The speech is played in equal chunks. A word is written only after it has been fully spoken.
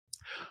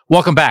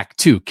Welcome back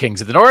to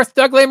Kings of the North.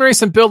 Doug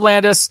Lesmerises and Bill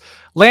Landis.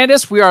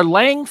 Landis, we are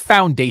laying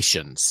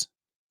foundations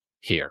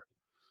here.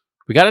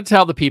 We got to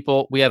tell the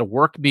people we had a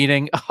work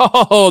meeting.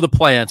 Oh, the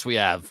plans we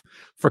have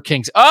for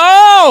Kings.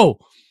 Oh,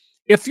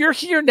 if you're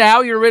here now,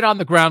 you're in on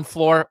the ground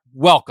floor.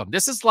 Welcome.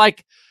 This is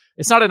like,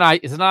 it's not an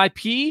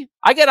IP.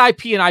 I get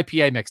IP and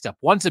IPA mixed up.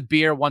 One's a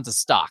beer, one's a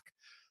stock.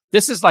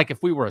 This is like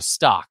if we were a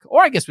stock,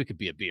 or I guess we could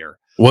be a beer.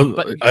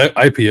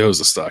 IPO is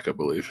a stock, I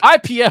believe.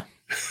 IPO.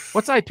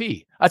 What's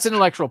IP? That's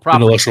intellectual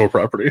property. Intellectual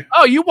property.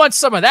 Oh, you want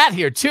some of that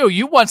here too.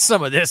 You want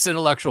some of this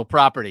intellectual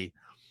property.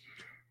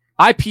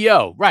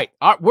 IPO, right.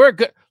 We're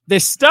good.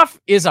 This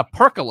stuff is a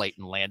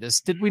percolating,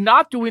 Landis. Do we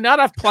not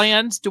have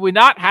plans? Do we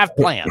not have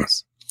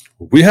plans?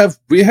 We have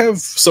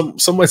some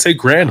might say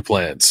grand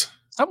plans.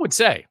 Some would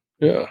say.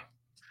 Yeah.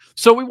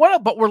 So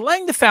but we're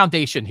laying the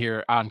foundation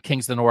here on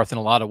Kings of the North in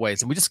a lot of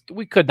ways. And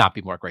we could not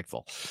be more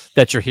grateful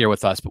that you're here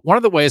with us. But one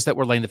of the ways that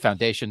we're laying the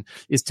foundation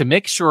is to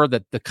make sure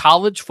that the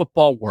college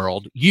football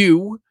world,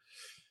 you,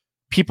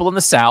 people in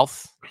the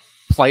South,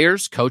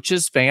 players,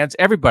 coaches, fans,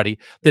 everybody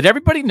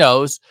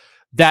knows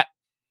that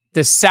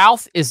the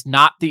South is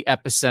not the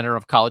epicenter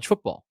of college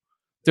football.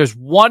 There's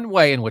one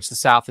way in which the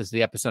South is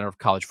the epicenter of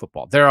college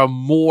football. There are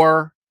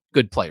more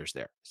good players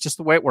there. It's just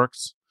the way it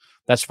works.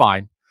 That's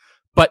fine.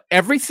 But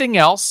everything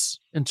else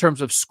in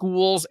terms of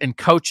schools and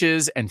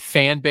coaches and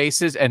fan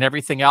bases and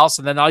everything else,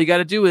 and then all you got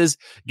to do is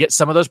get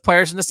some of those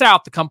players in the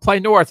South to come play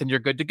North and you're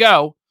good to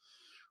go,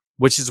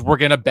 which is we're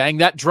going to bang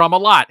that drum a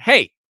lot.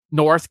 Hey,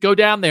 North, go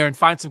down there and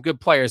find some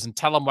good players and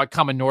tell them why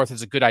coming North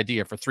is a good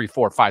idea for 3,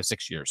 4, 5,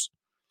 6 years.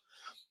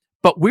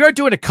 But we are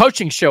doing a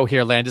coaching show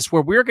here, Landis,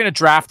 where we're going to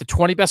draft the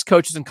 20 best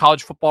coaches in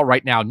college football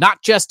right now,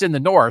 not just in the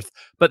North,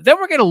 but then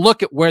we're going to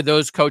look at where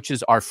those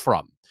coaches are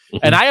from.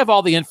 Mm-hmm. And I have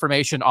all the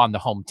information on the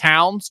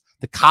hometowns,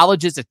 the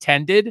colleges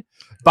attended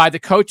by the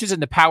coaches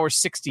in the Power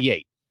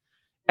 68.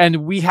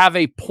 And we have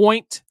a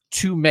point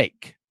to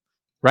make,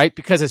 right?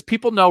 Because as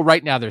people know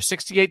right now, there's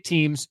 68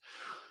 teams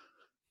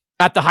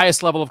at the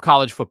highest level of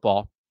college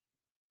football.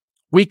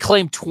 We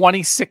claim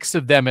 26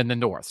 of them in the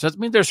North. So that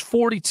means there's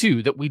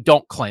 42 that we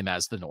don't claim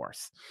as the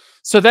North.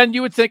 So then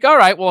you would think, all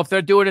right, well, if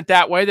they're doing it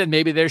that way, then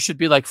maybe there should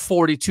be like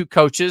 42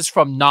 coaches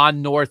from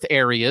non-North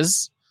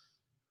areas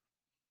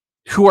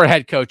who are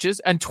head coaches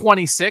and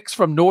 26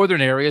 from northern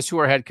areas who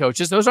are head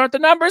coaches. Those aren't the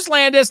numbers,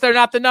 Landis. They're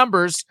not the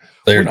numbers.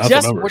 They're not the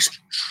numbers.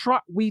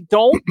 We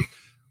don't.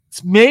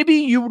 Maybe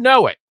you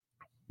know it.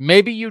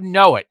 Maybe you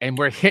know it, and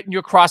we're hitting you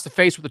across the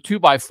face with a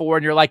 2x4,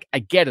 and you're like, I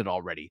get it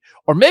already.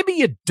 Or maybe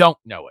you don't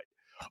know it.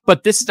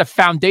 But this is a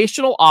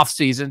foundational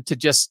offseason to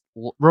just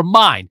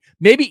remind,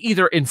 maybe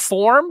either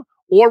inform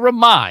or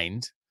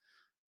remind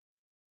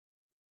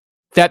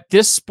that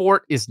this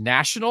sport is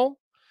national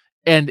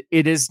and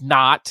it is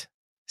not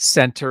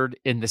centered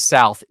in the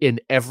South in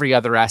every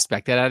other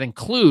aspect. And that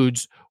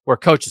includes where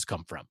coaches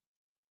come from.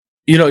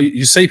 You know,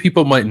 you say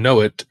people might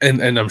know it,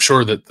 and I'm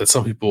sure that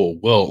some people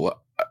will.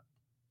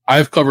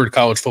 I've covered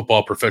college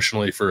football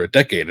professionally for a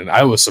decade, and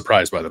I was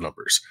surprised by the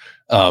numbers.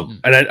 And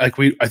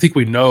I think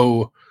we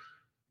know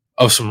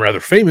of some rather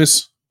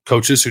famous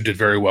coaches who did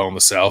very well in the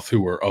South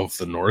who were of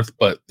the North,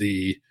 but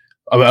I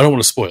don't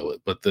want to spoil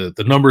it, but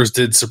the numbers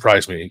did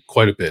surprise me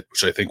quite a bit,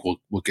 which I think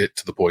we'll get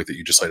to the point that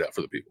you just laid out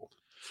for the people.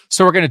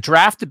 So we're going to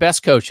draft the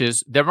best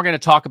coaches. Then we're going to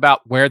talk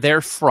about where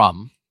they're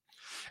from.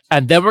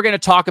 And then we're going to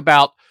talk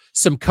about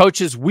some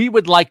coaches we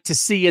would like to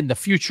see in the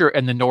future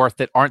in the North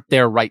that aren't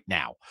there right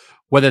now.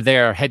 Whether they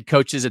are head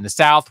coaches in the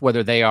South,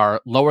 whether they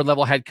are lower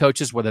level head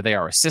coaches, whether they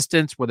are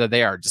assistants, whether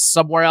they are just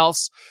somewhere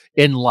else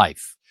in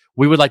life.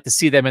 We would like to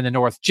see them in the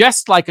North.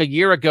 Just like a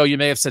year ago, you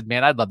may have said,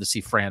 man, I'd love to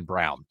see Fran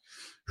Brown,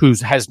 who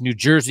has New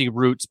Jersey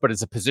roots, but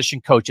is a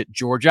position coach at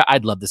Georgia.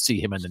 I'd love to see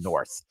him in the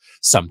North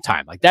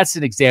sometime. Like, that's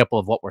an example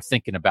of what we're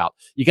thinking about.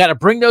 You got to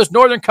bring those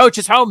Northern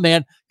coaches home,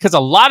 man, because a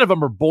lot of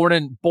them are born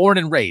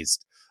and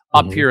raised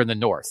up here in the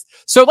North.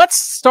 So let's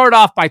start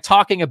off by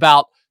talking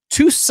about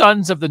two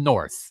sons of the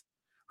North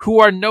who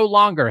are no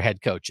longer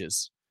head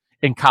coaches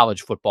in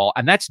college football,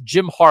 and that's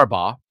Jim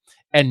Harbaugh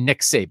and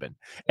Nick Saban.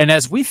 And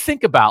as we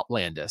think about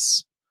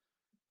Landis,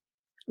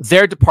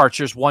 their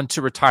departures, one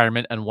to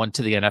retirement and one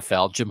to the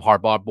NFL. Jim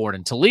Harbaugh, born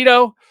in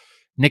Toledo.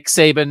 Nick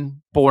Saban,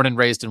 born and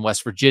raised in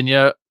West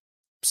Virginia,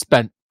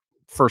 spent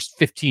first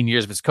 15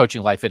 years of his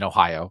coaching life in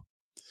Ohio.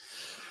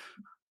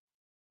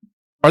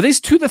 Are these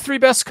two the three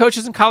best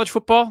coaches in college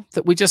football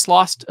that we just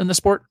lost in the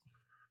sport?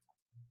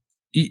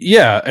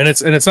 Yeah, and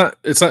it's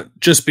not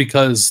just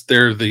because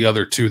they're the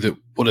other two that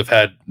would have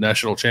had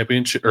national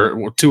championship,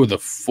 or two of the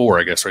four,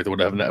 I guess, right? That would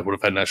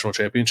have had national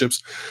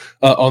championships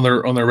on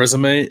their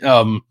resume.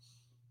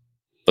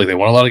 Like, they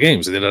won a lot of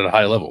games. They did it at a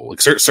high level.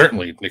 Like,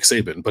 certainly Nick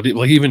Saban, but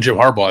even Jim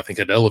Harbaugh, I think,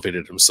 had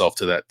elevated himself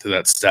to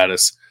that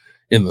status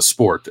in the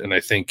sport. And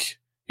I think,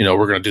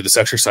 we're going to do this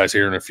exercise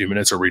here in a few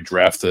minutes, or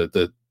redraft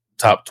the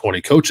top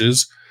 20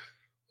 coaches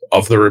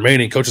of the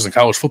remaining coaches in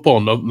college football.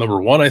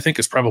 Number one, I think,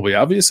 is probably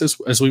obvious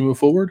as we move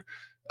forward.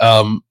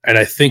 And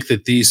I think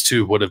that these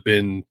two would have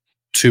been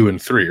 2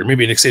 and 3, or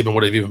maybe Nick Saban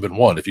would have even been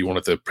 1 if you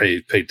wanted to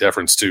pay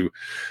deference to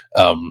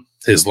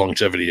his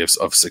longevity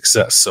of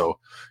success. So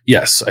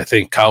yes, I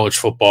think college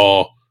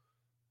football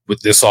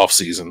with this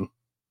offseason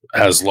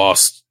has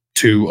lost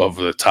 2 of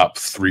the top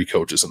 3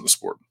 coaches in the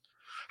sport.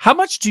 How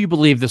much do you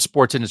believe the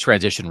sport's in a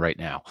transition right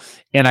now?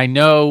 And I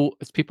know,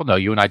 as people know,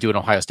 you and I do an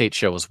Ohio State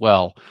show as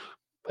well.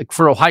 Like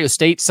for Ohio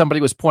State, somebody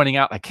was pointing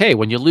out, like, hey,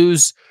 when you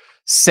lose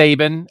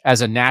Saban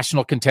as a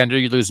national contender,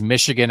 you lose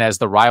Michigan as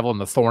the rival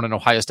and the thorn in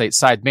Ohio State's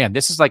side. Man,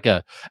 this is like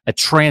a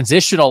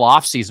transitional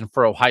offseason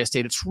for Ohio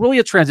State. It's really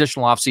a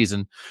transitional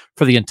offseason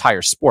for the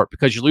entire sport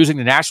because you're losing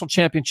the national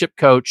championship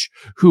coach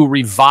who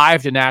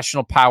revived a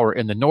national power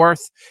in the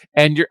North.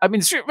 And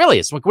it's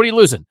like, what are you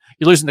losing?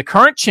 You're losing the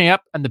current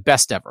champ and the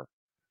best ever.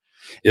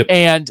 Yep.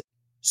 And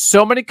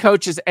so many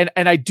coaches, and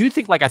I do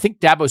think, I think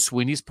Dabo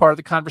Swinney's part of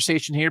the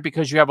conversation here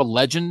because you have a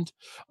legend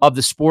of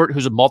the sport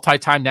who's a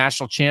multi-time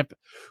national champ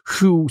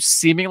who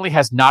seemingly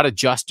has not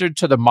adjusted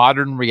to the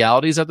modern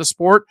realities of the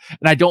sport.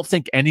 And I don't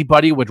think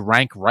anybody would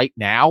rank right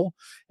now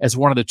as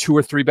one of the 2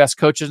 or 3 best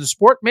coaches in the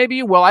sport. Maybe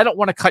you will. I don't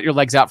want to cut your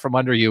legs out from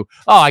under you.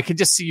 Oh, I can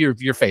just see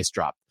your face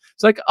drop.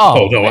 It's like,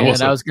 no, man,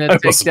 I was going to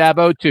take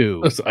Dabo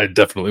too. I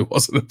definitely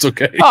wasn't. It's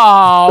okay.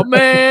 Oh,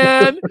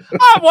 man.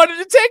 I wanted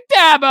to take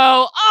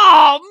Dabo.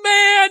 Oh,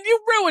 man. You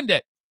ruined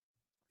it.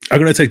 I'm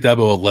going to take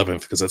Dabo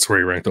 11th because that's where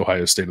he ranked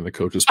Ohio State in the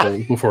coaches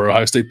poll before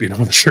Ohio State beat him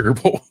in the Sugar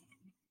Bowl.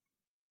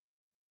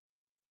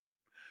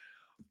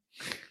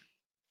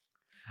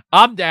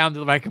 I'm down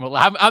to rank him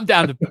 11th. I'm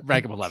down to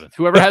rank him 11th.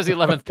 Whoever has the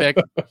 11th pick,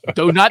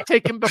 do not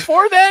take him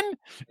before then,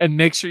 and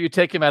make sure you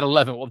take him at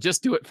 11. We'll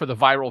just do it for the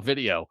viral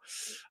video.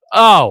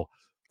 Oh,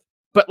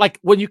 but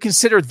when you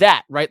consider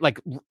that, right?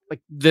 Like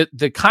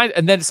the kind,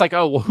 and then it's like,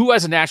 oh, well, who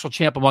has a national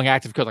champ among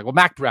active coaches? Well,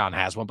 Mac Brown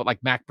has one, but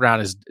Mac Brown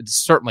is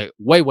certainly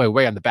way, way,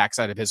 way on the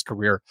backside of his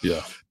career.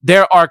 Yeah.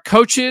 There are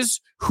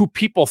coaches who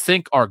people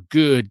think are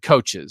good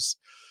coaches,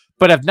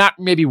 but have not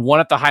maybe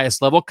won at the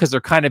highest level because they're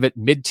kind of at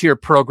mid-tier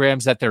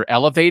programs that they're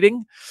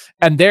elevating.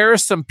 And there are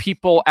some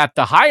people at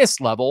the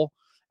highest level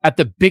at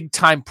the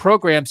big-time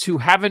programs who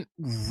haven't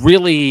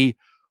really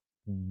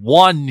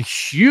won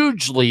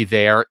hugely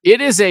there. It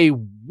is a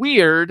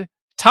weird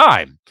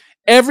time.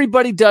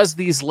 Everybody does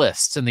these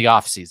lists in the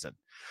offseason,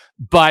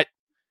 but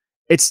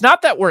it's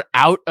not that we're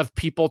out of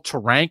people to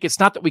rank. It's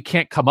not that we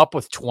can't come up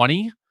with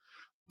 20,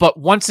 but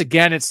once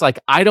again, it's like,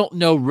 I don't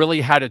know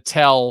really how to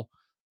tell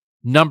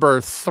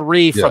number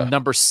 3 from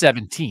number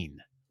 17.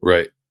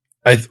 Right.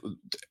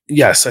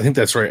 Yes, I think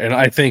that's right. And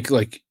I think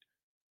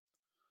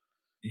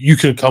you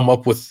can come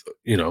up with,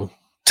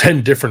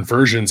 10 different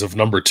versions of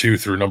number 2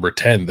 through number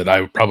 10 that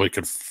I probably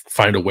could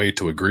find a way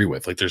to agree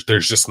with.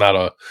 There's just not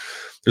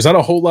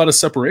a whole lot of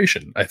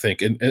separation, I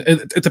think. And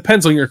it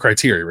depends on your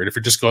criteria, right? If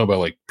you're just going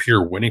by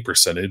pure winning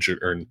percentage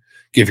or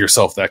give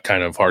yourself that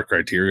kind of hard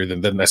criteria,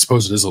 then I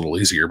suppose it is a little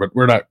easier, but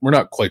we're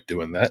not quite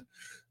doing that.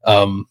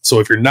 So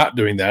if you're not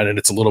doing that and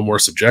it's a little more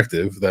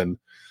subjective, then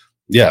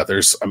yeah,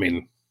 there's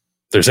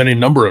any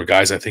number of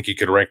guys I think you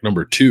could rank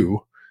number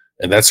 2.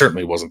 And that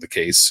certainly wasn't the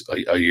case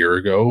a year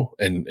ago.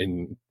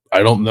 And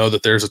I don't know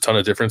that there's a ton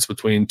of difference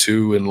between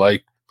 2 and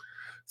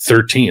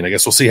 13. I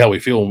guess we'll see how we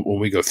feel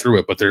when we go through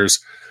it. But there's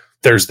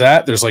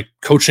that. There's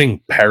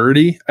coaching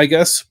parity, I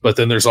guess. But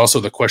then there's also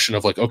the question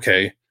of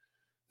okay,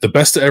 the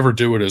best to ever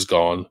do it is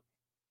gone.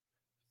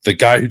 The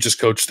guy who just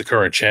coached the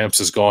current champs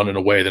is gone in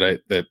a way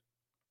that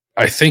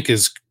I think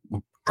is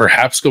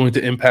perhaps going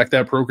to impact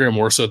that program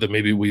more so than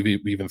maybe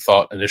we even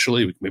thought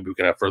initially. Maybe we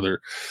can have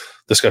further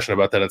discussion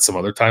about that at some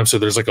other time. So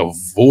there's a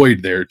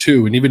void there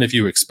too. And even if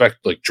you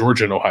expect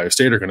Georgia and Ohio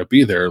State are going to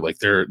be there,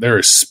 there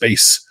is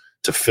space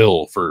to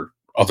fill for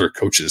other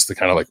coaches to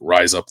kind of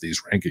rise up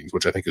these rankings,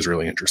 which I think is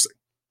really interesting.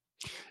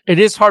 It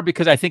is hard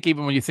because I think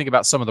even when you think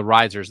about some of the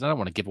risers, and I don't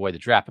want to give away the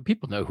draft, but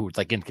people know who's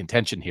in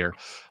contention here.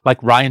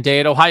 Ryan Day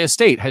at Ohio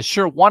State has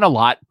sure won a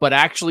lot, but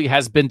actually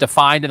has been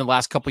defined in the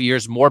last couple of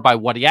years more by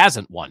what he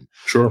hasn't won.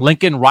 Sure.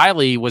 Lincoln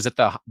Riley was at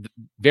the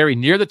very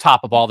near the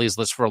top of all these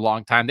lists for a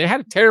long time. They had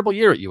a terrible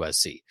year at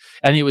USC,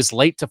 and he was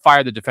late to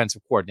fire the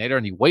defensive coordinator,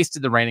 and he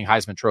wasted the reigning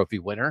Heisman Trophy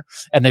winner.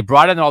 And they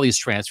brought in all these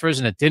transfers,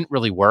 and it didn't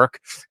really work.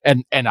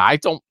 And I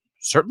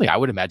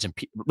would imagine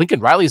Lincoln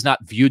Riley is not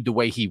viewed the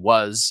way he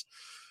was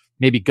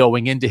maybe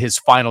going into his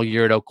final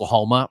year at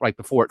Oklahoma, right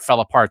before it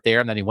fell apart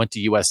there. And then he went to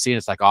USC and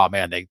it's oh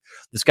man,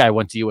 this guy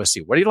went to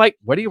USC. Where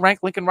do you rank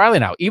Lincoln Riley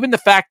now? Even the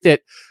fact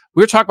that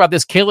we were talking about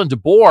this, Kalen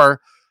DeBoer,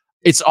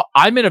 it's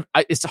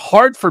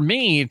hard for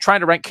me trying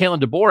to rank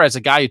Kalen DeBoer as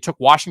a guy who took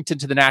Washington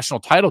to the national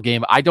title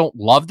game. I don't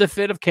love the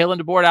fit of Kalen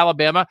DeBoer at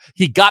Alabama.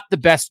 He got the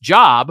best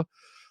job,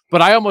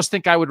 but I almost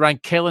think I would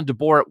rank Kalen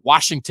DeBoer at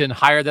Washington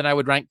higher than I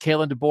would rank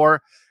Kalen DeBoer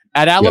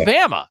at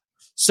Alabama. Yeah.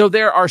 So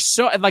there are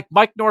and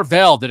Mike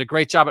Norvell did a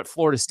great job at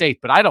Florida State,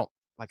 but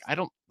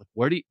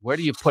where do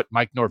you put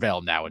Mike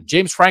Norvell now? And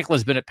James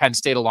Franklin's been at Penn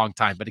State a long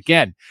time, but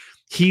again,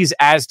 he's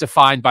as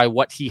defined by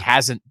what he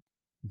hasn't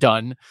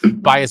done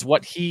as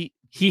what he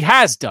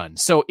has done.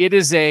 So it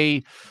is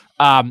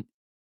I'll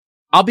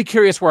be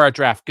curious where our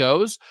draft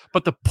goes,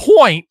 but the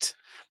point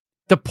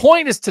The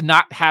point is to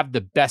not have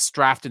the best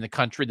draft in the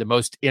country, the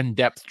most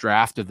in-depth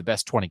draft of the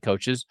best 20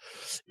 coaches.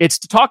 It's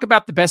to talk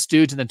about the best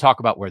dudes and then talk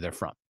about where they're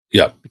from.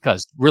 Yeah.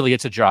 Because really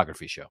it's a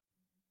geography show.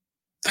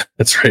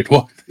 That's right.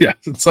 Well, yeah,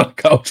 it's not a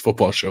college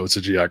football show. It's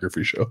a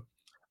geography show.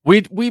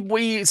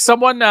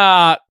 Someone,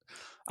 I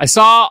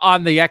saw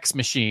on the X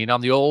machine,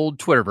 on the old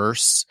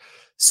Twitterverse,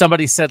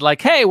 somebody said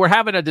like, hey, we're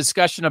having a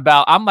discussion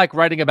about, I'm like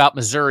writing about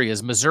Missouri.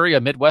 Is Missouri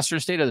a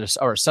Midwestern state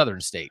or a Southern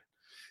state?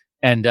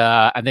 And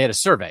they had a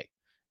survey.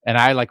 And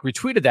I like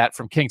retweeted that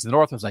from Kings of the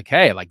North and was like,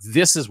 hey, like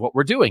this is what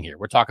we're doing here.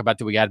 We're talking about,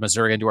 do we add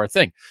Missouri into our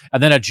thing?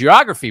 And then a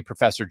geography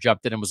professor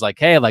jumped in and was like,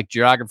 hey, like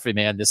geography,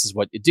 man, this is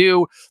what you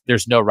do.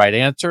 There's no right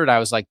answer. And I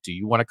was like, do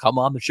you want to come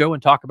on the show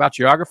and talk about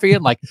geography?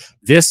 And like,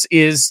 this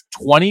is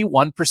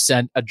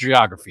 21% a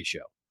geography show.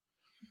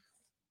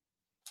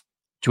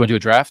 Do you want to do a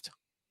draft?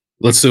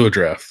 Let's do a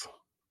draft.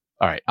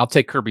 All right. I'll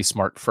take Kirby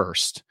Smart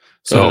first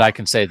so that I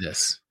can say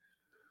this.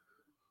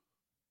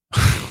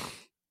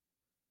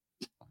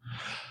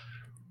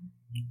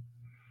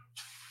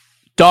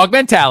 Dog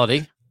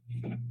mentality,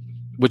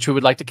 which we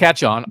would like to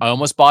catch on. I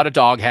almost bought a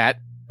dog hat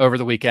over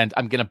the weekend.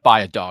 I'm going to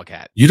buy a dog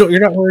hat. You're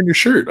not wearing your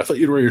shirt. I thought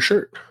you'd wear your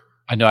shirt.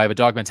 I know I have a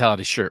dog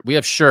mentality shirt. We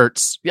have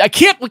shirts. We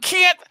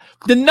can't.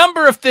 The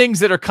number of things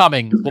that are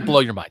coming will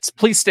blow your minds.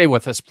 Please stay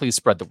with us. Please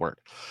spread the word.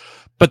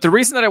 But the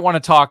reason that I want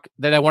to talk,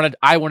 that I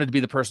wanted to be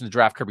the person to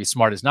draft Kirby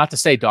Smart is not to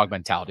say dog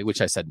mentality,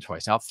 which I said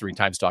twice now, 3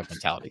 times dog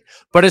mentality,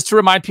 but it's to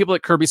remind people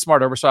that Kirby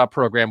Smart oversaw a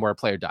program where a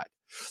player died.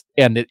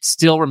 And it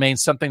still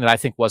remains something that I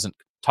think wasn't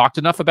talked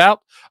enough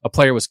about. A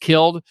player was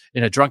killed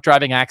in a drunk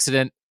driving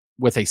accident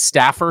with a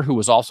staffer who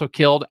was also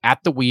killed at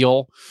the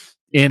wheel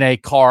in a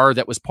car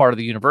that was part of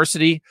the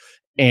university.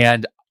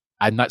 And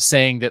I'm not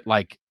saying that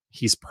like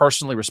he's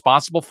personally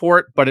responsible for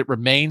it, but it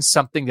remains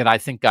something that I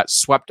think got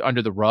swept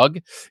under the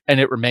rug. And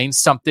it remains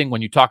something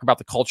when you talk about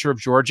the culture of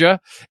Georgia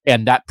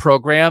and that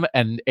program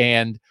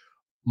and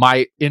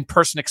my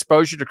in-person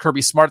exposure to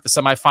Kirby Smart at the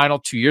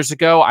semifinal 2 years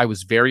ago, I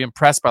was very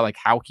impressed by like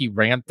how he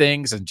ran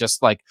things and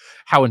just like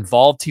how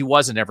involved he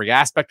was in every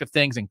aspect of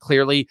things. And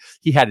clearly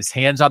he had his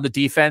hands on the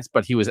defense,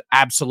 but he was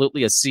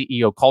absolutely a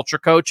CEO culture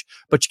coach,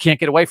 but you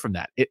can't get away from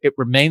that. It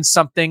remains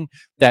something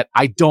that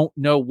I don't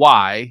know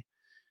why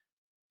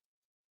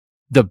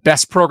the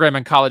best program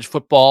in college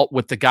football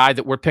with the guy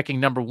that we're picking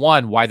number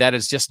 1, why that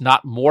is just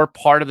not more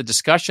part of the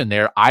discussion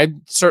there. I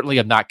certainly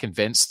am not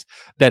convinced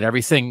that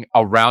everything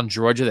around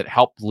Georgia that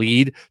helped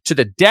lead to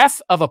the death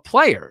of a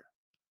player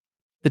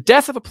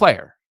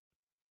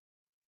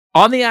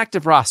on the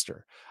active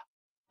roster.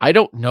 I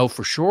don't know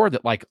for sure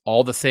that like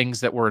all the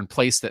things that were in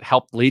place that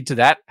helped lead to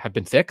that have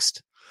been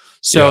fixed.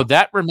 So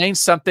that remains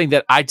something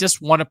that I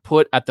just want to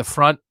put at the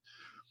front.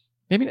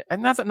 Maybe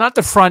not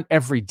the front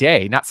every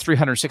day, not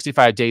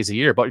 365 days a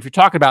year. But if you're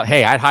talking about,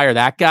 hey, I'd hire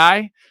that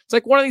guy, it's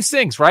like one of these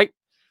things, right?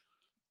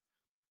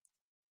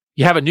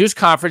 You have a news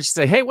conference,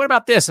 you say, hey, what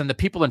about this? And the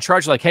people in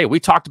charge are like, hey,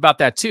 we talked about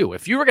that too.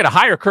 If you were going to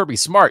hire Kirby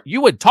Smart,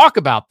 you would talk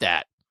about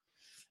that.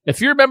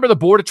 If you're a member of the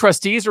board of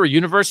trustees or a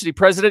university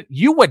president,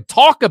 you would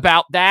talk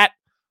about that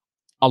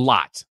a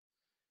lot.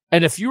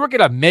 And if you were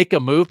going to make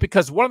a move,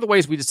 because one of the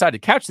ways we decided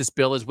to couch this,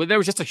 Bill, is when there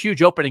was just a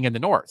huge opening in the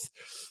North.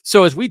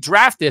 So as we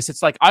draft this,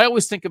 it's like, I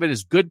always think of it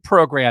as good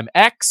program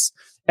X,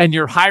 and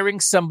you're hiring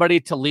somebody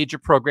to lead your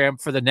program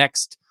for the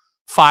next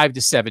 5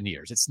 to 7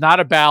 years. It's not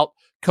about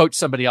coach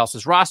somebody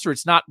else's roster.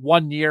 It's not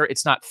 1 year.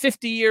 It's not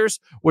 50 years.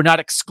 We're not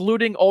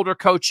excluding older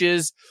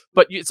coaches,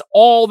 but it's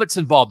all that's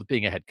involved with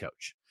being a head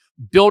coach,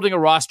 building a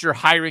roster,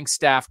 hiring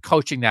staff,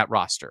 coaching that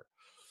roster.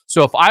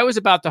 So if I was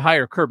about to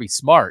hire Kirby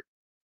Smart,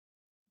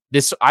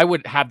 I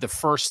would have the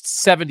first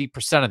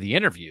 70% of the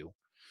interview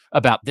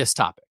about this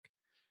topic,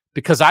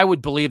 because I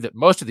would believe that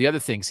most of the other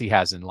things he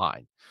has in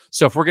line.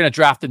 So if we're going to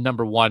draft him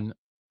number 1,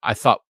 I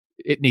thought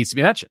it needs to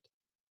be mentioned.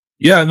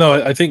 Yeah, no,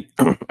 I think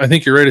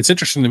you're right. It's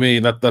interesting to me,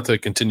 not to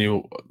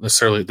continue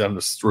necessarily down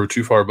this road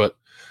too far, but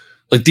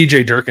like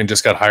DJ Durkin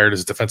just got hired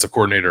as defensive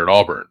coordinator at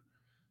Auburn,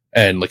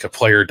 and like a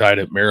player died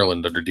at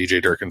Maryland under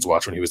DJ Durkin's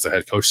watch when he was the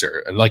head coach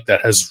there, and like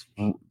that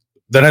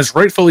has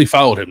rightfully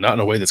followed him, not in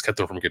a way that's kept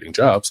him from getting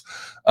jobs.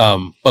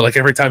 But like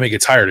every time he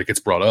gets hired, it gets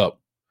brought up.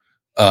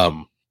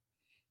 And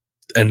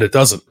it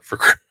doesn't for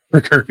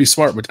Kirby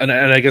Smart. And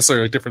I guess there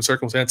are like different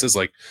circumstances,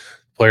 like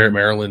player at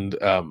Maryland,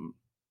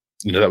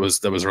 that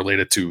was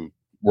related to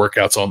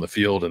workouts on the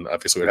field. And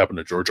obviously what happened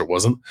to Georgia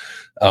wasn't.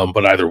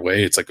 But either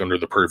way, it's like under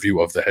the purview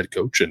of the head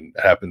coach, and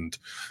it happened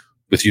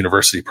with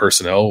university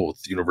personnel,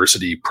 with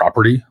university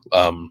property.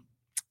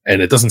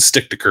 And it doesn't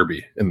stick to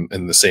Kirby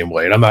in the same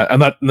way. And I'm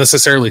not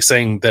necessarily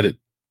saying that it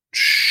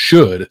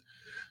should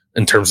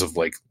in terms of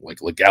like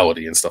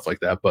legality and stuff like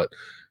that, but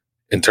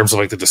in terms of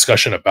like the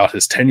discussion about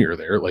his tenure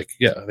there, like,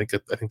 yeah, I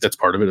think that's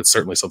part of it. It's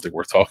certainly something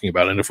worth talking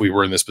about. And if we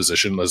were in this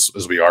position as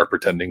we are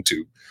pretending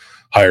to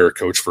hire a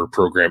coach for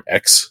program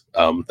X,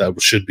 that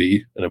should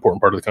be an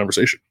important part of the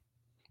conversation.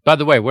 By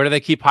the way, where do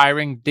they keep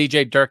hiring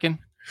DJ Durkin?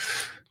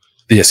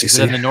 The SEC. Is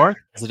it in the North?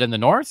 Is it in the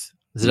North?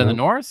 Is it in the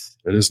North?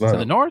 It is not. Is it in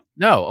the North?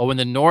 No. Oh, in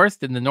the North,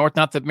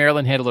 not that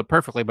Maryland handled it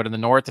perfectly, but in the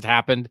North it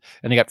happened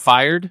and he got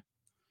fired.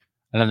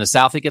 And in the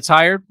South, he gets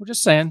hired. We're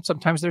just saying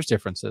sometimes there's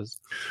differences.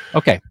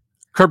 Okay.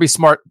 Kirby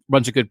Smart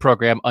runs a good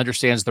program,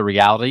 understands the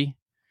reality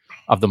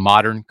of the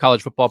modern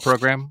college football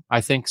program,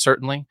 I think,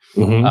 certainly.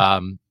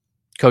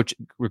 Coach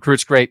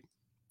recruits great,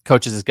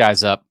 coaches his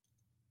guys up,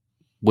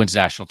 wins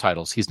national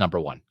titles. He's number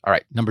one. All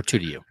right, number 2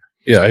 to you.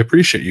 Yeah, I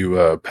appreciate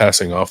you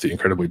passing off the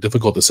incredibly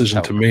difficult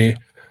decision to me.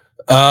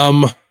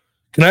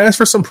 Can I ask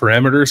for some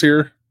parameters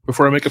here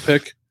before I make a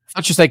pick?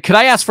 I should say, could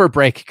I ask for a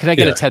break? Can I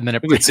get a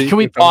 10-minute break? Can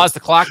we pause the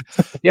clock?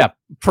 Yeah,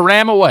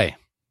 param away.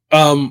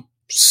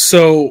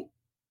 So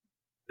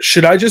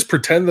should I just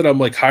pretend that I'm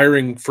like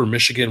hiring for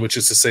Michigan, which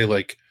is to say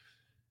like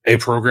a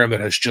program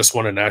that has just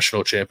won a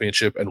national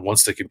championship and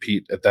wants to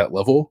compete at that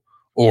level?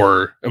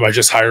 Or am I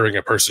just hiring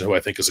a person who I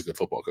think is a good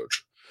football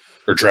coach?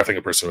 Or drafting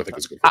a person who I think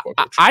is a good football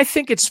coach? I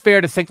think it's fair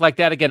to think like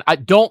that. Again, I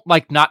don't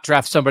like not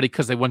draft somebody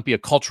because they wouldn't be a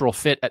cultural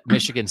fit at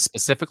Michigan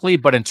specifically,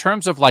 but in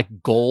terms of like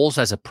goals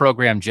as a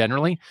program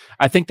generally,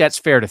 I think that's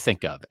fair to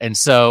think of. And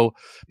so,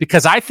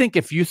 because I think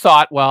if you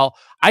thought, well,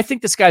 I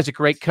think this guy's a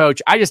great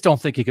coach, I just don't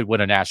think he could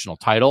win a national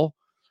title,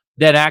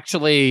 then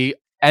actually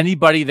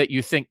anybody that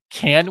you think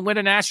can win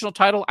a national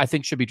title, I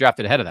think should be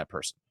drafted ahead of that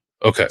person.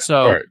 Okay.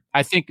 So all right.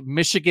 I think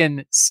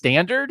Michigan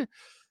standard,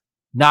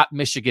 not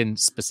Michigan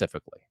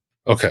specifically.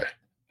 Okay.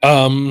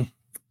 I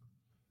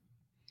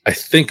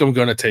think I'm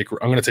going to take Ryan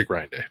Day. I'm going to take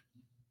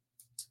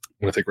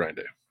Ryan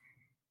Day.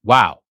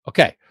 Wow.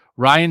 Okay.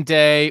 Ryan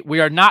Day.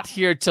 We are not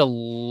here to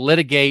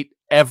litigate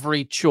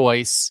every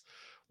choice.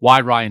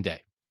 Why Ryan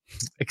Day?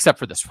 Except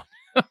for this one.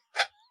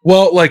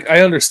 Well, like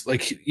I understand,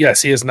 like,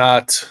 yes, he is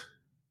not.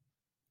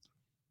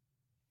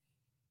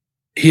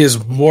 He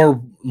is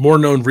more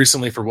known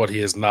recently for what he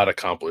has not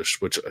accomplished,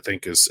 which I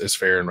think is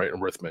fair and right and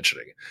worth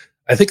mentioning.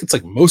 I think it's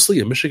like mostly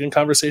a Michigan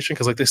conversation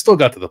because like they still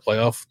got to the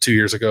playoff 2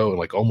 years ago and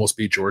like almost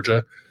beat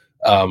Georgia.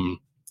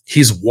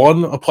 He's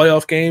won a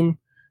playoff game.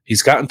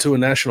 He's gotten to a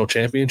national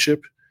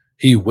championship.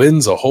 He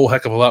wins a whole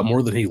heck of a lot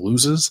more than he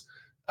loses.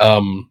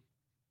 And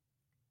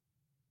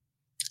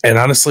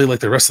honestly, like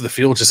the rest of the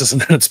field just isn't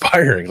that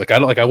inspiring. Like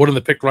I wouldn't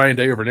have picked Ryan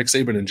Day over Nick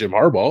Saban and Jim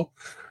Harbaugh.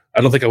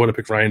 I don't think I would have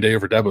picked Ryan Day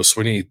over Dabo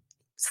Swinney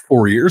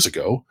 4 years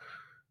ago.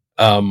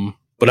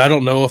 But I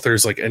don't know if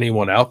there's like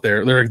anyone out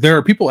there. There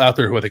are people out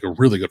there who I think are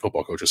really good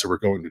football coaches who are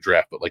going to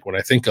draft. But like when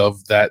I think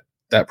of that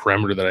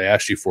parameter that I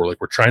asked you for, like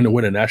we're trying to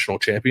win a national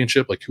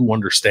championship, like who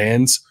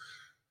understands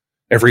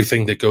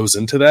everything that goes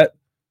into that?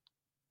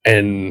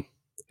 And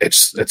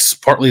it's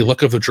partly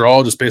luck of the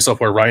draw just based off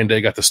where Ryan Day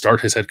got to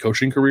start his head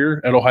coaching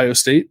career at Ohio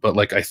State. But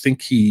like I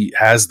think he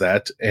has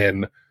that.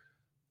 And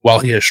while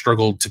he has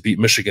struggled to beat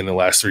Michigan in the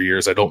last 3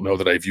 years, I don't know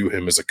that I view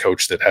him as a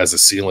coach that has a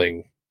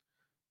ceiling,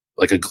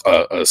 like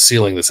a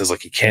ceiling that says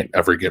like he can't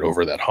ever get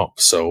over that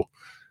hump. So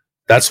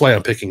that's why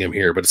I'm picking him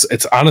here. But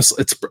it's honest.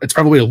 It's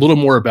probably a little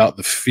more about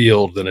the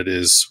field than it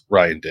is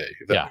Ryan Day.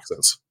 If that makes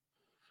sense.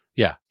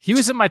 Yeah, he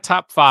was in my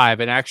top 5,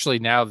 and actually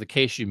now the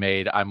case you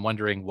made, I'm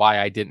wondering why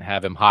I didn't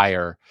have him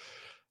higher.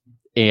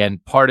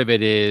 And part of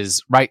it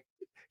is right.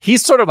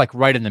 He's sort of like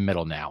right in the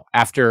middle now.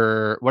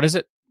 After what is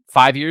it?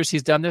 5 years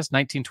he's done this,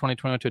 19, 20,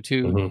 21,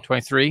 22,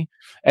 23,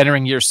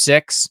 entering year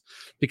 6.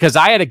 Because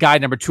I had a guy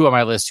number 2 on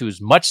my list who's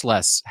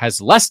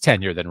has less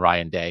tenure than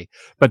Ryan Day,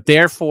 but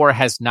therefore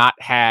has not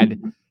had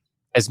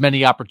as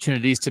many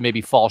opportunities to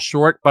maybe fall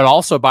short. But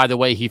also, by the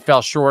way, he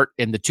fell short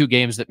in the 2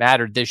 games that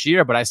mattered this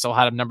year, but I still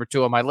had him number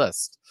 2 on my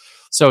list.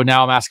 So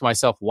now I'm asking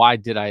myself, why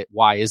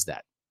is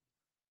that?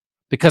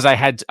 Because I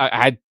had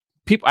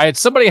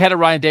somebody ahead of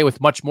Ryan Day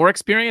with much more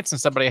experience and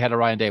somebody ahead of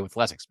Ryan Day with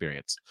less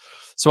experience.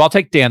 So I'll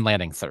take Dan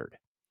Lanning 3rd,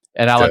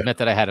 and I'll admit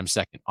that I had him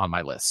 2nd on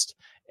my list.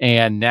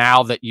 And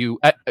now that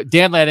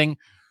Dan Lanning,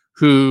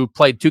 who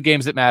played 2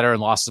 games that matter and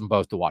lost them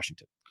both to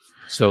Washington.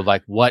 So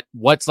like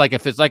what's like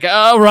if it's like,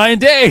 oh, Ryan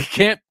Day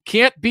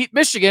can't beat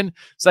Michigan.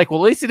 It's like,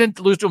 well, at least he didn't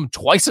lose to him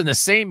twice in the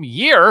same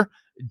year,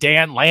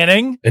 Dan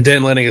Lanning. And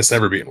Dan Lanning has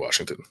never beaten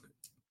Washington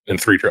in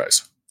 3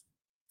 tries.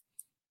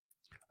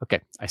 Okay,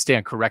 I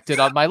stand corrected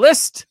on my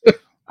list.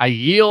 I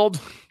yield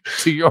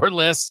to your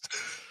list.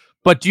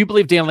 But do you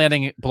believe Dan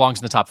Lanning belongs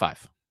in the top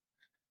 5?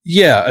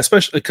 Yeah,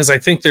 especially because I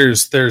think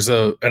there's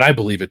and I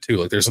believe it too.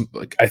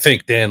 Like I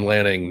think Dan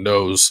Lanning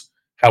knows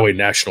how a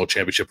national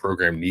championship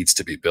program needs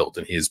to be built,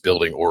 and he is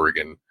building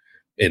Oregon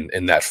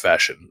in that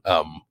fashion.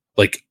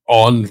 Like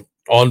on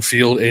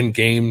field in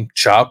game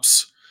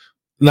chops,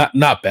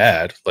 not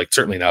bad. Like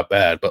certainly not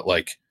bad, but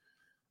like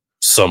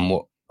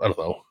some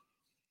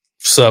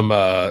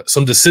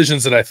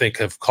decisions that I think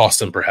have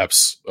cost him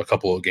perhaps a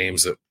couple of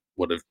games that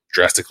would have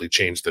drastically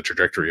changed the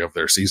trajectory of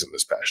their season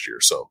this past year.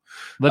 So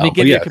let me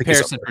give you a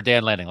comparison for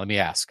Dan Lanning. Let me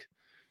ask.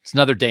 It's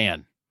another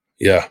Dan.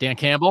 Yeah. Dan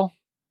Campbell?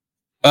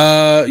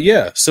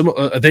 Yeah.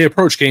 They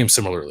approach games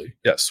similarly.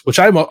 Yes. Which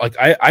I'm like,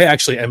 I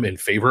actually am in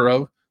favor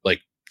of,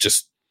 like,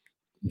 just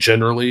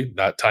generally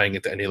not tying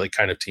it to any like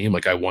kind of team.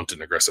 Like I want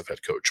an aggressive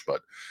head coach,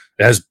 but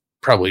it has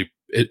probably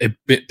it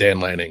bit Dan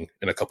Lanning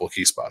in a couple of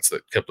key spots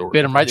that kept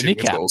bit him right in the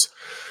kneecap.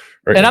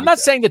 And I'm not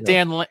saying that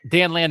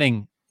Dan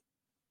Lanning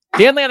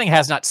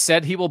has not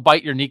said he will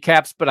bite your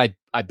kneecaps, but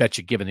I bet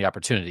you given the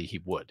opportunity, he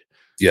would.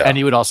 Yeah. And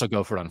he would also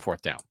go for it on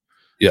 4th down.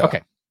 Yeah.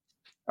 Okay.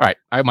 All right.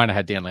 I might have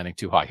had Dan Lanning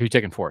too high. Who you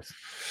taking fourth?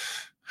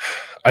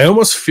 I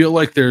almost feel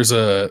like there's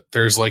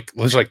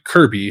like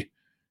Kirby,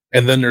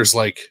 and then there's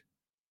like,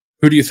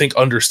 who do you think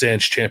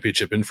understands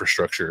championship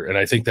infrastructure? And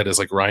I think that is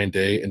like Ryan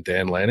Day and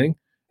Dan Lanning.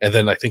 And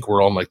then I think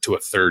we're on like to a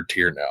third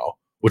tier now,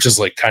 which is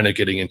like kind of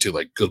getting into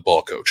like good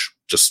ball coach.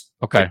 Just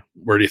okay. Like,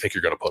 where do you think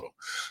you're going to put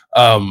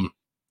him?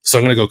 So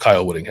I'm going to go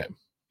Kyle Whittingham.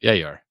 Yeah,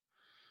 you are.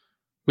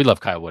 We love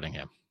Kyle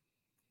Whittingham.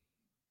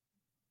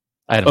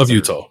 I had him of third.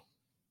 Utah.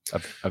 I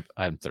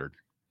had him third.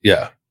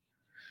 Yeah.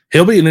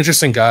 He'll be an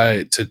interesting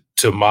guy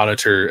to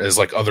monitor as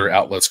like other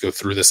outlets go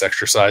through this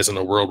exercise in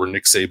a world where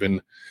Nick Saban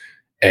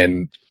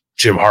and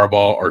Jim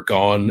Harbaugh are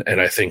gone. And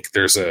I think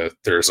there's a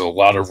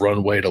lot of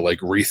runway to like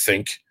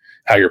rethink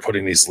how you're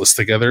putting these lists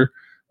together.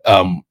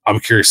 I'm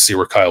curious to see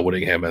where Kyle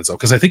Whittingham ends up,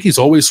 because I think he's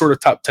always sort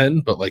of top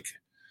 10, but like,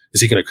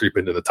 is he going to creep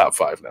into the top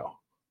 5 now?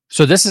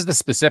 So this is the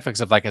specifics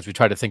of like, as we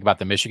try to think about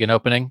the Michigan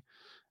opening.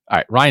 All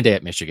right. Ryan Day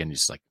at Michigan,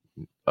 he's like,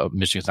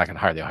 Michigan's not going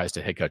to hire the Ohio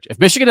State head coach. If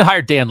Michigan had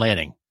hired Dan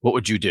Lanning, what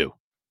would you do?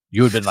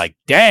 You would have been like,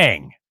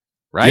 dang,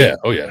 right? Yeah.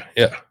 Oh yeah.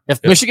 Yeah.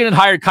 If Michigan had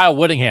hired Kyle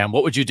Whittingham,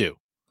 what would you do?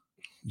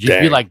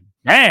 You'd be like,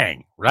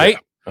 dang, right?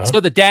 Yeah. So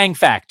the dang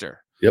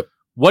factor. Yep.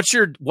 What's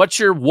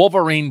your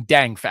Wolverine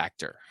dang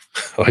factor?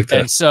 I like that.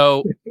 And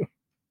so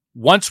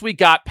once we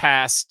got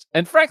past,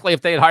 and frankly,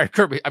 if they had hired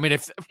Kirby, I mean,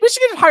 if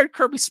Michigan had hired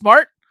Kirby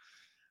Smart,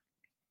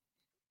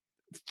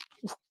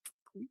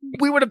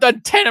 we would have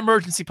done 10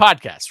 emergency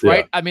podcasts,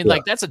 right? Yeah. I mean,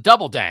 like, that's a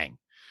double dang.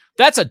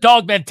 That's a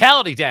dog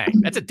mentality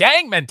dang. That's a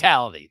dang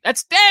mentality.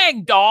 That's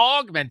dang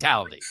dog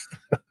mentality.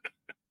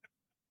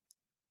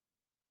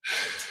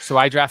 So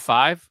I draft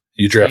 5.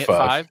 You draft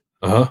 5.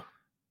 Uh-huh.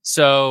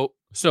 So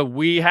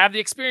we have the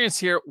experience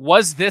here.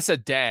 Was this a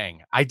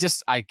dang? I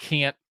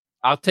can't.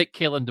 I'll take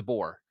Kalen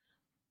DeBoer,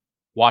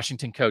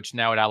 Washington coach,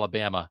 now at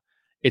Alabama.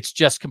 It's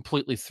just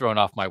completely thrown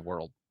off my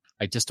world.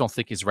 I just don't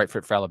think he's right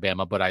fit for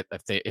Alabama. But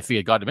if he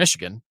had gone to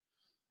Michigan,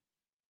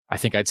 I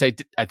think I'd say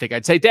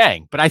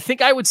dang. But I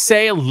think I would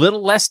say a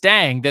little less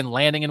dang than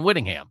Lanning and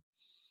Whittingham.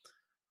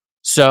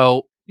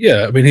 So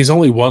yeah, I mean, he's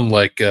only won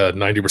like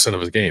 90%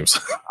 of his games.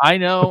 I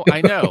know,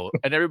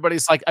 and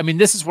everybody's like, I mean,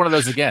 this is one of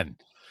those again.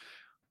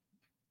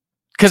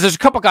 Because there's a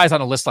couple guys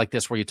on a list like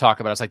this where you talk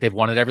about it's like they've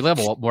won at every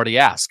level. What more do you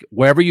ask?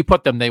 Wherever you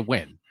put them, they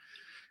win.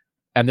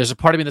 And there's a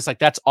part of me that's like,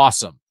 that's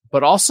awesome.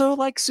 But also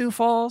like Sioux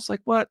Falls, like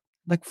what?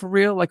 Like for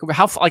real? Like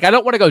how? Like I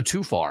don't want to go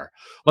too far.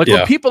 Like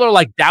when people are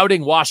like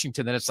doubting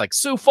Washington, then it's like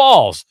Sioux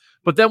Falls.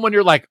 But then when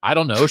you're like, I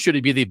don't know, should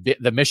he be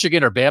the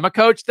Michigan or Bama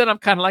coach? Then I'm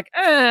kind of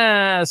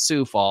like,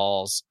 Sioux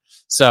Falls.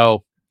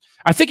 So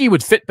I think he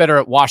would fit better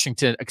at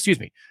Washington. Excuse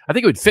me. I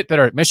think he would fit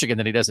better at Michigan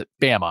than he does at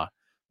Bama.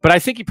 But I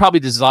think he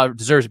probably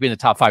deserves to be in the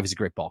top 5. He's a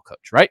great ball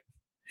coach, right?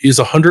 He's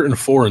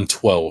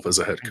 104-12 as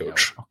a head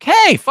coach.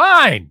 Okay,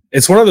 fine.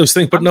 It's one of those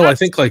things. But I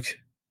think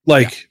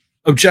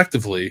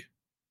objectively,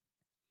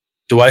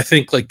 do I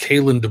think like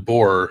Kalen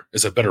DeBoer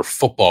is a better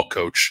football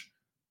coach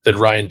than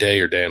Ryan Day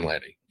or Dan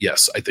Lanning?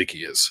 Yes, I think he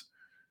is.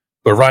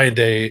 But Ryan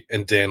Day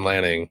and Dan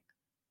Lanning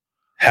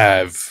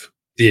have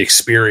the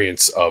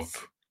experience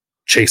of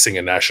chasing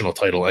a national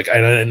title. Like,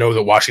 I know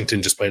that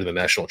Washington just played in the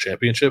national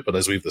championship, but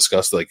as we've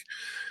discussed, like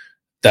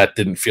that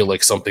didn't feel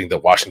like something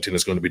that Washington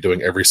is going to be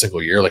doing every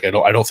single year. Like I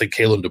don't think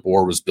Kalen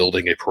DeBoer was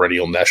building a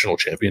perennial national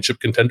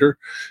championship contender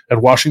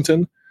at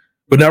Washington,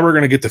 but now we're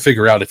going to get to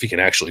figure out if he can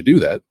actually do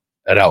that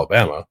at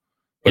Alabama.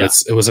 But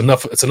it's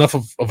enough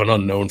of an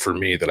unknown for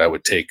me that I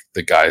would take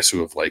the guys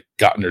who have like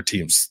gotten their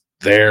teams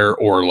there,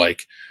 or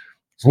like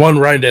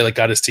Ryan Day like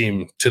got his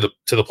team to the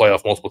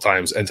playoff multiple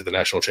times and to the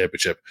national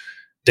championship.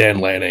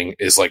 Dan Lanning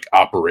is like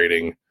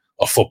operating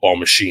a football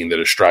machine that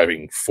is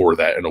striving for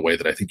that in a way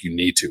that I think you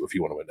need to if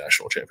you want to win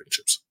national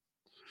championships.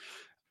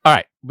 All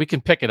right, we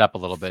can pick it up a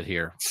little bit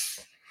here.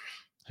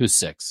 Who's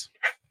 6?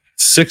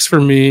 6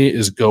 for me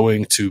is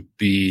going to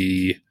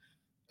be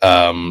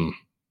Brian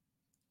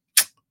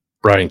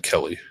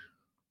Kelly.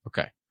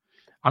 Okay.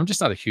 I'm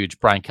just not a huge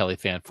Brian Kelly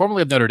fan.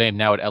 Formerly of Notre Dame,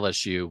 now at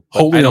LSU.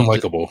 Wholly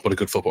unlikable, but a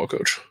good football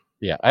coach.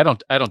 Yeah, I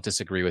don't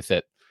disagree with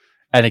it.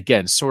 And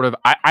again, sort of,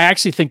 I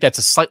actually think that's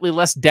a slightly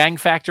less dang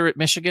factor at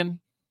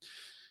Michigan,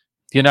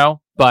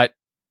 but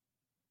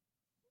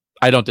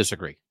I don't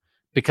disagree,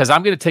 because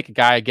I'm going to take a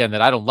guy again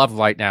that I don't love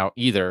right now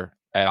either.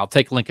 And I'll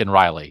take Lincoln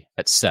Riley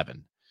at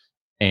 7.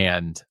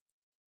 And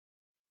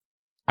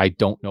I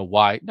don't know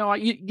why. No,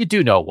 you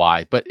do know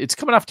why, but it's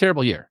coming off a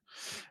terrible year.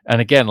 And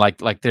again,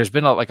 like there's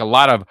been a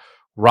lot of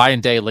Ryan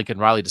Day, Lincoln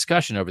Riley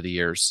discussion over the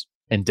years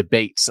and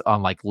debates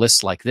on like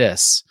lists like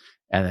this.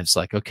 And it's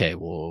like, okay,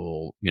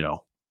 well,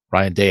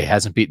 Ryan Day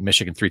hasn't beaten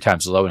Michigan 3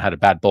 times low and had a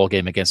bad bowl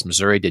game against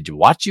Missouri. Did you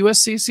watch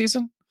USC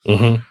season?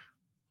 Mm-hmm.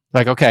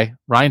 Like, okay,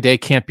 Ryan Day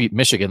can't beat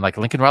Michigan. Like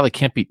Lincoln Riley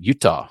can't beat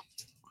Utah.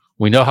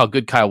 We know how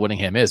good Kyle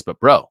Whittingham is, but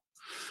bro,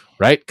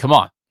 right? Come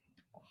on.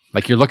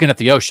 Like you're looking at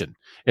the ocean.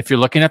 If you're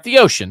looking at the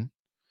ocean,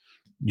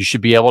 you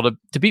should be able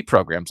to beat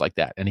programs like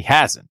that. And he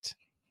hasn't.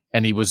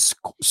 And he was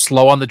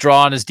slow on the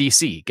draw on his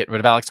DC, getting rid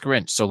of Alex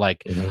Grinch. So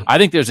like, I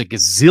think there's a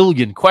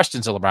gazillion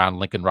questions around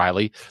Lincoln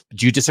Riley.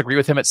 Do you disagree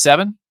with him at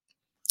 7?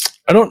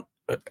 I don't.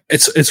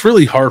 it's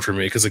really hard for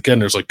me because again,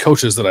 there's like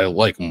coaches that I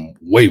like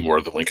way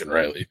more than Lincoln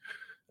Riley.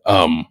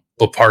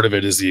 But part of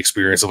it is the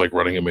experience of like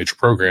running a major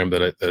program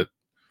that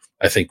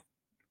I think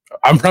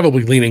I'm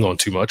probably leaning on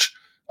too much.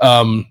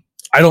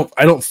 I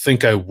don't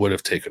think I would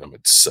have taken him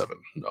at 7.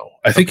 No,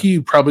 I think he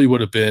probably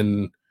would have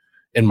been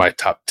in my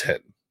top 10,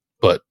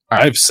 but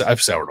right.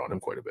 I've soured on him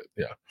quite a bit.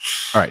 Yeah.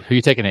 All right. Who are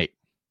you taking 8?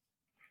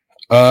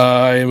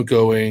 I am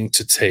going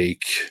to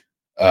take,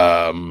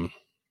 Lance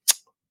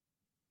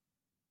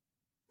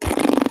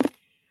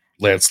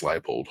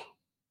Leipold.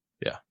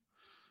 Yeah.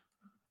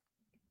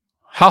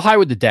 How high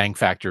would the dang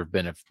factor have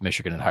been if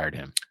Michigan had hired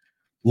him?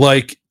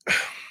 Like,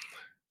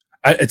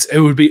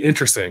 it would be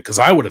interesting because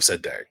I would have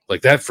said dang.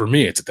 Like that for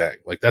me, it's a dang.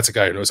 Like that's a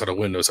guy who knows how to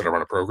win, knows how to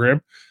run a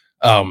program.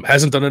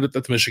 Hasn't done it at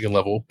the Michigan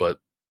level, but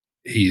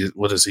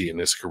what is he in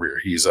his career?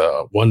 He's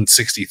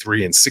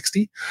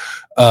 163-60.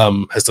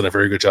 Has done a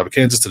very good job at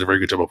Kansas, did a very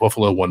good job at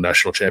Buffalo, won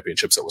national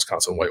championships at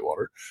Wisconsin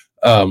Whitewater,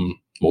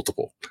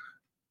 multiple.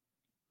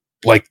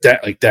 Like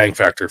that, like dang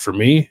factor for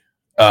me.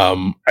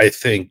 I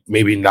think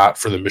maybe not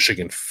for the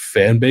Michigan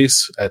fan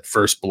base at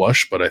first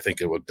blush, but I think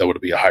that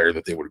would be a hire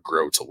that they would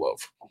grow to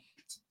love.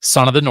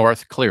 Son of the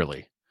North,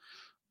 clearly.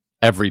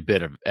 Every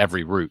bit of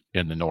every root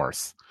in the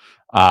North.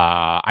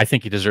 I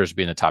think he deserves to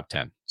be in the top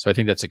 10. So I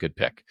think that's a good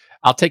pick.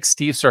 I'll take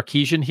Steve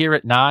Sarkisian here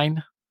at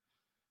 9.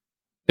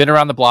 Been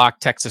around the block,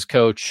 Texas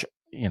coach,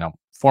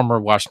 former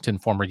Washington,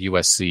 former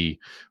USC,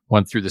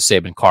 went through the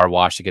Saban car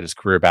wash to get his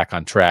career back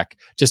on track.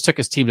 Just took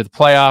his team to the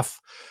playoff.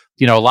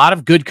 A lot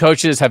of good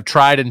coaches have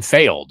tried and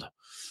failed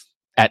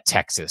at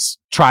Texas,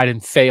 tried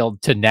and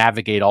failed to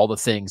navigate all the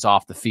things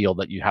off the field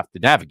that you have to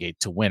navigate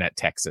to win at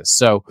Texas.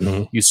 So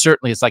you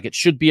certainly, it's like it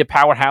should be a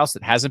powerhouse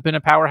that hasn't been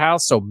a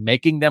powerhouse. So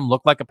making them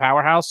look like a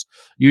powerhouse,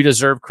 you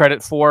deserve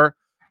credit for.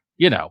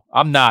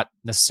 I'm not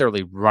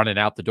necessarily running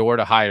out the door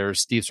to hire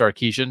Steve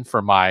Sarkisian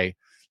for my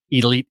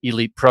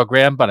elite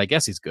program, but I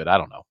guess he's good. I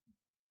don't know.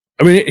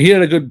 I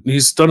mean,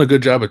 he's done a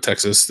good job at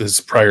Texas. His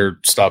prior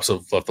stops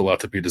have left a lot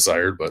to be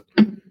desired, but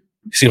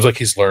he seems like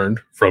he's learned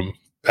from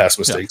past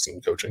mistakes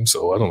in coaching.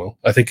 So I don't know.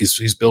 I think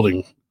he's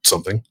building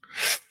something.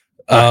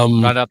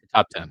 Round out the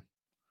top 10.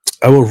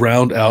 I will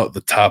round out the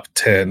top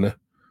 10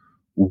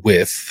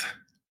 with.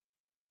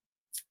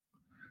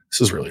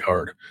 This is really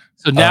hard.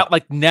 So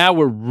now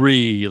we're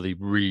really,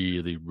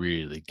 really,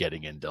 really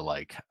getting into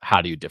like,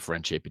 how do you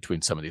differentiate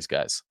between some of these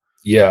guys?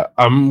 Yeah,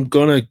 I'm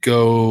gonna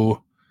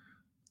go.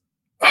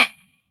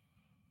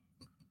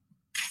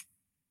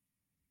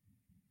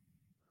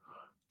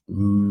 It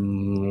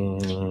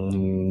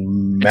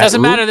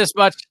doesn't matter this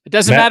much. It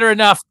doesn't matter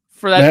enough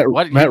for that.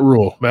 Matt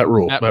Rule.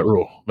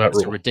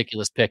 That's a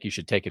ridiculous pick. You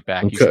should take it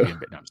back. Okay.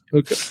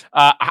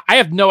 I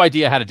have no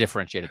idea how to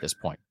differentiate at this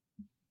point.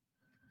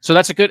 So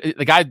that's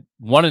the guy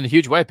won in a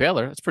huge way at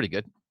Baylor. That's pretty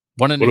good.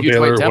 Won in a huge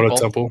way at Temple. Won at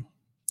Temple.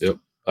 Yep.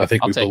 I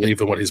think we believe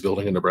in what he's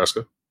building in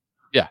Nebraska.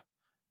 Yeah.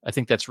 I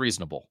think that's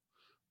reasonable.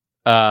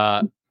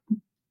 I'll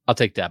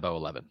take Dabo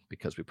 11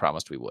 because we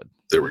promised we would.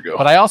 There we go.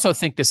 But I also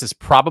think this is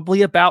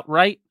probably about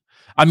right.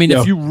 I mean,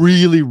 if you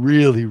really,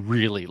 really,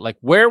 really like,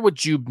 where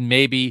would you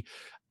maybe?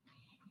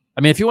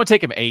 I mean, if you want to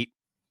take him 8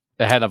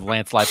 ahead of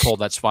Lance Leipold,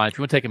 that's fine. If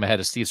you want to take him ahead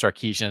of Steve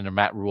Sarkisian or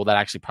Matt Rule, that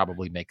actually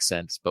probably makes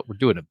sense. But we're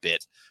doing a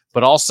bit.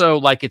 But also,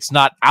 like, it's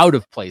not out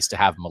of place to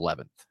have him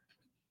 11th.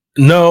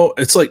 No,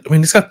 it's like, I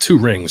mean, he's got 2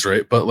 rings,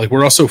 right? But like,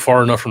 we're also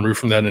far enough removed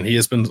from that, and he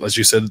has been, as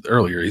you said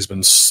earlier, he's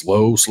been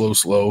slow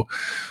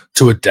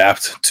to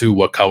adapt to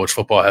what college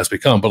football has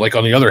become. But like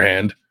on the other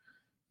hand,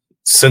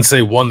 since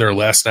they won their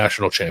last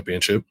national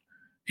championship,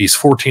 he's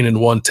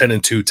 14-1,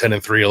 10-2,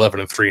 10-3,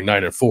 11-3,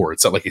 9-4.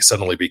 It's not like he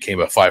suddenly became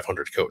a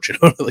 500 coach.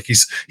 Like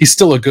he's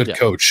still a good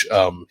coach.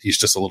 He's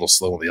just a little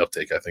slow on the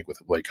uptake, I think, with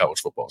the way college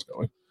football is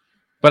going.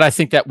 But I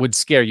think that would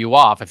scare you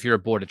off if you're a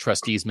board of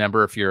trustees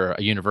member, if you're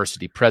a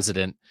university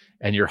president,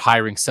 and you're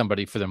hiring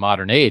somebody for the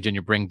modern age, and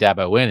you bring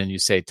Dabo in and you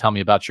say, tell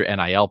me about your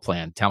NIL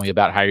plan. Tell me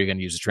about how you're going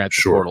to use the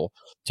transfer portal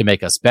to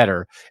make us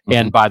better. Mm-hmm.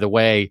 And by the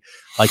way,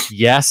 like,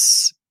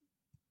 yes,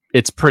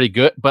 it's pretty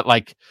good, but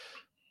like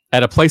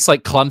at a place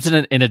like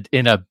Clemson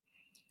in a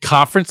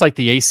conference like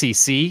the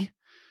ACC,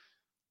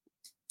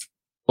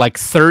 like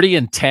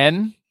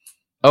 30-10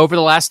 over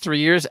the last 3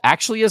 years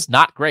actually is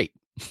not great.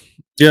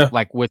 Yeah.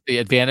 Like with the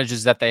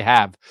advantages that they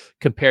have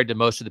compared to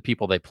most of the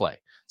people they play.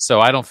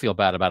 So I don't feel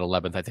bad about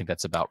 11th. I think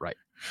that's about right.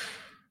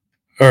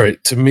 All right.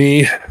 To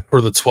me,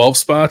 for the 12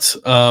 spots,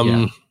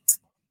 I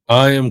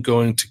am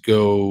going to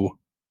go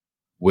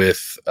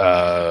with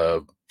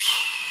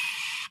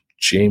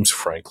James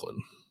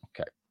Franklin.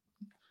 Okay.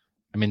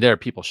 I mean, there are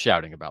people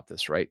shouting about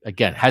this, right?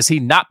 Again, has he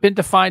not been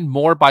defined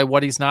more by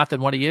what he's not than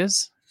what he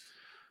is?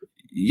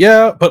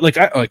 Yeah, but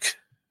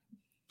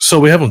so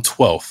we have him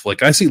 12th.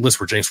 Like, I see lists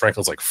where James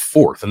Franklin's like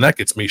 4th, and that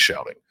gets me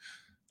shouting.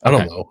 I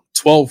don't know.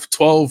 12,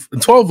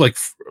 like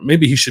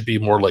maybe he should be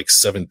more like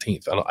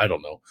 17th. I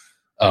don't know.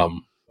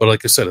 But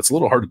like I said, it's a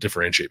little hard to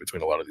differentiate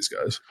between a lot of these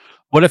guys.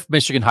 What if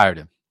Michigan hired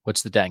him?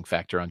 What's the dang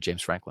factor on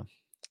James Franklin?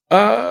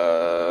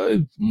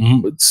 It's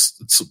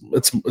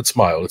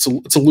mild.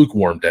 It's a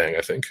lukewarm dang,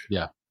 I think.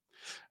 Yeah.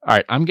 All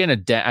right, I'm gonna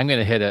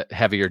hit a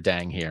heavier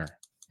dang here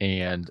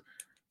and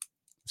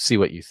see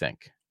what you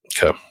think.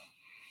 Okay.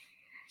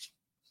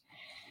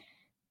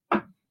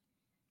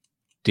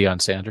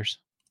 Deion Sanders.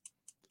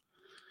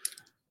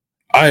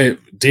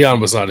 Deion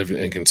was not even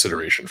in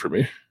consideration for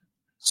me.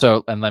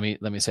 So, and let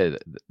me say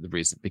the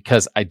reason,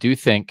 because I do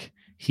think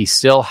he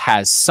still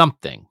has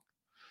something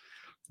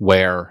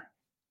where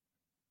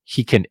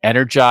he can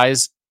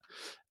energize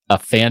a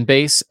fan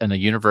base and a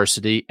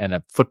university and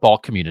a football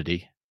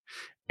community,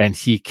 and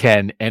he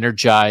can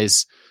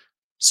energize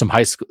some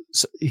high school.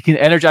 He can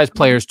energize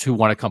players to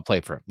want to come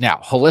play for him. Now,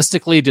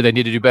 holistically, do they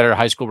need to do better at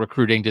high school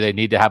recruiting? Do they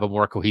need to have a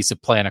more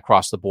cohesive plan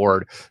across the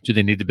board? Do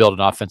they need to build an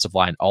offensive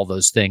line? All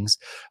those things.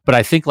 But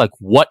I think like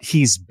what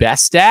he's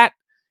best at,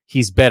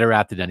 he's better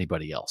at than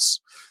anybody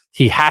else.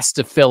 He has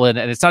to fill in,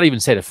 and it's not even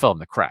say to fill in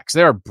the cracks.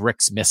 There are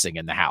bricks missing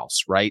in the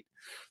house, right?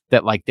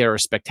 That like there are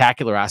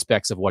spectacular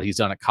aspects of what he's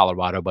done at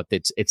Colorado, but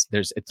it's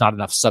not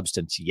enough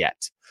substance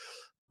yet.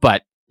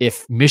 But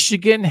if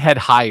Michigan had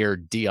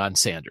hired Deion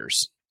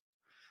Sanders,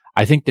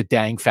 I think the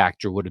dang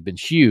factor would have been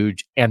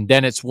huge. And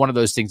then it's one of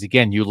those things,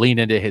 again, you lean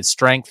into his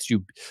strengths.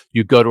 You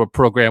go to a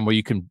program where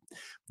you can,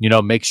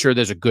 make sure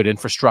there's a good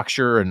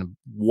infrastructure and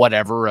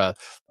whatever, a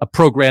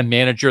program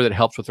manager that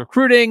helps with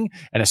recruiting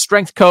and a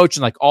strength coach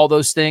and like all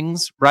those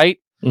things. Right.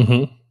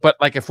 Mm-hmm. But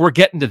like, if we're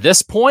getting to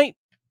this point,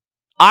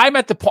 I'm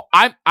at the point,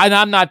 I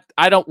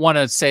don't want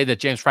to say that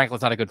James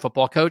Franklin's not a good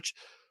football coach.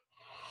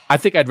 I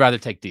think I'd rather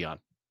take Deion,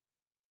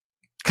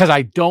 because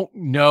I don't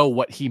know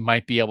what he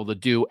might be able to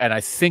do. And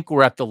I think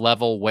we're at the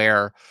level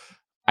where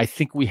I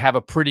think we have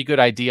a pretty good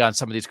idea on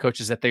some of these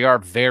coaches that they are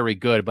very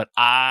good, but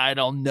I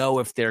don't know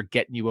if they're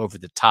getting you over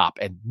the top.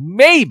 And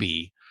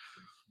maybe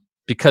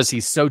because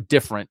he's so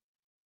different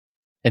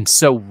and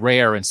so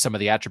rare in some of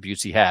the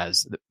attributes he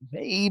has, that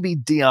maybe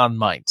Deion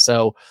might.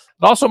 So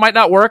it also might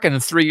not work. And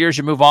in 3 years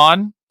you move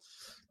on,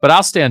 but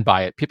I'll stand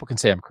by it. People can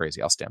say I'm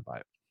crazy. I'll stand by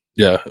it.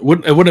 Yeah. It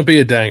wouldn't be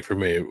a dang for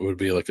me. It would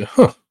be like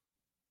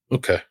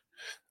okay.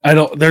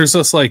 There's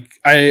just like,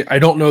 I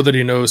don't know that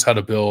he knows how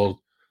to build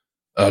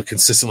a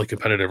consistently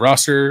competitive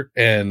roster,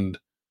 and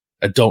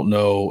I don't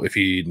know if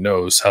he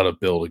knows how to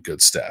build a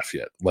good staff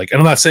yet. Like, and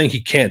I'm not saying he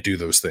can't do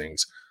those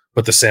things,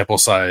 but the sample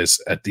size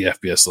at the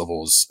FBS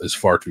level is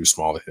far too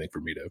small, I think,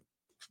 for me to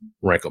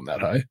rank him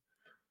that high.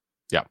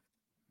 Yeah.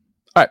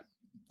 All right.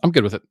 I'm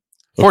good with it.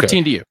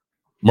 14 to you.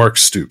 Mark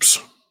Stoops.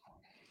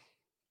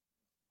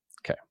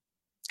 Okay.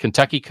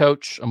 Kentucky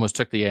coach, almost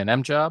took the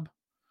A&M job.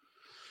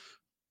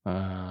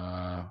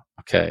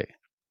 Okay.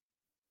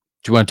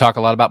 Do you want to talk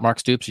a lot about Mark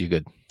Stoops? Are you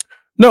good?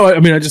 No, I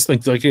mean, I just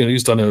think like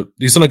he's done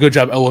a good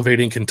job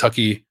elevating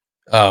Kentucky.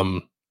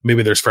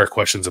 Maybe there's fair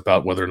questions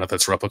about whether or not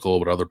that's replicable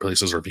with other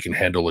places, or if you can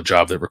handle a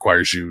job that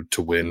requires you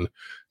to win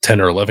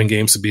 10 or 11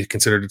 games to be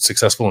considered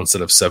successful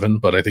instead of 7.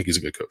 But I think he's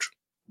a good coach.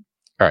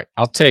 All right,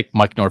 I'll take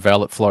Mike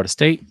Norvell at Florida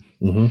State.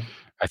 Mm-hmm.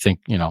 I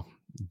think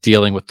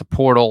dealing with the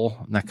portal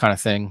and that kind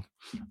of thing.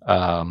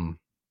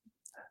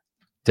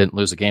 Didn't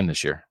lose a game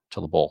this year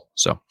till the bowl.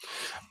 So,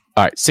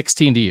 all right,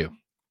 16 to you.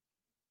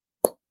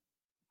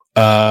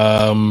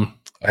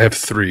 I have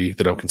 3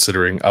 that I'm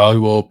considering. I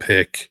will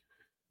pick.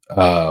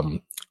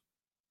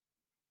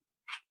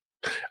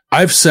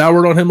 I've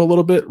soured on him a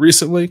little bit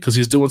recently because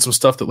he's doing some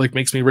stuff that like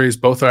makes me raise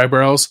both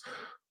eyebrows,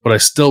 but I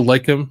still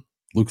like him.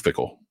 Luke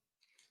Fickell.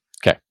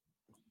 Okay.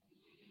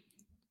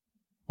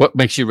 What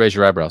makes you raise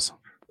your eyebrows?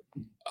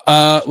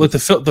 Like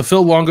the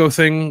Phil Longo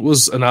thing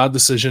was an odd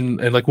decision,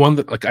 and like one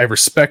that like I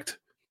respect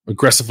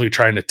aggressively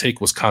trying to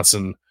take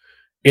Wisconsin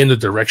in the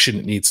direction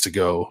it needs to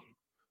go.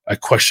 I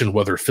question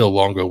whether Phil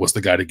Longo was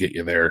the guy to get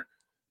you there.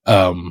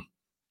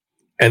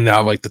 And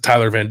now like the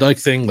Tyler Van Dyke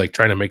thing, like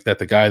trying to make that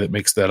the guy that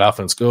makes that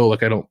offense go.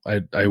 Like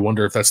I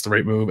wonder if that's the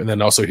right move. And then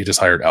also he just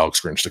hired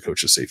Alex Grinch to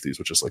coach his safeties,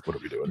 which is like, what are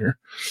we doing here?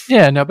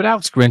 Yeah, no, but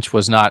Alex Grinch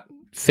was not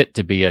fit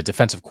to be a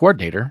defensive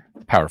coordinator,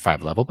 Power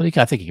 5 level, but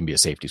I think he can be a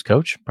safeties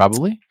coach,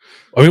 probably.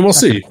 I mean, we'll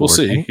see. We'll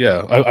see.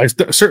 Yeah. I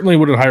certainly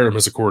wouldn't hire him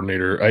as a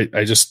coordinator.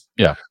 I just,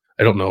 I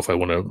don't know if I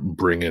want to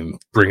bring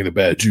the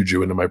bad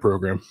juju into my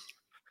program.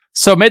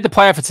 So made the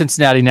playoff at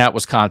Cincinnati, now at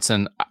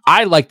Wisconsin.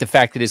 I like the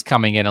fact that he's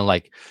coming in and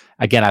like,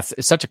 again,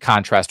 it's such a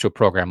contrast to a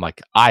program like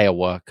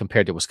Iowa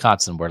compared to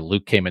Wisconsin, where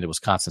Luke came into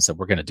Wisconsin and said,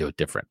 we're going to do it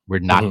different. We're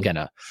not going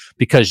to,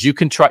 because you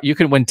can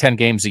win 10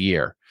 games a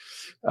year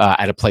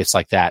at a place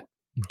like that,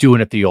 doing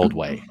it the old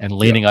way and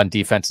leaning on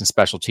defense and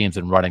special teams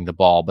and running the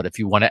ball. But if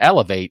you want to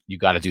elevate, you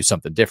got to do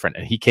something different.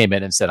 And he came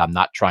in and said, I'm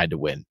not trying to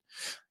win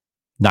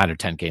 9 or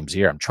 10 games a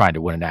year. I'm trying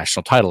to win a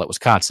national title at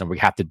Wisconsin. We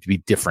have to be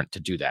different to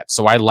do that.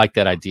 So I like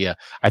that idea.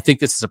 I think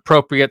this is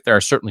appropriate. There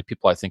are certainly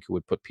people I think who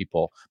would put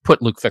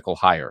Luke Fickell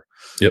higher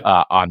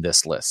on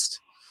this list.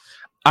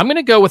 I'm going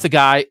to go with a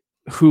guy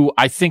who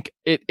I think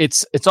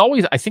it's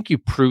always, I think you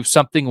prove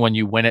something when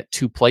you win at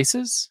 2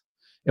 places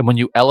and when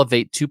you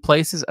elevate 2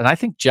 places. And I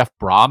think Jeff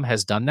Brom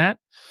has done that.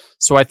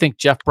 So I think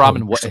Jeff Brom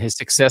and his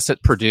success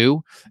at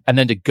Purdue, and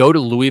then to go to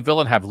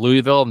Louisville and have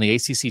Louisville in the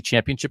ACC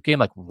championship game,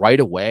 like right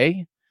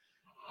away,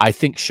 I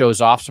think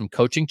shows off some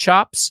coaching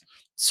chops.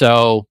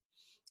 So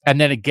And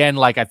then again,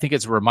 like, I think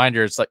it's a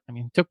reminder. It's like, I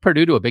mean, he took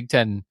Purdue to a Big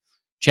Ten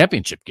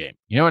championship game.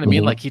 You know what I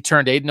mean? Like, he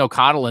turned Aiden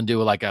O'Connell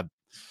into like a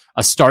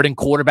starting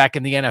quarterback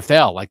in the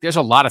NFL. Like, there's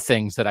a lot of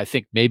things that I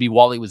think maybe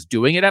while he was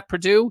doing it at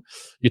Purdue,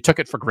 you took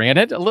it for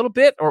granted a little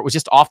bit, or it was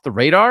just off the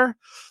radar.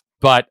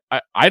 But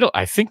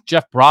I think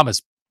Jeff Brom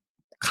has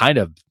kind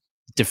of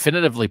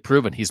definitively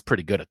proven he's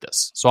pretty good at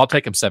this. So I'll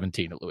take him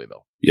 17 at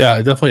Louisville. Yeah,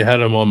 I definitely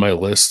had him on my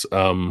list.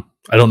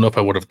 I don't know if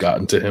I would have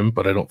gotten to him,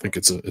 but I don't think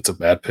it's a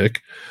bad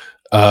pick.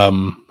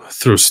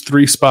 There's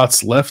 3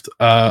 spots left.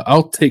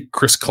 I'll take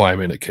Chris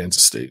Kleiman at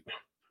Kansas State.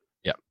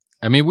 Yeah.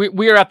 I mean,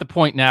 we are at the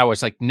point now where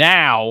it's like,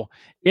 now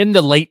in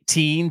the late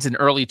teens and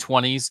early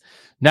 20s,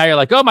 now you're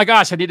like, oh my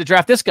gosh, I need to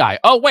draft this guy.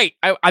 Oh, wait,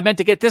 I meant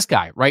to get this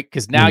guy, right?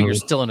 Because now you're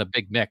still in a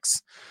big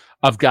mix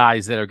of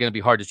guys that are going to be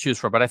hard to choose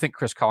from. But I think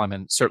Chris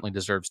Kleiman certainly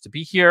deserves to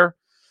be here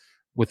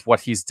with what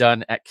he's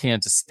done at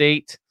Kansas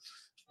State.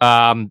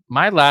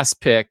 My last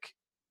pick,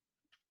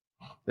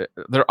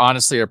 there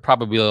honestly are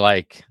probably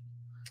like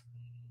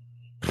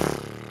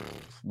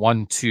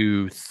 1,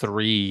 2,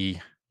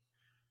 3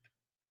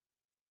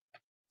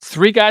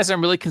 guys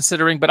I'm really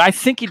considering, but I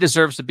think he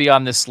deserves to be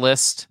on this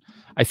list.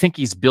 I think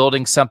he's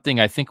building something.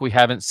 I think we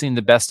haven't seen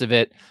the best of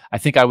it. I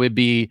think I would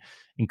be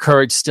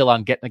encouraged still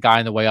on getting the guy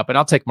on the way up, and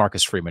I'll take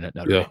Marcus Freeman at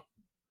Notre Dame.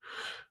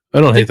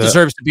 I don't hate that.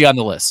 Deserves to be on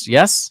the list.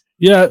 Yes.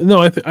 Yeah.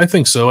 No, I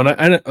think so.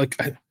 And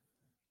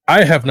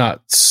I have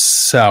not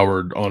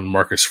soured on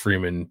Marcus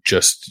Freeman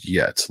just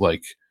yet.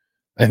 Like,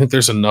 I think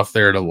there's enough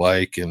there to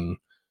like, and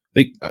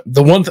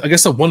the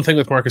one thing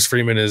with Marcus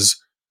Freeman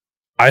is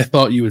I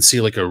thought you would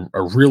see like a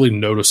really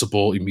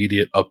noticeable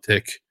immediate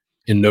uptick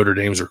in Notre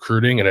Dame's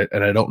recruiting,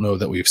 and I don't know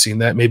that we've seen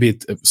that. Maybe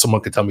if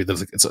someone could tell me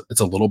that it's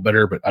a little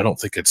better, but I don't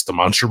think it's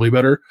demonstrably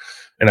better,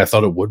 and I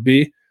thought it would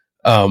be.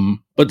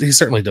 But he's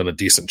certainly done a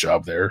decent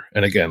job there.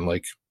 And again,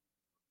 like,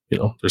 you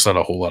know, there's not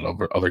a whole lot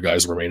of other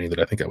guys remaining that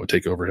I think I would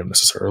take over him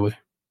necessarily.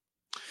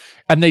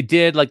 And they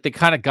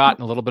kind of got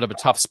in a little bit of a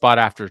tough spot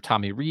after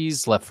Tommy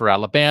Rees left for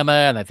Alabama.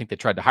 And I think they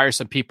tried to hire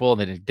some people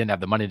and they didn't have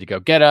the money to go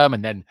get him.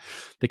 And then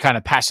they kind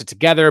of patched it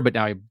together, but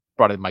now he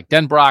brought in Mike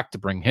Denbrock to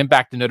bring him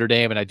back to Notre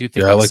Dame. And I do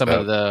think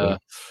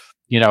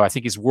I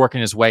think he's working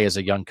his way as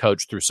a young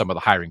coach through some of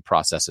the hiring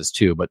processes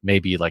too, but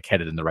maybe like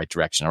headed in the right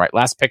direction. All right.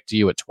 Last pick to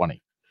you at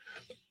 20.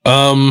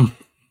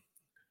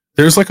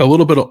 There's like a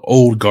little bit of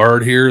old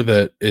guard here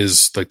that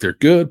is like, they're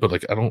good, but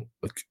like, I don't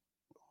like,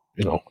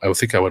 you know, I would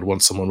think I would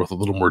want someone with a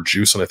little more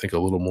juice and I think a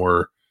little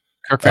more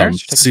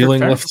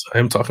ceiling left.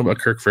 I'm talking about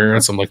Kirk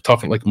Ferentz. I'm like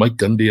talking like Mike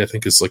Gundy, I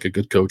think is like a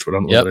good coach, but I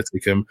don't know that I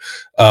take him.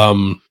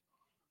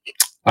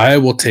 I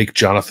will take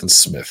Jonathan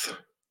Smith.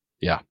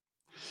 Yeah.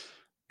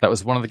 That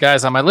was one of the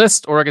guys on my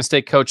list. Oregon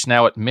State coach,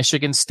 now at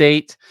Michigan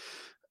State.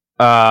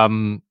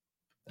 And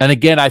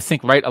again, I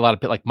think a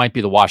lot of like might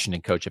be the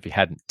Washington coach if he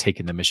hadn't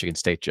taken the Michigan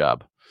State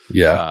job.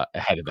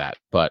 Ahead of that.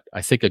 But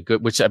I think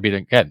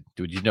again,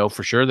 did you know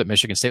for sure that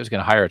Michigan State was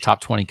going to hire a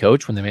top 20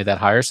 coach when they made that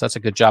hire? So that's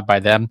a good job by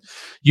them.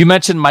 You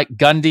mentioned Mike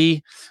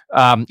Gundy.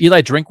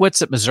 Eli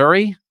Drinkwitz at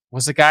Missouri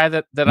was a guy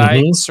that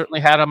I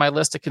certainly had on my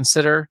list to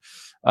consider.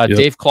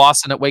 Dave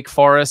Clawson at Wake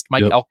Forest,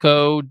 Mike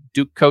Elko,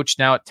 Duke coach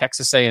now at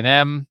Texas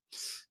A&M.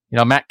 You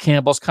know, Matt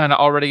Campbell's kind of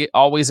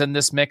always in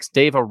this mix.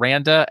 Dave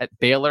Aranda at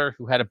Baylor,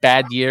 who had a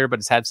bad year, but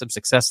has had some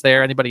success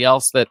there. Anybody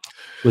else that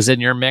was in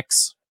your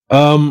mix?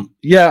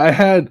 I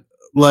had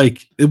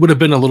like, it would have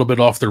been a little bit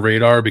off the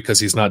radar because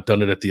he's not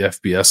done it at the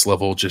FBS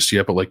level just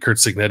yet, but like Kurt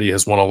Signetti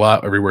has won a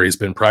lot everywhere he's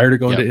been prior to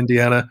going to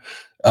Indiana.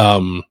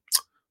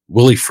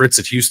 Willie Fritz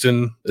at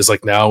Houston is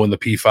like now in the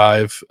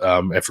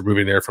P5 after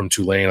moving there from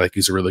Tulane. Like,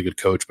 he's a really good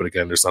coach, but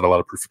again, there's not a lot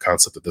of proof of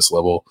concept at this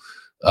level.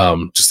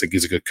 Just think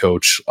he's a good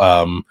coach.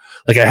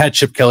 Like, I had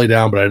Chip Kelly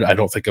down, but I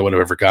don't think I would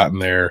have ever gotten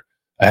there.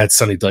 I had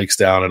Sonny Dykes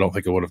down. I don't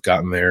think I would have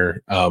gotten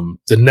there.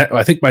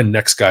 I think my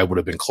next guy would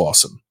have been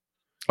Clawson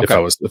if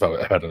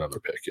I had another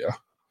pick. Yeah.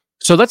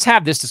 So let's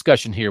have this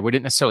discussion here. We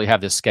didn't necessarily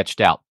have this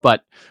sketched out,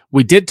 but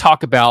we did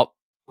talk about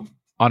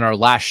on our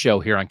last show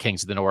here on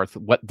Kings of the North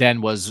what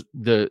then was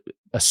the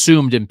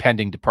assumed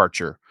impending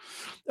departure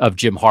of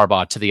Jim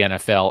Harbaugh to the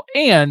NFL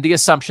and the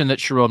assumption that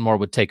Sharon Moore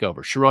would take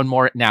over. Sharon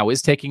Moore now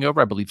is taking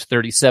over. I believe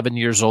 37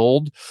 years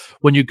old.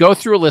 When you go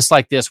through a list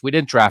like this, we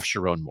didn't draft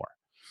Sharon Moore.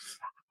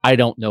 I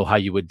don't know how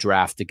you would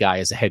draft a guy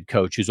as a head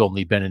coach who's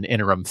only been an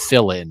interim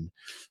fill-in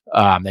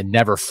and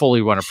never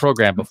fully run a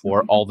program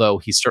before, although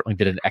he certainly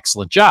did an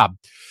excellent job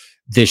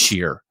this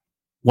year.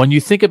 When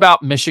you think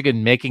about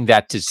Michigan making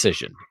that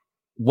decision,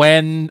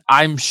 when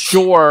I'm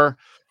sure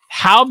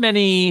how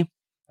many,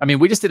 I mean,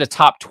 we just did a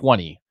top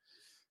 20.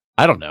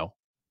 I don't know,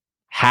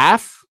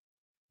 half,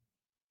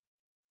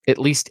 at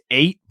least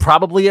 8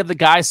 probably of the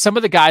guys. Some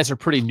of the guys are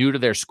pretty new to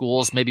their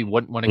schools, maybe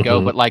wouldn't want to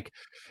go, but like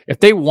if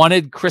they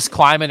wanted Chris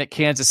Kleiman at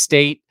Kansas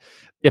State,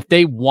 if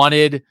they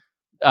wanted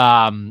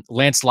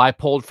Lance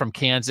Leipold from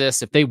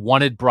Kansas, if they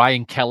wanted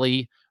Brian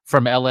Kelly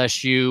from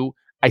LSU,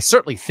 I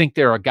certainly think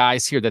there are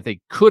guys here that they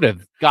could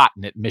have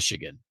gotten at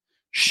Michigan.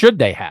 Should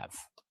they have?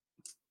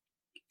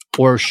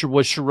 Or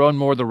was Sharon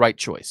Moore the right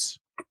choice?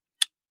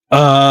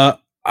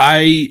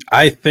 I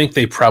think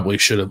they probably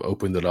should have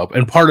opened it up.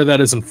 And part of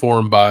that is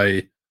informed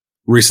by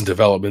recent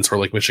developments where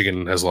like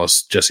Michigan has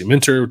lost Jesse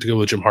Minter to go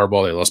with Jim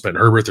Harbaugh. They lost Ben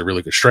Herbert, their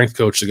really good strength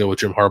coach, to go with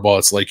Jim Harbaugh.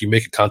 It's like you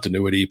make a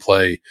continuity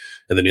play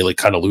and then you like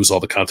kind of lose all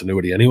the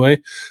continuity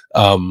anyway.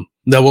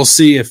 Now we'll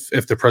see if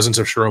the presence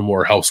of Sherrone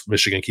Moore helps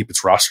Michigan keep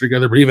its roster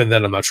together. But even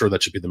then, I'm not sure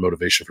that should be the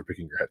motivation for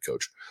picking your head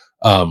coach.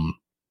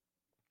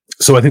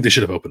 So I think they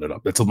should have opened it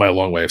up. That's my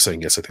long way of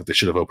saying yes. I think they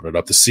should have opened it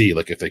up to see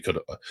like if they could,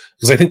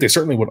 because I think they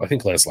certainly would. I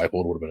think Lance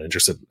Leipold would have been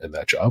interested in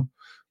that job.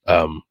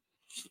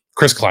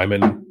 Chris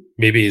Kleiman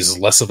maybe is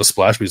less of a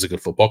splash, but he's a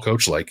good football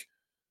coach. Like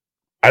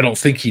I don't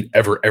think he'd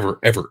ever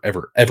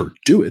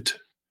do it.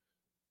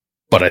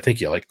 But I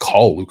think like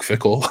call Luke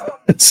Fickell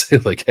and say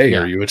like, hey,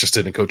 are you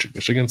interested in coaching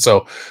Michigan?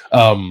 So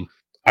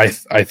I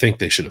think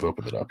they should have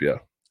opened it up. Yeah.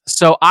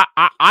 So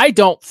I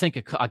don't think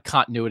a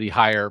continuity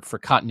hire for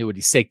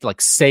continuity's sake, like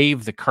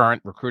save the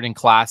current recruiting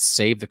class,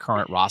 save the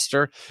current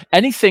roster.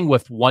 Anything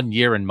with 1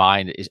 year in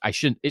mind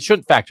it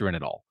shouldn't factor in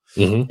at all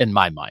in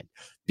my mind.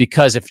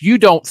 Because if you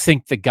don't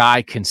think the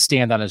guy can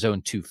stand on his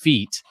own 2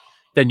 feet,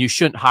 then you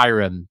shouldn't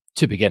hire him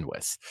to begin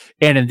with.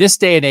 And in this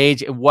day and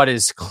age, what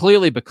has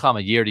clearly become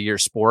a year-to-year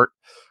sport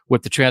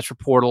with the transfer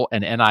portal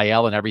and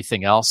NIL and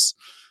everything else,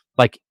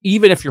 like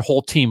even if your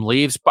whole team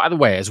leaves, by the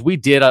way, as we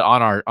did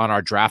on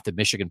our draft of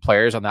Michigan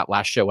players on that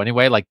last show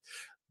anyway, like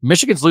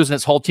Michigan's losing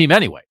its whole team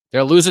anyway.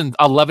 They're losing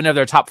 11 of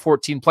their top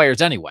 14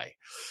 players anyway.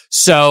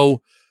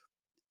 So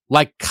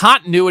like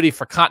continuity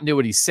for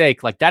continuity's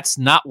sake, like that's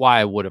not why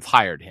I would have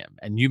hired him.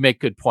 And you make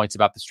good points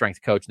about the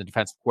strength coach and the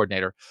defensive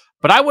coordinator,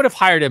 but I would have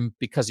hired him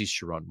because he's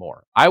Sherrone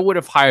Moore. I would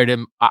have hired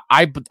him.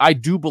 I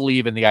do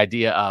believe in the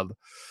idea of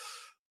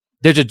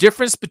there's a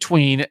difference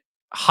between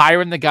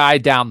hiring the guy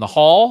down the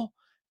hall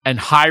and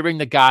hiring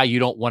the guy you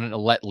don't want to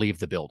let leave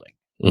the building.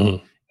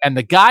 And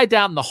the guy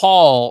down the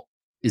hall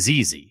is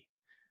easy.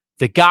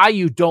 The guy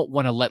you don't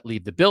want to let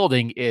leave the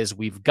building is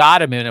we've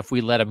got him, and if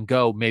we let him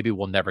go, maybe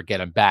we'll never get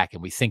him back,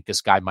 and we think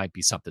this guy might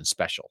be something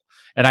special.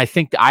 And I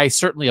think I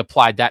certainly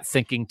applied that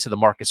thinking to the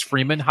Marcus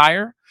Freeman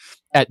hire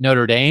at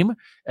Notre Dame.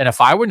 And if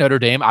I were Notre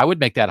Dame, I would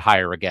make that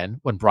hire again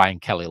when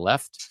Brian Kelly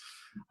left.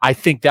 I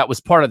think that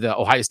was part of the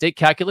Ohio State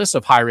calculus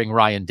of hiring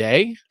Ryan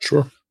Day.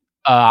 Sure.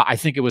 I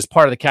think it was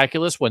part of the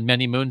calculus when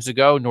many moons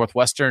ago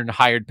Northwestern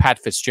hired Pat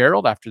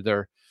Fitzgerald after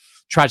their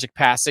tragic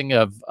passing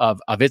of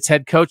its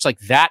head coach. Like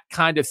that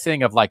kind of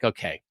thing of like,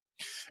 okay,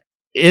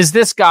 is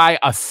this guy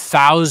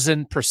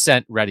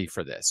 1,000% ready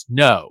for this?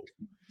 No,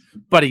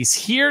 but he's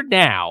here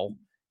now,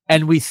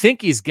 and we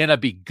think he's gonna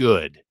be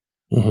good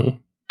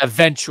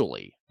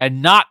eventually,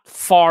 and not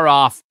far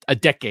off a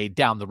decade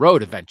down the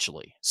road.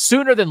 Eventually,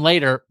 sooner than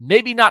later,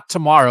 maybe not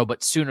tomorrow,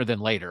 but sooner than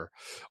later.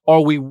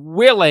 Are we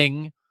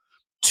willing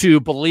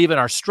to believe in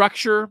our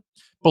structure,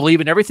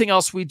 believe in everything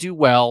else we do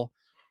well,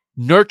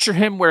 nurture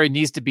him where he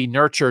needs to be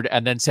nurtured,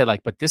 and then say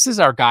like, but this is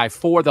our guy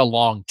for the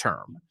long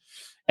term?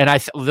 And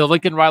the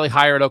Lincoln Riley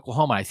hire at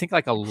Oklahoma, I think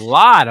like a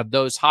lot of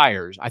those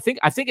hires, I think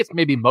it's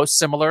maybe most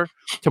similar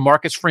to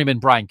Marcus Freeman,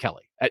 Brian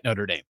Kelly at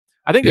Notre Dame.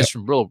 I think there's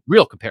some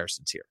real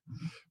comparisons here.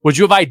 Would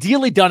you have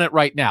ideally done it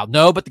right now?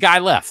 No, but the guy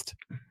left.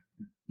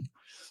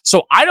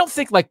 So I don't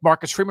think like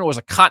Marcus Freeman was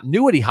a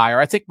continuity hire.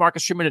 I think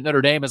Marcus Freeman at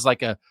Notre Dame is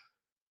like a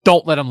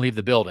don't let him leave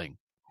the building,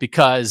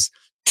 because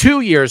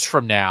 2 years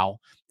from now,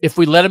 if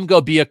we let him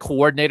go be a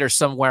coordinator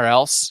somewhere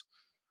else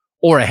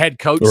or a head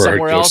coach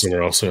somewhere else,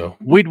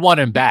 we'd want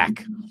him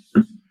back.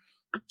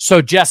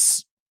 So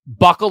just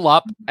buckle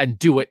up and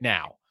do it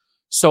now.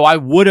 So I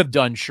would have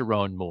done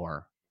Sherrone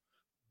Moore,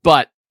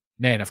 but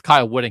man, if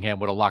Kyle Whittingham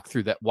would have walked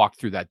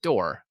through that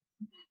door,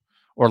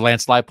 or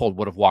Lance Leipold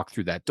would have walked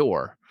through that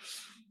door,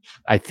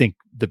 I think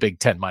the Big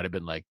Ten might have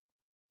been like,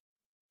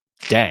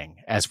 dang,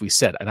 as we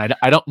said. And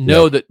I don't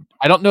know that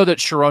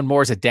Sherrone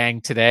Moore is a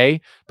dang today,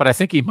 but I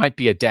think he might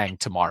be a dang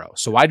tomorrow.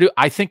 So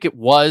I think it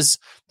was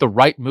the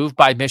right move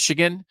by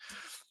Michigan,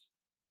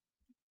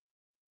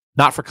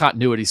 not for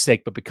continuity's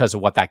sake, but because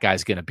of what that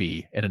guy's going to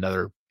be in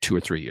another 2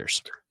 or 3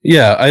 years.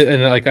 Yeah,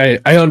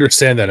 I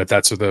understand that if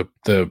that's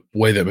the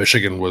way that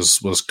Michigan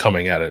was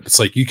coming at it. It's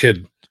like you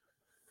could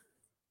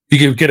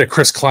get a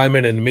Chris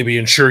Kleiman and maybe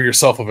ensure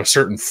yourself of a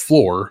certain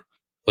floor.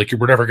 Like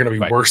we're never going to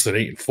be worse than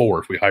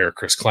 8-4 if we hire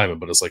Chris Kleiman,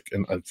 but it's like,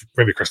 and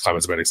maybe Chris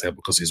Kleiman's a bad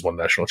example because he's won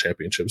national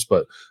championships.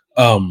 But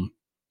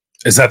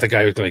is that the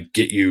guy who's going to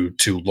get you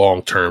to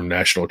long-term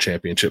national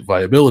championship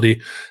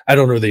viability? I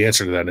don't know the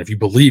answer to that. And if you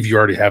believe you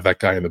already have that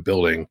guy in the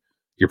building,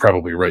 you're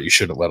probably right. You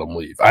shouldn't let him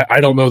leave. I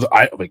don't know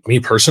that like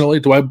me personally,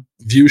 do I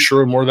view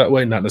Sherrone Moore that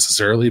way? Not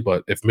necessarily,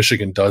 but if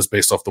Michigan does,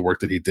 based off the work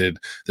that he did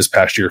this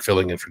past year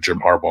filling in for Jim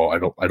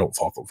Harbaugh, I don't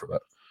fault them for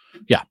that.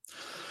 Yeah.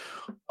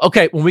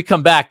 Okay, when we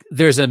come back,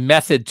 there's a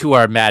method to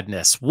our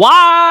madness.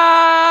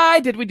 Why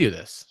did we do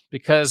this?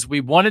 Because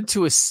we wanted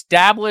to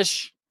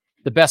establish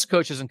the best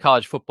coaches in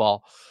college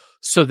football,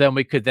 so then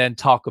we could then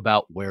talk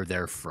about where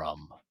they're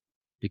from.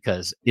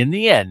 Because in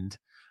the end,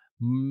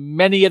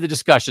 many of the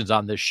discussions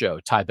on this show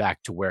tie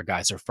back to where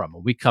guys are from.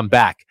 When we come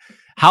back,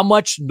 how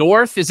much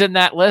North is in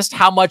that list?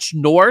 How much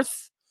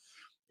North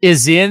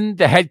is in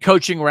the head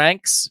coaching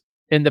ranks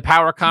in the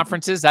power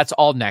conferences. That's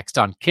all next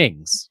on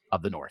Kings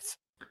of the North.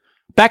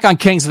 Back on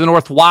Kings of the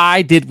North,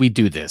 why did we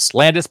do this?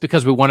 Landis,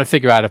 because we want to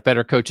figure out if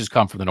better coaches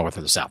come from the North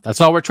or the South. That's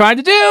all we're trying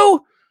to do.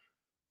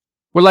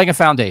 We're laying a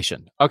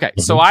foundation. Okay,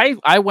 so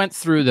I went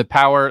through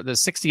the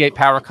 68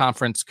 power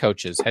conference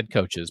coaches, head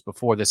coaches,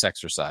 before this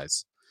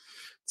exercise.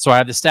 So I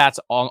have the stats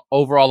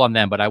overall on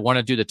them, but I want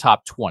to do the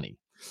top 20.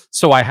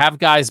 So I have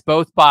guys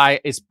both by,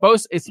 it's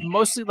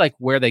mostly like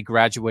where they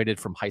graduated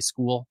from high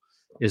school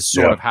is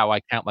sort of how I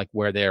count like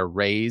where they're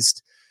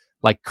raised.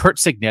 Like Curt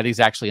Cignetti is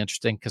actually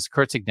interesting because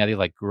Curt Cignetti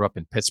like grew up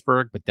in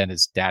Pittsburgh, but then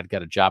his dad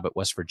got a job at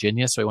West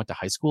Virginia. So he went to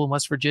high school in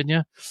West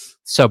Virginia.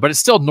 So, but it's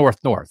still north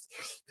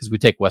because we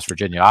take West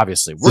Virginia,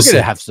 obviously. We're going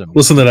to have some.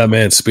 Listen to that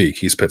man speak.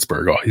 He's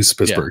Pittsburgh. Oh, he's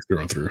Pittsburgh through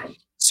and through.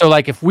 So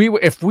like if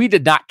we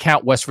did not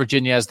count West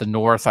Virginia as the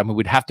North, I mean,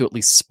 we'd have to at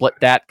least split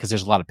that because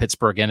there's a lot of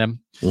Pittsburgh in him.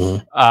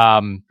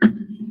 And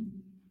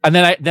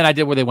then I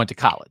did where they went to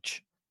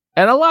college.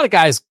 And a lot of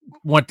guys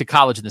went to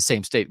college in the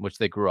same state in which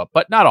they grew up,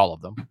 but not all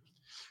of them.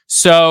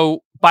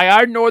 So by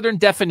our Northern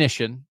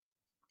definition,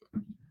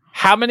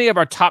 how many of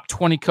our top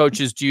 20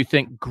 coaches do you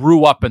think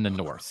grew up in the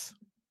North?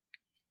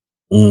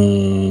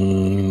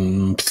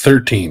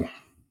 13.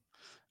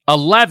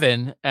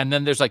 11, and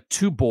then there's like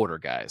 2 border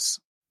guys.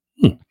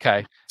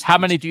 Okay. How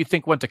many do you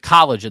think went to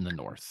college in the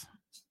North?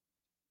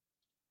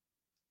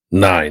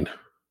 9.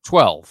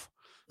 12.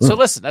 So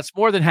listen, that's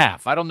more than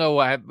half. I don't know,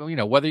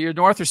 whether you're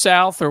North or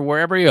South or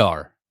wherever you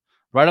are.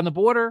 Right on the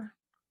border,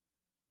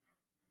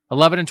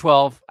 11 and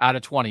 12 out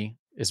of 20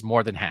 is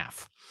more than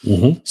half.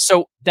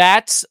 So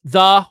that's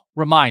the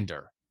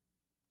reminder.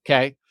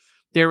 Okay.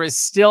 There is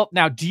still,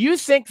 now, do you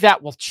think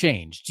that will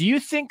change? Do you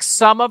think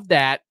some of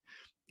that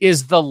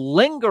is the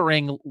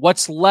lingering,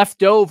 what's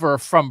left over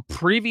from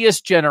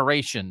previous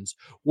generations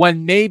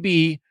when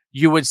maybe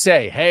you would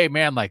say, hey,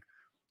 man, like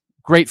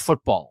great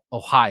football,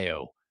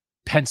 Ohio,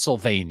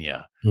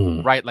 Pennsylvania,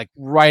 right? Like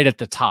right at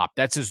the top.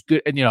 That's as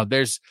good. And,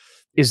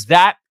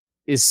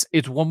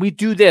 it's when we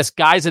do this,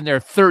 guys in their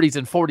 30s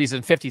and 40s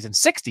and 50s and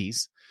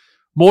 60s,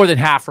 more than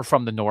half are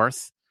from the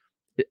North.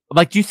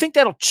 Like, do you think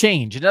that'll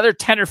change? Another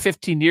 10 or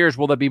 15 years,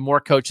 will there be more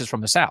coaches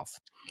from the South?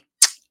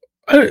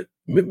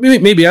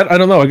 Maybe. I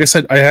don't know. I guess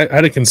I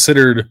hadn't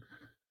considered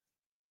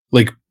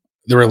like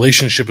the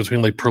relationship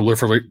between like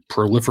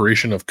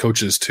proliferation of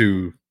coaches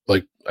to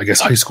like, I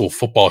guess, high school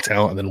football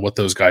talent and then what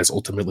those guys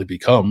ultimately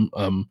become.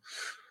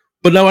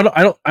 But no,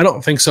 I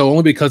don't think so.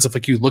 Only because if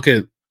like you look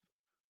at,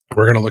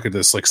 we're going to look at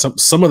this, like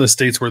some of the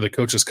states where the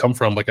coaches come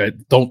from, like I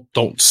don't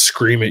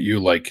scream at you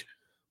like,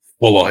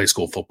 well, high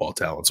school football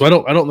talent. So I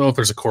don't know if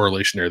there's a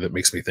correlation there that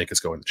makes me think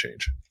it's going to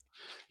change.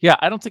 Yeah,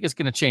 I don't think it's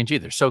going to change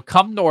either. So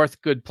come north,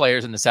 good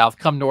players in the South,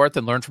 come north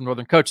and learn from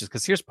Northern coaches.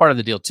 Because here's part of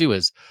the deal too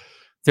is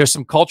there's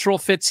some cultural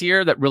fits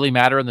here that really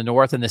matter in the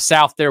North. In the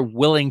South, they're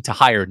willing to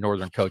hire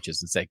Northern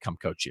coaches and say, come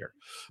coach here.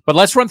 But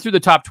let's run through the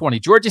top 20.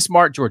 Georgie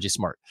Smart.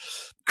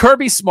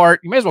 Kirby Smart.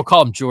 You may as well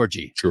call him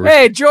Georgie.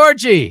 Hey,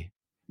 Georgie.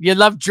 You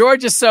love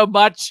Georgia so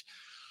much.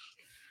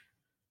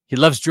 He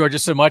loves Georgia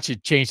so much, he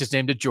changed his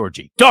name to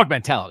Georgie. Dog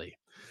mentality.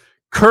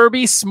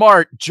 Kirby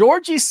Smart.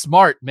 Georgie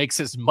Smart makes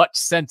as much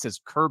sense as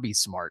Kirby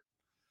Smart.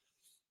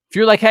 If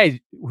you're like,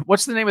 hey,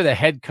 what's the name of the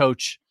head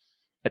coach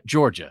at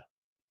Georgia?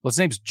 Well, his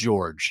name's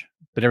George,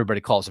 but everybody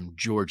calls him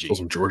Georgie.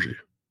 Calls him Georgie.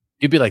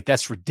 You'd be like,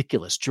 that's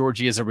ridiculous.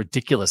 Georgie is a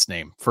ridiculous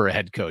name for a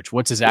head coach.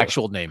 What's his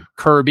actual name?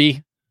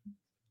 Kirby.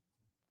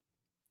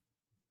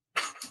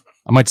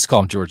 I might just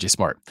call him Georgie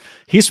Smart.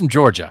 He's from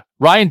Georgia.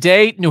 Ryan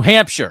Day, New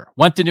Hampshire.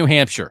 Went to New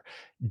Hampshire.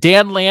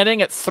 Dan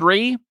Lanning at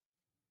 3.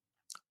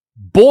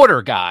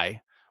 Border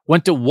guy.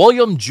 Went to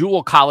William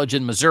Jewell College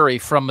in Missouri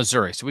from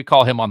Missouri. So we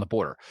call him on the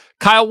border.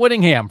 Kyle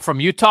Whittingham from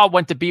Utah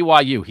went to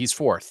BYU. He's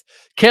 4th.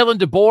 Kalen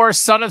DeBoer,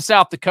 son of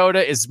South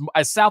Dakota, is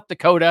as South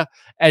Dakota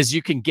as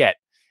you can get,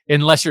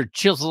 unless you're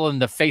chiseling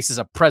the faces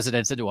of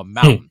presidents into a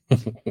mountain.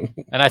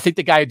 And I think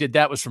the guy who did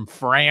that was from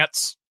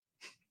France.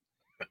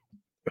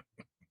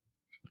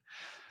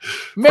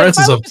 Man,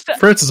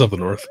 France is up the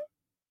north.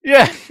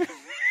 Yeah.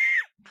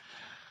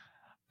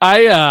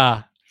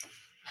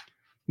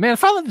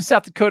 If I lived in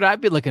South Dakota, I'd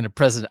be looking at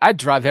president. I'd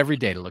drive every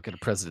day to look at a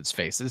president's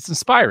face. It's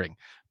inspiring.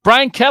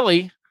 Brian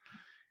Kelly,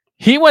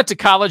 he went to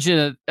college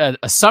at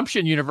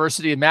Assumption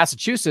University in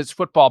Massachusetts,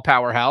 football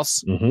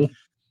powerhouse.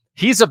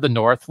 He's of the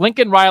North.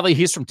 Lincoln Riley,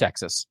 he's from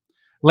Texas.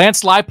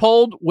 Lance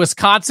Leipold,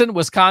 Wisconsin,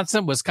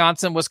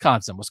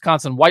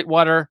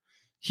 Whitewater.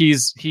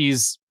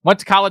 He's went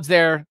to college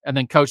there and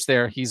then coached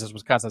there. He's as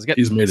Wisconsin.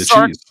 He's made of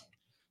cheese.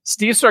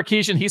 Steve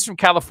Sarkisian, he's from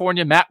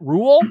California. Matt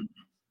Rule,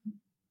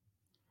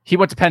 he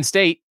went to Penn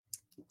State.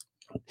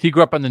 He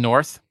grew up in the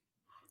North.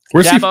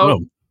 Where's he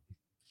from?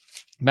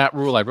 Matt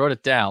Rule, I wrote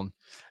it down.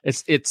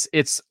 It's.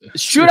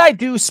 Should I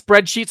do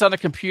spreadsheets on the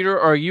computer,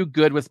 or are you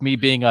good with me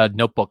being a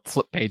notebook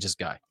flip pages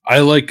guy? I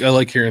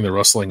like hearing the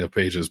rustling of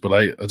pages, but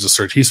I just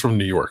searched. He's from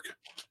New York.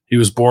 He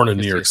was born in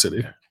New York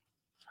City.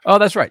 Oh,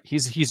 that's right.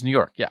 He's New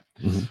York. Yeah.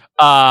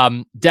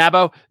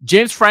 Dabo,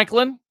 James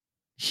Franklin.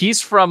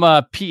 He's from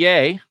PA,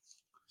 and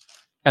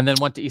then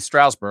went to East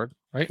Stroudsburg.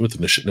 Right. With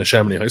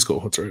Neshaminy High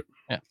School. That's right.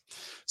 Yeah.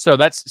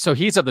 So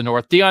he's of the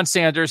North. Deion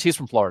Sanders, he's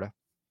from Florida.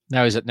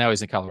 Now he's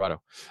in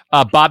Colorado.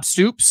 Mark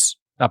Stoops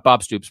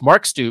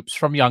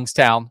from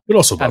Youngstown, but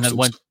also and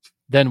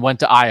then went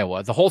to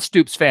Iowa. The whole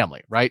Stoops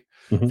family, right?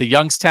 Mm-hmm. The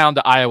Youngstown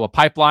to Iowa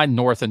pipeline,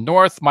 north and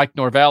north. Mike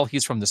Norvell,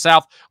 he's from the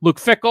South. Luke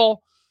Fickell,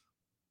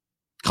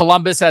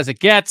 Columbus as it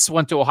gets,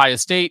 went to Ohio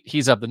State.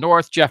 He's of the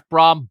North. Jeff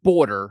Brom,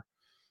 border.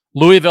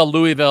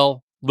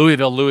 Louisville,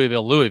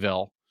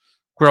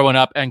 growing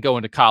up and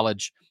going to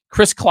college.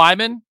 Chris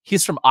Kleiman,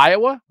 he's from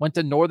Iowa, went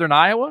to Northern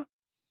Iowa.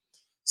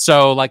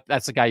 So,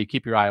 that's the guy you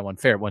keep your eye on when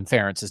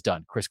Ferentz is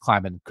done. Chris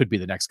Kleiman could be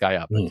the next guy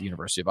up at the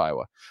University of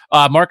Iowa.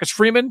 Marcus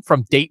Freeman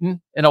from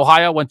Dayton in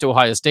Ohio, went to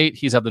Ohio State.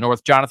 He's of the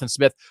North. Jonathan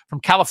Smith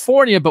from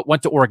California, but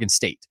went to Oregon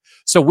State.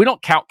 So we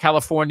don't count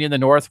California in the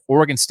North.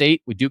 Oregon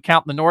State, we do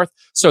count in the North.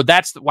 So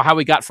that's how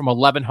we got from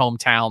 11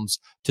 hometowns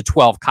to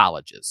 12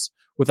 colleges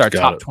with our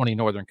top 20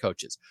 Northern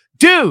coaches.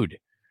 Dude,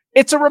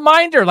 it's a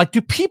reminder.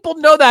 Do people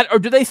know that, or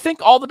do they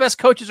think all the best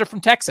coaches are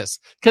from Texas?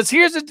 Because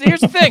here's the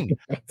thing.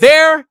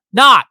 They're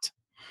not.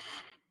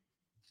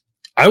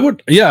 I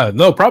would,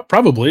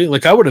 probably.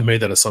 I would have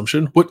made that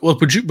assumption.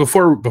 Would you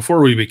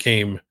before we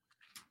became,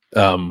 I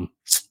don't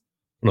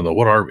know,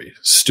 what are we?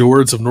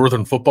 Stewards of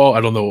Northern football?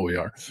 I don't know what we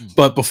are.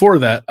 But before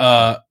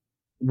that,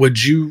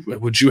 would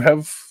you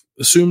have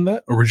assumed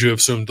that, or would you have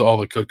assumed all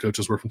the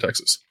coaches were from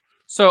Texas?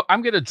 So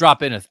I'm going to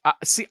drop in.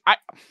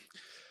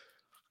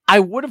 I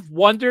would have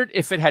wondered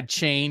if it had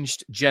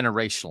changed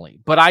generationally,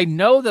 but I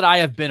know that I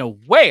have been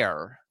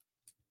aware.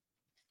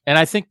 And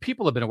I think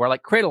people have been aware,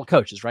 Cradle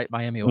Coaches, right?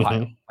 Miami,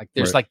 Ohio.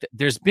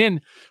 There's been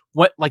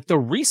the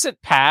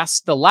recent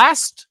past,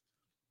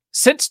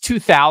 since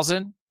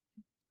 2000.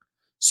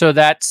 So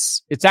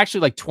it's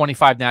actually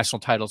 25 national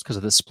titles because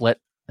of the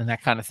split and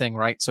that kind of thing,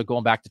 right? So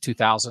going back to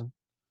 2000.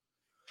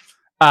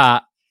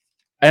 And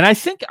I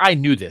think I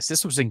knew this.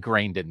 This was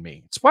ingrained in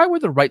me. It's why we're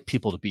the right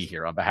people to be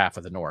here on behalf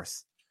of the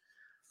North.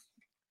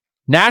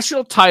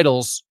 National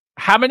titles.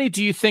 How many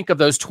do you think of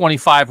those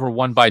 25 were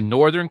won by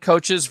Northern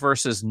coaches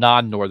versus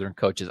non-Northern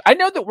coaches? I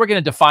know that we're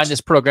going to define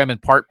this program in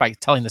part by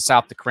telling the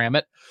South to cram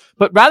it,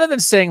 but rather than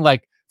saying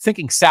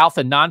thinking South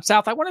and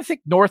non-South, I want to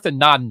think North and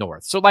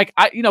non-North. So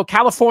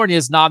California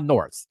is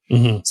non-North.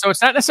 Mm-hmm. So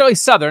it's not necessarily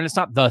Southern. It's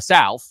not the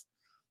South,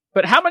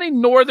 but how many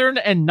Northern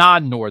and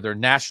non-Northern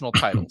national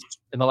titles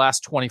in the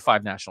last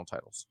 25 national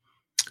titles?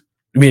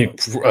 I mean,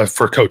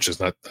 for coaches,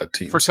 not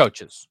teams. For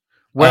coaches.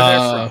 Where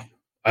they're from.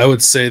 I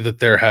would say that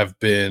there have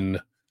been,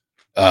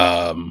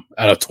 out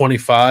of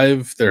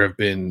 25, there have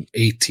been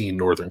 18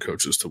 Northern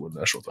coaches to win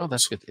national titles. Oh,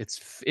 that's good.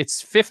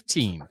 It's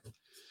 15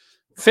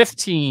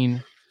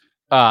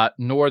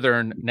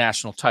 Northern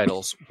national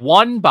titles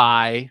won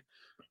by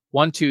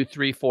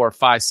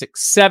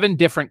 7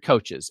 different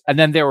coaches. And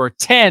then there were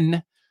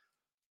 10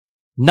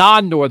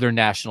 non-Northern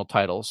national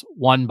titles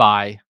won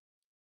by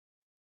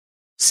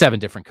 7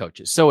 different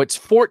coaches. So it's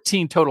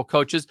 14 total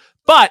coaches.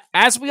 But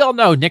as we all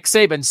know, Nick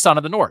Saban, son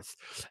of the North.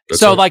 That's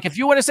so right. If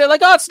you want to say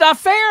oh, it's not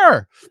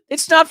fair.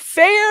 It's not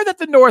fair that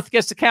the North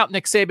gets to count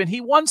Nick Saban.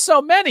 He won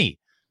so many.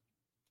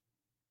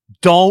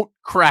 Don't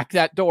crack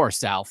that door,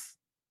 South.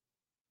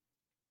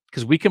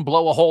 Because we can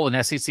blow a hole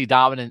in SEC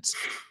dominance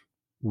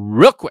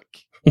real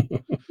quick.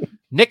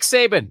 Nick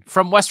Saban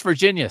from West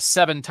Virginia,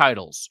 7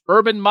 titles.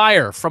 Urban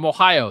Meyer from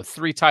Ohio,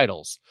 3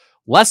 titles.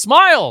 Les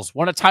Miles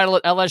won a title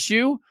at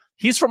LSU.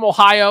 He's from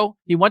Ohio.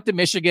 He went to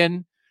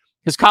Michigan.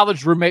 His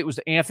college roommate was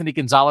Anthony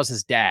Gonzalez,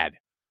 his dad.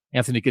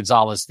 Anthony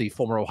Gonzalez, the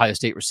former Ohio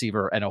State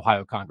receiver and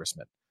Ohio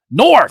congressman.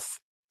 North.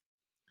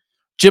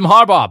 Jim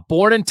Harbaugh,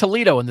 born in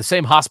Toledo in the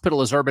same hospital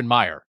as Urban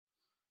Meyer.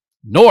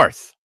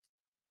 North.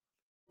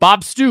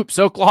 Bob Stoops,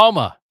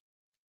 Oklahoma.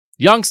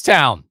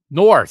 Youngstown,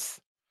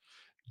 North.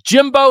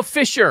 Jimbo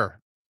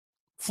Fisher,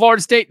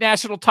 Florida State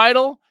national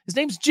title. His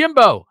name's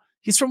Jimbo.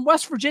 He's from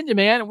West Virginia,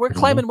 man. And we're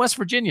claiming West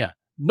Virginia.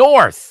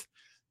 North.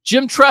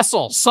 Jim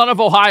Tressel, son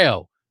of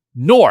Ohio.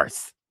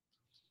 North.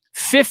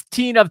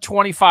 15 of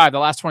 25, the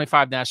last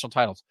 25 national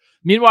titles.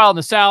 Meanwhile, in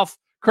the South,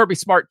 Kirby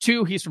Smart,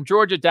 2, he's from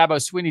Georgia. Dabo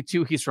Swinney,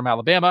 2, he's from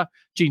Alabama.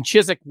 Gene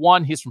Chizik,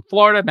 1, he's from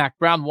Florida. Mac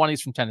Brown, 1,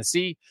 he's from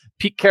Tennessee.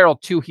 Pete Carroll,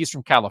 2, he's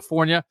from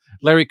California.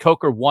 Larry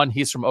Coker, 1,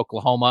 he's from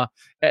Oklahoma.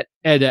 Ed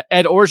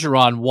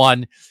Orgeron,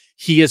 1,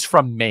 he is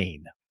from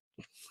Maine.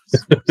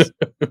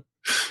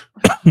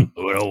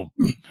 Well,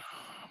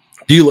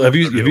 have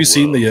you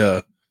seen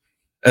the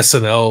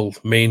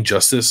SNL Maine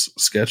Justice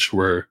sketch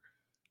where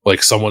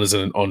someone is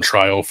on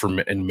trial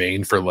in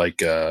Maine for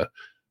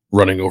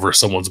running over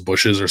someone's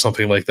bushes or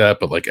something like that,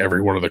 but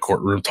everyone in the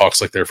courtroom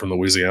talks like they're from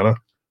Louisiana?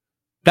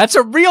 That's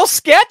a real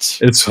sketch?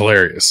 It's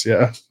hilarious,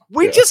 yeah.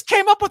 We just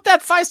came up with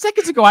that 5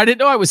 seconds ago. I didn't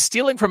know I was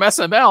stealing from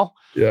SML.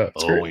 Yeah.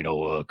 Great.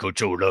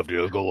 Coach would love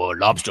to go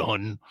lobster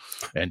hunting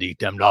and eat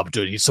them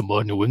lobster, eat some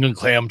New England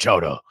clam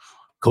chowder.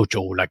 Coach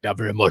would like that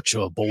very much.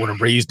 Born and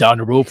raised down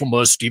the road from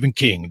us, Stephen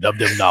King. Love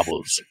them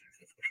novels.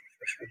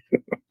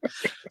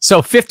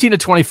 So 15 to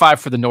 25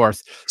 for the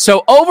North.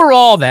 So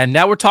overall, then,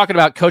 now we're talking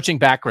about coaching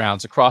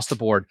backgrounds across the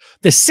board.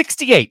 The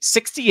 68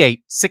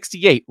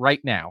 right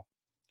now.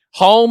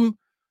 Home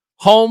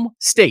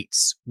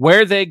states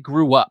where they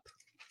grew up.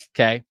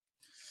 Okay.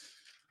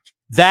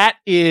 That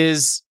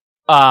is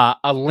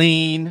a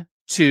lean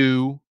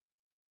to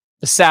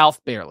the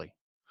South, barely.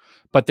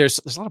 But there's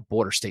a lot of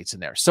border states in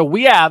there. So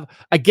we have,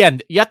 again,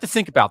 you have to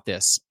think about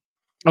this.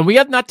 And we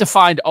have not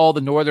defined all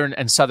the northern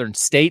and southern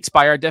states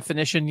by our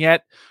definition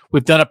yet.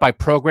 We've done it by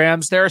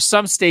programs. There are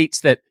some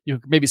states that you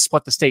maybe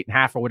split the state in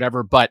half or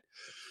whatever, but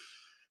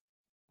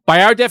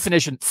by our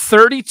definition,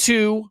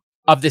 32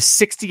 of the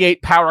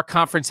 68 power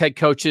conference head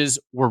coaches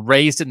were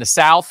raised in the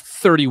South.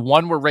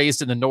 31 were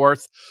raised in the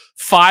North.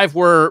 5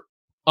 were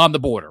on the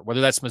border,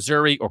 whether that's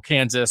Missouri or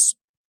Kansas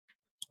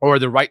or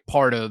the right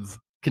part of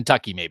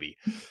Kentucky, maybe.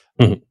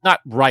 Not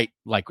right,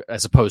 like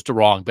as opposed to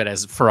wrong, but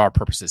as for our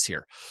purposes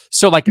here.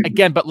 So like,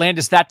 again, but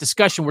Landis, that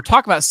discussion, we're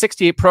talking about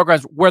 68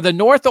 programs where the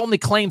North only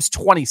claims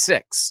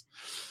 26.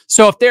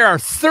 So if there are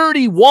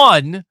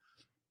 31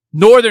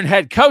 Northern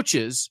head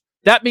coaches,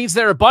 that means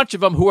there are a bunch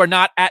of them who are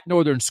not at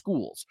Northern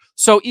schools.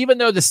 So even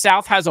though the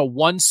South has a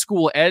one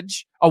school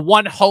edge, a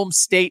one home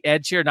state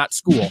edge here, not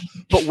school,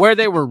 but where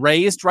they were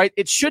raised, right?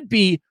 It should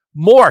be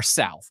more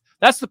South.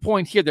 That's the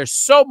point here. There's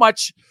so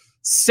much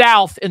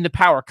South in the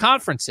power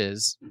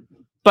conferences,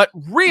 but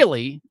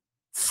really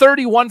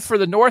 31 for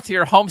the North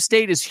here. Home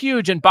state is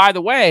huge. And by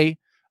the way,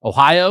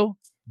 Ohio,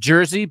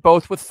 Jersey,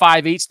 both with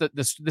 5 each.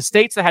 The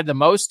states that had the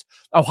most,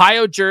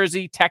 Ohio,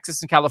 Jersey,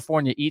 Texas, and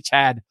California each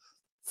had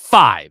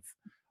 5.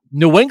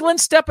 New England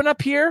stepping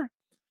up here,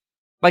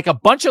 like a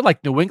bunch of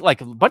New England,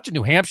 like a bunch of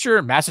New Hampshire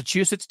and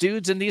Massachusetts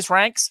dudes in these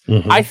ranks.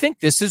 I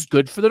think this is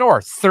good for the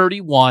North.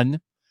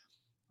 31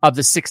 of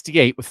the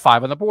 68 with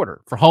 5 on the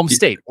border for home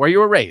state where you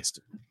were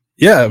raised.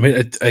 Yeah, I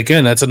mean,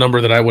 again, that's a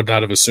number that I would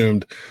not have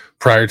assumed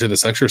prior to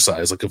this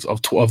exercise. Like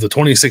of the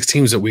 26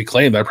 teams that we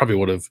claimed, I probably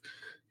would have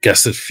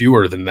guessed that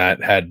fewer than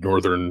that had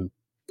Northern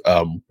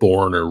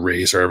born or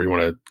raised, or however you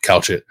want to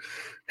couch it,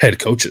 head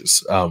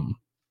coaches.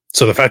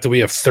 So the fact that we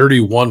have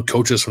 31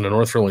 coaches from the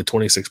North for only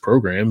 26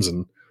 programs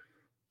and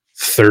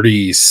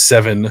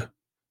 37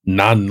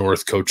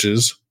 non-North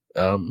coaches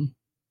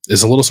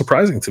is a little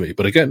surprising to me.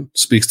 But again,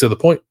 speaks to the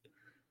point.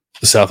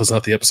 The South is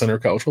not the epicenter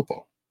of college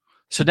football.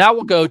 So now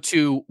we'll go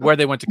to where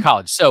they went to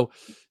college. So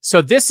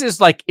this is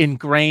like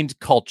ingrained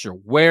culture,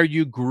 where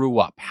you grew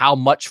up, how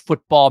much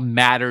football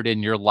mattered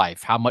in your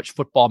life, how much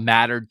football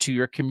mattered to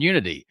your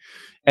community.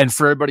 And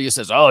for everybody who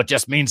says, oh, it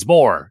just means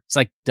more. It's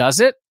like,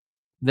 does it?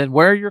 Then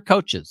where are your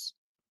coaches?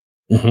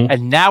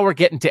 And now we're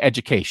getting to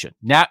education.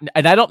 Now,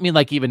 and I don't mean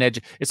like even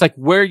it's like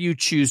where you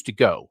choose to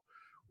go,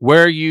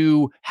 where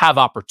you have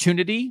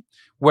opportunity,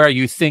 where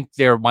you think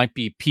there might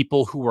be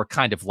people who are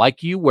kind of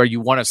like you, where you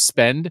want to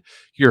spend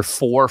your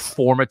 4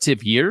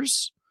 formative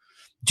years.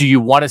 Do you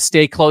want to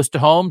stay close to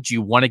home? Do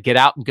you want to get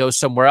out and go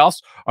somewhere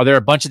else? Are there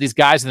a bunch of these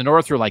guys in the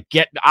North who are like,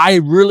 I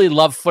really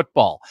love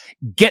football.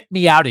 Get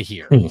me out of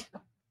here.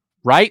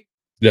 Right?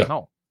 Yeah.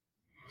 No,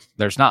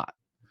 there's not.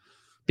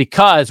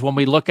 Because when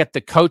we look at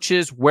the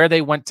coaches, where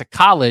they went to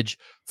college,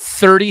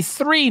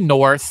 33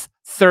 North,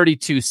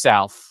 32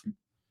 South,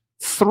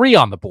 3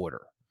 on the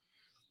border.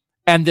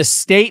 And the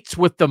states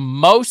with the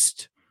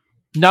most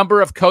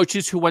number of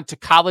coaches who went to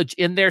college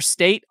in their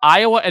state,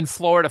 Iowa and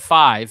Florida,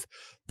 5,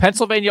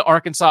 Pennsylvania,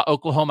 Arkansas,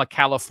 Oklahoma,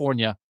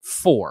 California,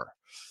 4.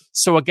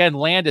 So again,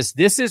 Landis,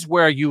 this is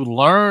where you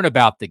learn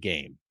about the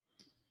game.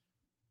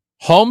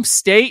 Home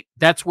state,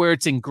 that's where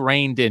it's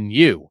ingrained in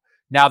you.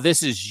 Now,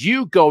 this is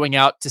you going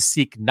out to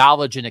seek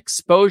knowledge and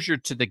exposure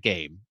to the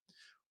game.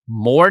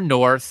 More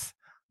North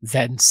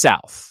than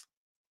South.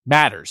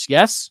 Matters,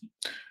 yes?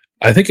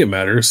 I think it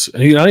matters.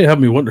 And now you have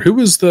me wonder,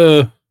 who's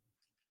the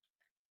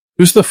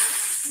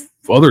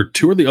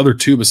other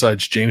two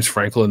besides James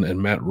Franklin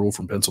and Matt Rule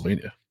from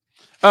Pennsylvania?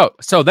 Oh,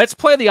 so let's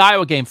play the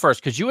Iowa game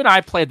first, because you and I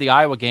played the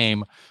Iowa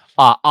game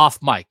off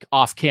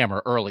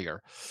camera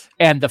earlier.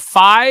 And the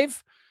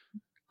 5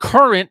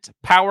 current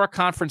power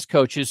conference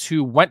coaches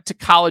who went to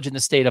college in the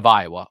state of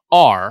Iowa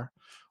are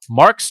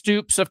Mark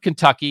Stoops of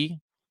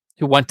Kentucky,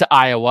 who went to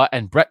Iowa,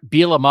 and Brett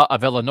Bielema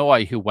of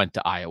Illinois, who went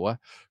to Iowa.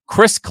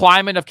 Chris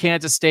Kleiman of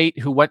Kansas State,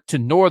 who went to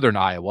Northern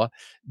Iowa.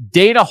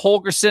 Dana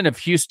Holgerson of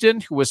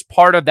Houston, who was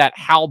part of that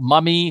Hal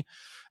Mummy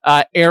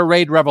air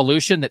raid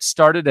revolution that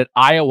started at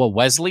Iowa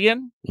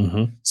Wesleyan.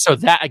 So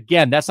that,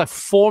 again, that's a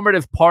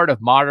formative part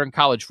of modern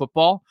college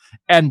football.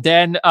 And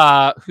then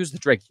who's the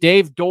Drake?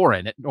 Dave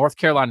Doran at North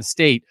Carolina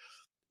State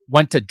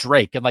went to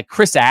Drake. And like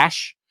Chris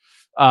Ash,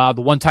 the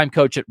one-time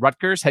coach at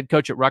Rutgers, head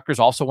coach at Rutgers,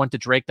 also went to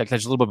Drake. Like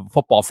there's a little bit of a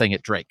football thing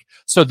at Drake.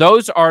 So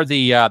those are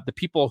the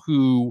people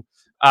who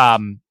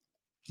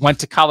went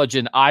to college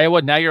in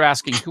Iowa. Now you're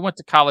asking who went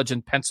to college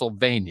in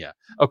Pennsylvania.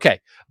 Okay.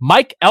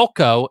 Mike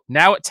Elko,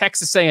 now at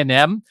Texas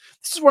A&M.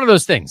 This is one of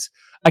those things.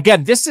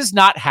 Again, this has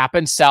not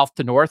happened south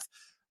to north.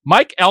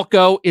 Mike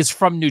Elko is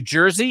from New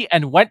Jersey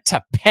and went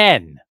to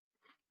Penn.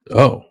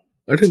 Oh,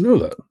 I didn't know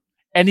that.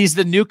 And he's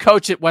the new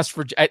coach at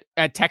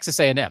at Texas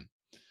A&M,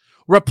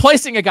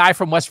 replacing a guy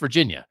from West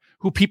Virginia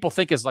who people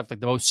think is like the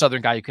most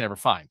southern guy you can ever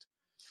find.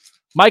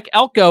 Mike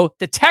Elko,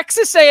 the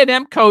Texas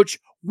A&M coach,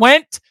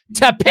 went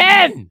to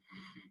Penn.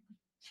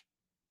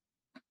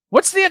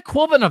 What's the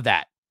equivalent of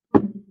that?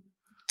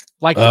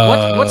 Like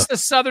what's the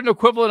Southern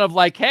equivalent of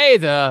like,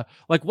 hey,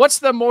 what's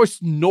the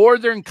most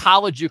northern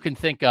college you can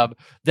think of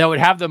that would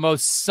have the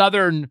most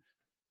Southern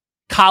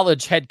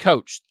college head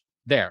coach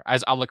there?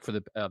 As I'll look for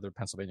the other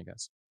Pennsylvania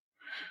guys.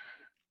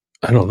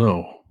 I don't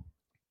know.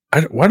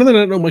 Why do they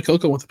not know Mike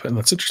Elko went to Penn?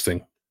 That's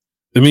interesting.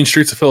 The Mean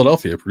Streets of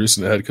Philadelphia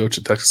producing a head coach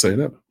at Texas A&M.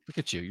 Look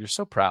at you. You're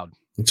so proud.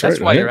 That's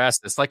right, why you're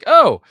asked this. Like,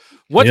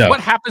 what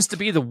happens to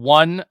be the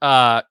one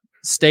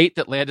state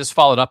that Landis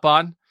followed up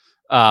on?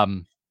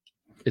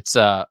 It's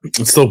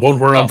the one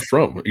where I'm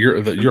from.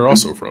 You're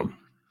also from.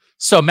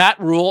 So Matt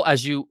Rule,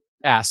 as you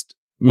asked,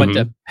 went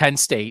to Penn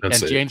State, and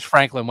James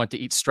Franklin went to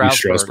East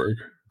Stroudsburg.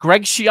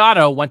 Greg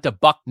Schiano went to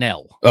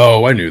Bucknell.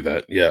 Oh, I knew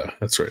that. Yeah,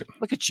 that's right.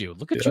 Look at you.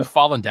 Look at you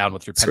falling down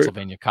with your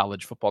Pennsylvania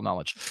college football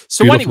knowledge.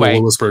 So beautiful anyway,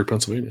 Lewisburg,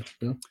 Pennsylvania.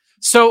 Yeah.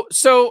 So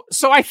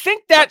I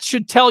think that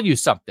should tell you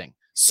something.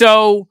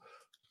 So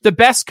the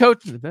best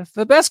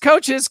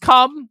coaches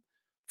come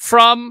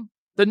from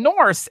the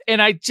North, and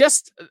I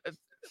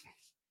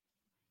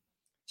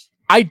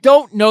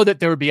don't know that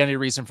there would be any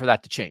reason for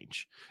that to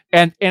change.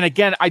 And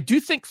again, I do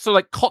think so.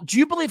 Like, do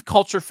you believe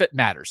culture fit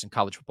matters in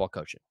college football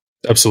coaching?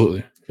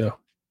 Absolutely. Yeah.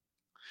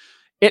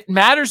 It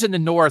matters in the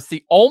North.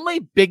 The only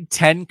Big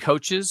Ten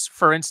coaches,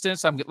 for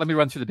instance, let me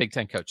run through the Big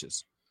Ten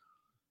coaches.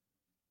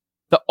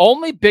 The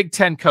only Big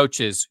Ten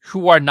coaches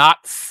who are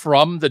not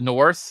from the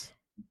North,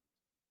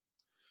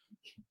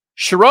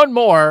 Sharon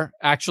Moore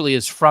actually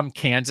is from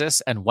Kansas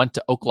and went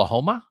to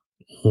Oklahoma,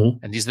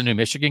 and he's the new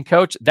Michigan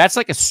coach. That's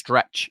like a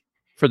stretch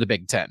for the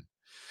Big Ten.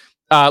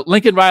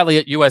 Lincoln Riley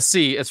at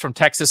USC is from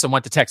Texas and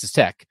went to Texas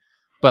Tech.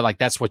 But like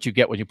that's what you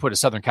get when you put a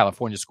Southern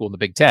California school in the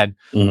Big Ten.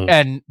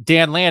 And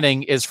Dan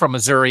Lanning is from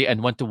Missouri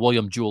and went to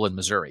William Jewell in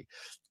Missouri.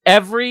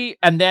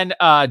 And then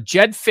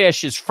Jedd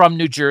Fisch is from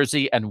New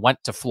Jersey and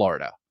went to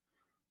Florida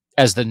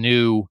as the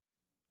new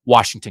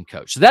Washington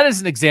coach. So that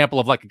is an example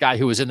of like a guy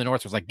who was in the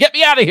North was like, get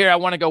me out of here. I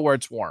want to go where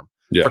it's warm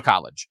for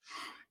college.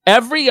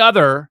 Every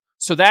other,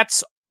 so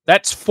that's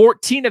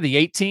 14 of the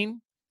 18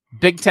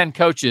 Big Ten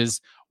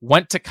coaches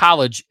went to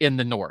college in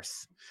the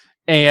North.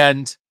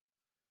 And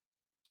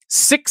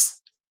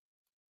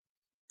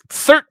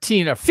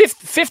 15 of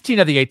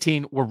the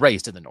 18 were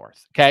raised in the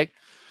North. Okay.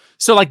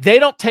 So like they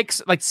don't take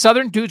like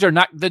Southern dudes are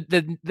not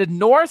the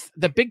North,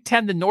 the Big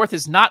Ten, the North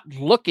is not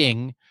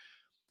looking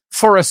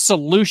for a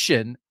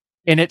solution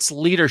in its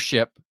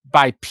leadership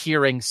by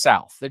peering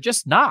south. They're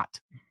just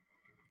not.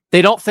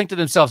 They don't think to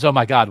themselves, oh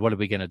my God, what are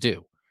we going to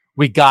do?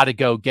 We got to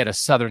go get a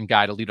Southern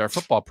guy to lead our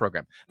football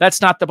program.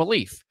 That's not the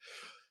belief.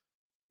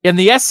 In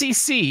the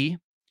SEC,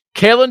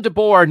 Kalen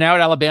DeBoer, now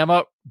at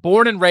Alabama,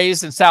 born and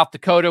raised in South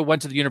Dakota,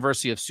 went to the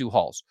University of Sioux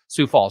Falls.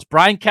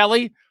 Brian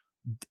Kelly,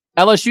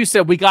 LSU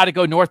said, we got to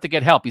go north to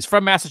get help. He's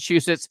from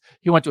Massachusetts.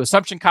 He went to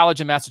Assumption College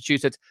in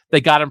Massachusetts.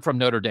 They got him from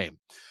Notre Dame.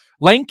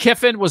 Lane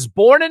Kiffin was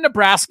born in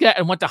Nebraska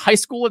and went to high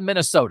school in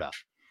Minnesota.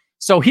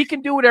 So he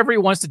can do whatever he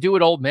wants to do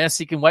at Ole Miss.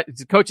 He can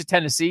coach at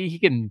Tennessee. He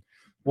can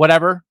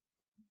whatever.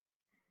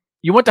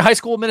 You went to high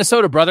school in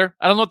Minnesota, brother.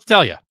 I don't know what to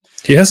tell you.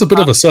 He has a bit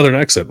of a Southern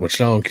accent, which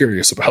now I'm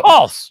curious about.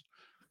 False.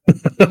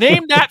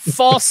 Name that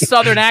false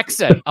Southern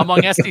accent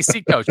among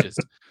SEC coaches.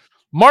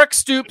 Mark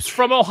Stoops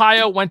from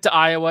Ohio went to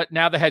Iowa,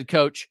 now the head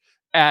coach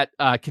at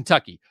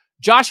Kentucky.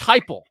 Josh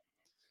Heupel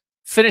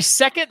finished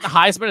second in the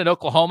Heisman in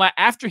Oklahoma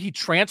after he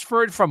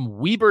transferred from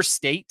Weber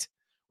State,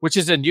 which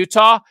is in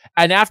Utah,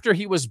 and after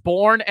he was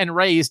born and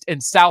raised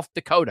in South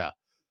Dakota.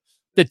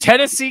 The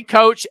Tennessee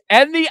coach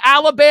and the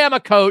Alabama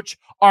coach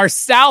are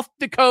South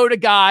Dakota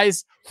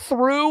guys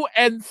through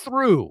and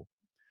through.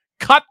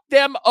 Cut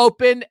them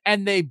open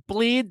and they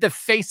bleed the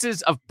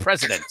faces of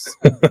presidents.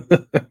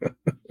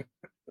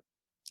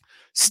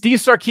 Steve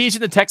Sarkisian,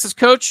 the Texas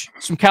coach,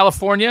 is from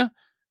California.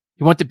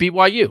 He went to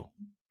BYU.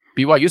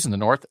 BYU's in the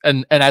North.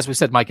 And as we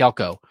said, Mike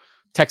Elko,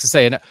 Texas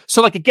A&M.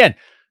 So like, again,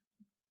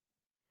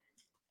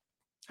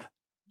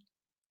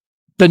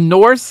 the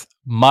North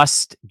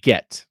must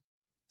get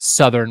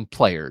Southern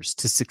players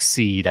to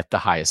succeed at the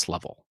highest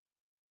level.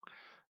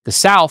 The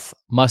South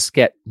must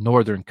get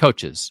Northern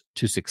coaches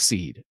to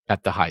succeed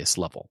at the highest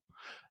level.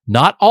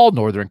 Not all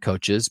Northern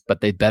coaches,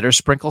 but they better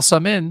sprinkle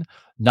some in.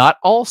 Not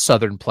all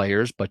Southern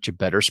players, but you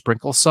better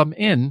sprinkle some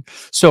in.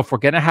 So if we're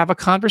going to have a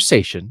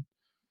conversation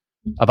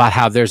about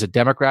how there's a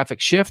demographic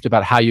shift,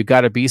 about how you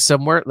got to be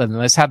somewhere, then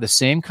let's have the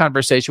same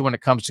conversation when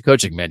it comes to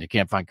coaching. Man, you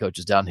can't find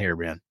coaches down here,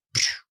 man.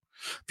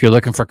 If you're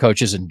looking for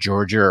coaches in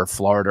Georgia or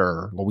Florida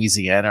or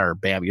Louisiana or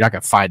Bama, you're not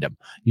going to find them.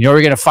 You know where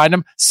you're going to find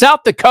them?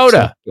 South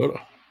Dakota.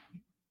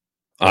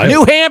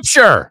 New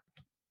Hampshire.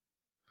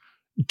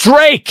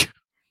 Drake.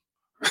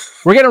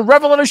 We're going to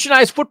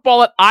revolutionize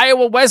football at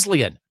Iowa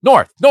Wesleyan.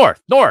 North.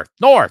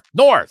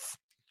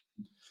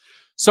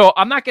 So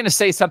I'm not going to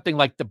say something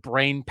like the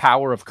brain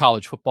power of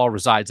college football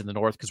resides in the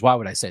North, because why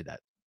would I say that?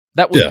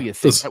 That wouldn't be a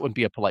thing. That wouldn't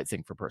be a polite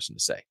thing for a person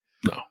to say.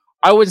 No.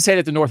 I wouldn't say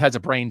that the North has a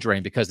brain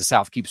drain because the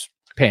South keeps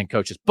paying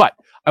coaches. But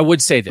I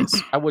would say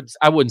this. I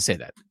wouldn't say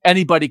that.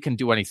 Anybody can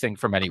do anything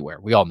from anywhere.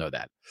 We all know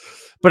that.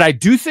 But I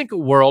do think a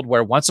world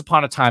where once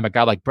upon a time, a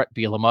guy like Brett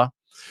Bielema,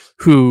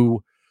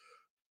 who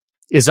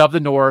is of the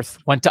North,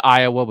 went to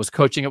Iowa, was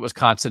coaching at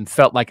Wisconsin,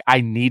 felt like I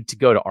need to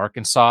go to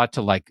Arkansas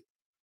to like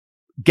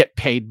get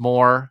paid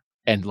more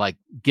and like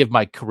give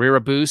my career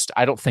a boost.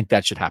 I don't think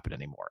that should happen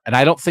anymore. And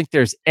I don't think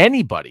there's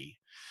anybody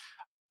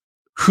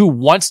who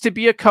wants to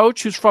be a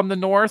coach who's from the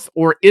North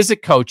or is a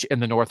coach in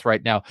the North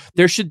right now.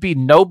 There should be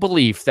no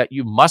belief that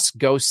you must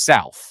go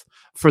south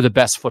for the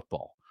best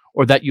football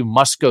or that you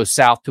must go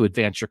south to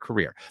advance your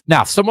career.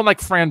 Now, someone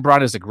like Fran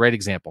Brown is a great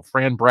example.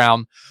 Fran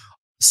Brown,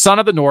 son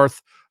of the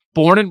North,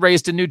 born and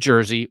raised in New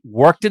Jersey,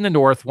 worked in the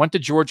North, went to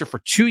Georgia for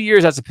 2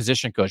 years as a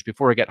position coach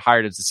before he got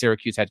hired as the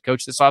Syracuse head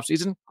coach this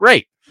offseason.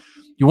 Great.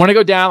 You want to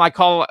go down, I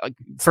call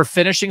for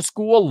finishing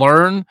school,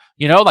 learn,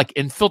 like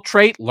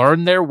infiltrate,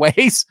 learn their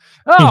ways.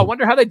 Oh, I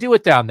wonder how they do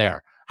it down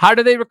there. How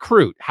do they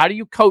recruit? How do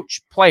you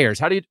coach players?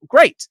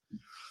 Great.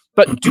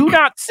 But do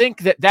not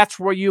think that that's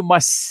where you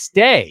must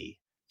stay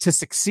to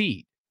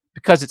succeed,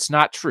 because it's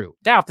not true.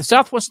 Now, if the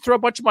South wants to throw a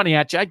bunch of money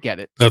at you, I get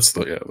it. That's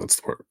the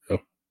part. Yeah.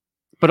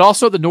 But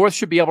also the North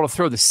should be able to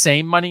throw the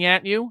same money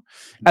at you.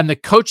 And the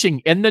coaching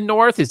in the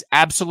North is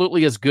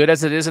absolutely as good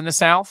as it is in the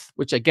South,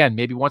 which again,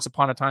 maybe once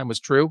upon a time was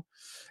true.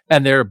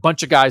 And there are a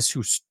bunch of guys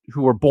who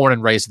were born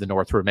and raised in the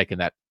North who are making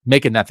that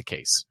the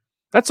case.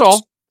 That's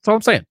all. That's all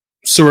I'm saying.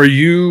 So are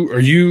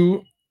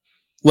you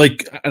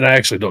like, and I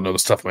actually don't know the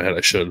stuff in my head,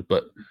 I should,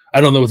 but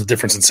I don't know what the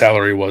difference in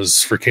salary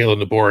was for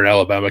Kalen DeBoer in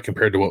Alabama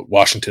compared to what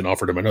Washington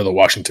offered him. I know that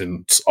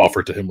Washington's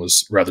offer to him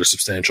was rather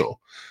substantial.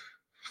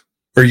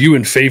 Are you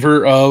in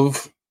favor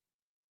of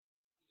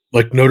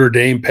like Notre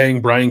Dame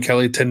paying Brian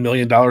Kelly $10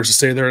 million to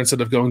stay there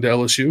instead of going to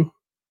LSU?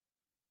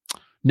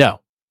 No.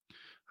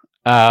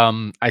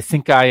 I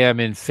think I am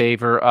in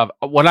favor of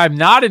what I'm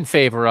not in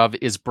favor of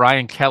is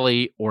Brian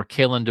Kelly or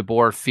Kalen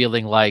DeBoer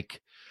feeling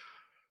like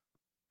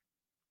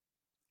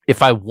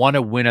if I want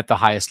to win at the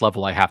highest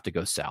level, I have to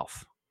go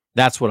south.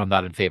 That's what I'm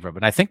not in favor of.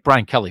 And I think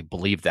Brian Kelly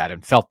believed that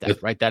and felt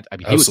that, right? That, I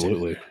mean,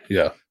 absolutely.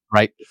 Yeah.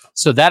 Right.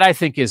 So that I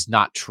think is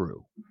not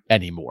true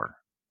anymore.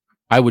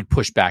 I would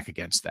push back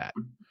against that.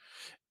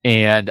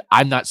 And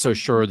I'm not so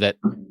sure that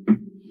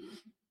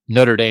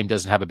Notre Dame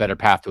doesn't have a better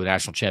path to a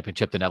national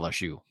championship than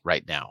LSU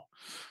right now.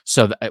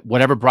 So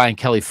whatever Brian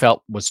Kelly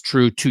felt was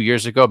true 2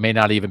 years ago may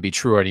not even be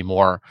true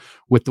anymore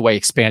with the way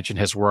expansion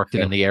has worked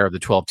and in the era of the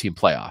 12-team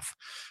playoff.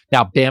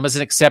 Now, Bama's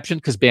an exception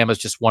because Bama's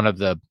just one of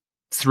the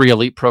 3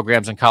 elite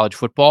programs in college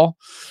football.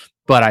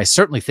 But I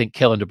certainly think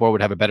Kalen DeBoer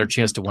would have a better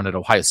chance to win at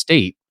Ohio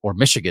State or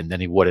Michigan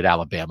than he would at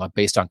Alabama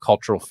based on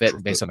cultural fit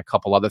and based on a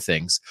couple other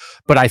things.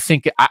 But I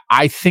think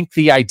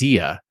the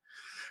idea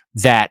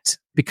that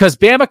because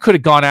Bama could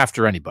have gone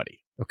after anybody,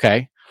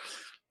 okay?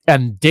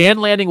 And Dan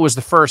Lanning was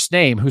the first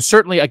name who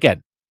certainly,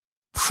 again,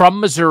 from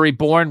Missouri,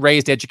 born,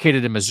 raised,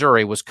 educated in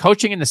Missouri, was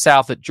coaching in the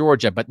South at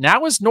Georgia, but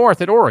now is north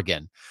at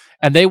Oregon.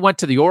 And they went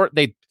to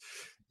they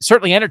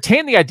certainly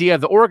entertained the idea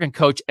of the Oregon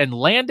coach and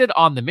landed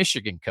on the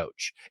Michigan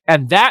coach.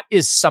 And that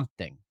is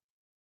something.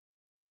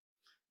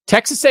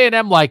 Texas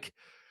A&M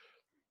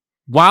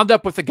wound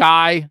up with a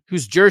guy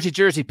who's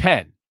Jersey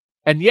Penn.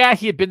 And yeah,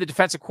 he had been the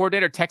defensive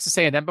coordinator at Texas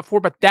A&M before,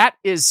 but that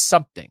is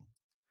something.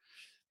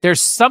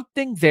 There's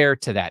something there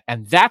to that.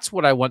 And that's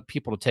what I want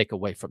people to take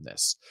away from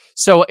this.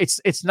 So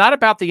it's not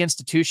about the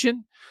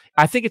institution.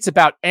 I think it's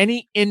about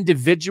any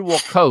individual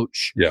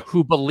coach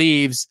who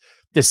believes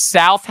the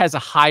South has a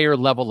higher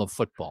level of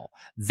football.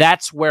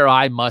 That's where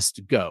I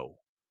must go.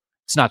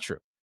 It's not true.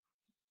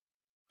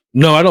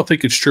 No, I don't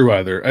think it's true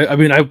either. I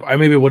mean, I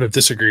maybe would have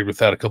disagreed with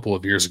that a couple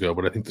of years ago,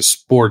 but I think the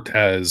sport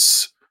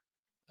has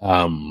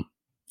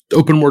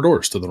opened more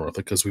doors to the North,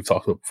 because we've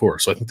talked about before.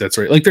 So I think that's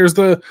right. Like there's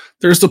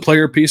the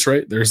player piece,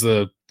 right? There's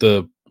the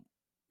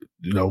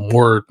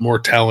more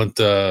talent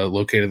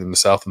located in the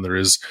South than there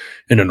is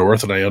in the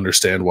North, and I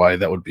understand why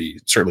that would be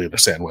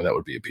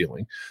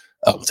appealing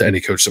to any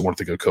coach that wanted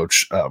to go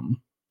coach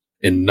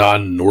in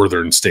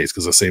non-northern states,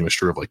 because the same is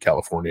true of like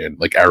California and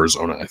like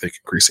Arizona, I think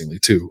increasingly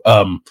too.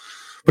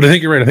 But I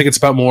think you're right. I think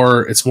it's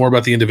more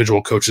about the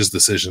individual coach's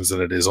decisions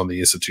than it is on the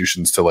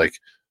institutions to like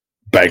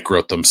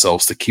bankrupt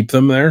themselves to keep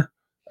them there.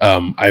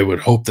 I would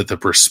hope that the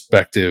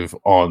perspective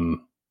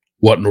on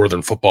what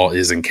Northern football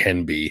is and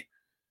can be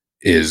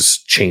is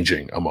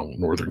changing among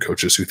Northern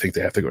coaches who think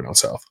they have to go down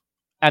South.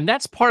 And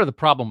that's part of the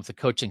problem with the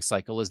coaching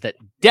cycle is that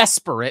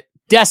desperate,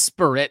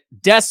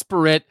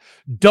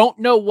 don't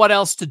know what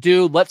else to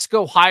do. Let's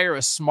go hire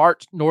a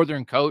smart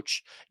Northern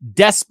coach.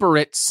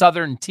 Desperate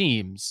Southern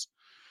teams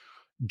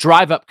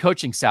drive up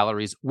coaching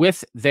salaries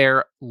with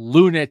their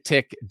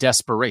lunatic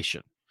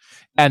desperation.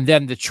 And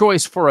then the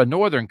choice for a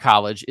Northern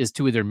college is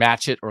to either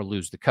match it or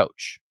lose the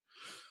coach.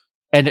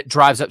 And it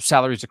drives up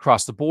salaries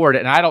across the board.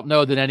 And I don't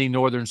know that any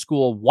Northern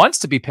school wants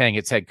to be paying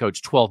its head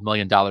coach $12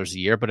 million a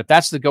year. But if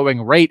that's the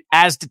going rate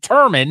as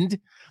determined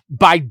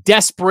by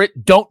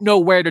desperate, don't know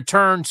where to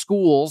turn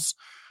schools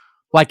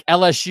like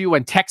LSU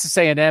and Texas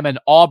A&M and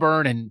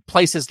Auburn and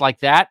places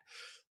like that,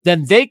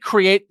 then they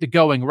create the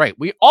going rate.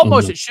 We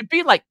almost, it should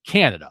be like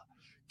Canada.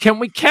 Can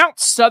we count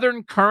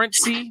Southern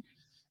currency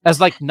as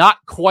like not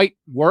quite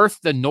worth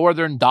the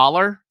Northern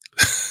dollar?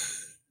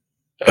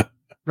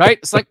 Right?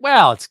 It's like,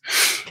 well, it's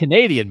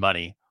Canadian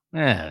money.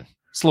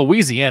 It's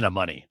Louisiana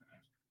money.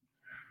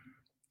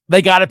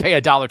 They got to pay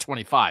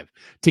 $1.25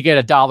 to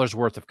get $1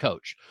 worth of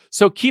coach.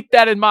 So keep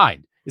that in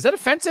mind. Is that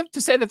offensive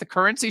to say that the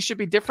currency should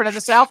be different in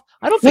the South?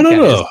 I don't think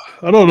No.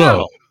 I don't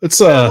know.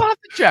 It's I'll have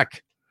to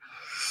check.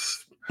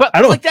 But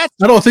I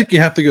don't think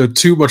you have to go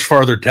too much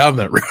farther down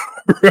that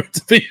road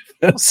to be.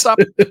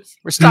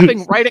 We're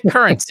stopping right at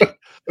currency.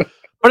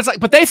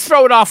 But they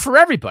throw it off for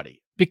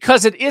everybody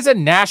because it is a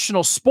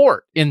national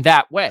sport in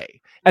that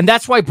way. And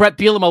that's why Brett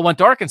Bielema went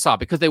to Arkansas,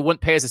 because they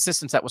wouldn't pay his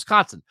assistants at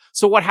Wisconsin.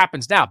 So what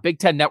happens now? Big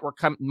Ten Network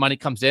money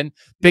comes in.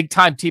 Big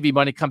time TV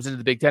money comes into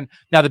the Big Ten.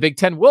 Now the Big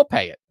Ten will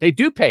pay it. They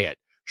do pay it.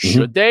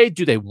 Should they?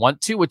 Do they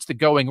want to? It's the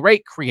going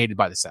rate created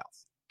by the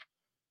South.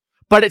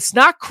 But it's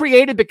not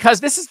created because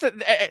this is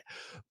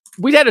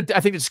we had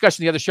a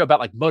discussion the other show about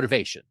like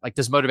motivation. Like,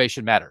 does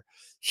motivation matter?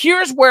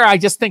 Here's where I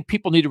just think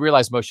people need to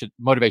realize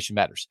motivation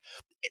matters.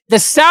 The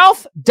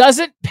South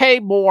doesn't pay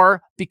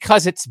more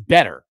because it's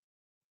better.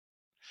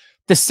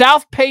 The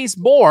South pays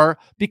more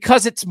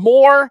because it's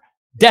more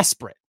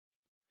desperate.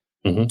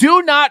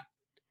 Do not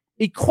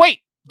equate.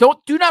 Do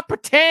not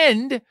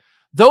pretend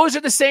those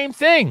are the same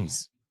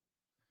things.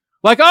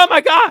 Like, oh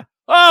my God.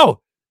 Oh,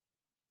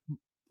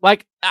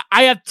 like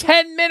I have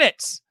 10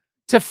 minutes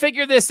to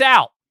figure this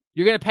out.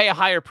 You're going to pay a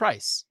higher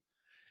price.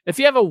 If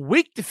you have a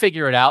week to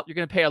figure it out, you're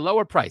going to pay a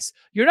lower price.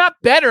 You're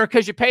not better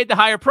because you paid the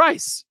higher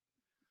price.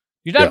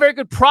 You're not a very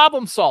good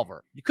problem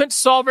solver. You couldn't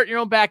solve it in your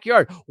own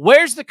backyard.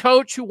 Where's the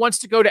coach who wants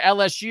to go to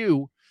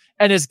LSU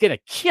and is going to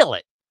kill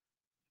it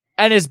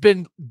and has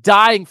been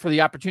dying for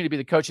the opportunity to be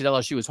the coach at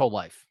LSU his whole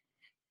life?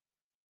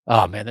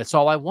 Oh, man, that's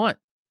all I want.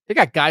 They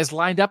got guys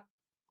lined up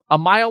a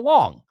mile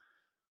long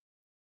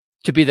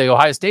to be the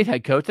Ohio State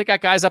head coach. They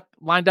got guys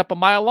lined up a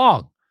mile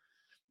long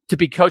to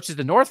be coaches of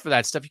the North for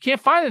that stuff. You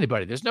can't find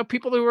anybody. There's no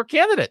people who are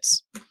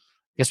candidates.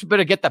 Guess we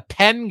better get the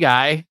Penn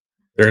guy.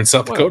 They're in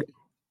South Dakota.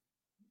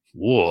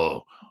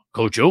 Whoa,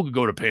 Coach O could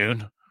go to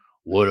Penn.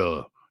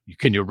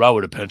 Can you write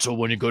with a pencil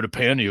when you go to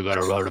Penn, or you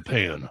got to write a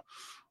pen?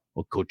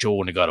 Well, Coach O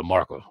only got a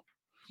marker.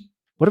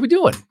 What are we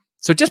doing?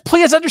 So just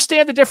please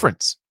understand the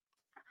difference.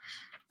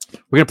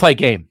 We're going to play a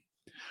game.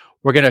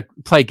 We're going to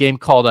play a game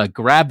called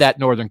Grab That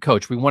Northern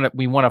Coach. We want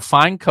to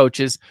find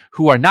coaches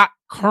who are not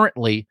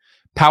currently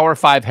Power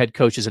 5 head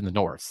coaches in the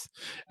North.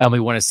 And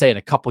we want to say in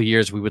a couple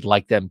years, we would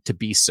like them to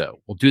be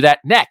so. We'll do that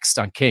next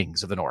on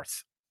Kings of the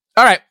North.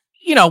 All right.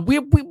 We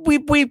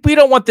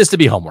don't want this to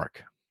be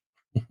homework.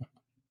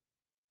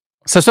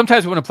 So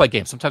sometimes we want to play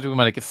games. Sometimes we want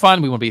to make it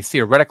fun. We want to be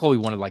theoretical. We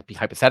want to be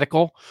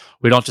hypothetical.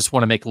 We don't just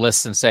want to make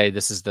lists and say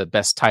this is the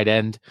best tight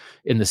end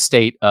in the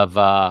state of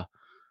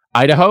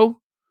Idaho.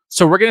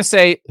 So we're going to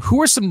say,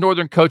 who are some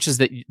Northern coaches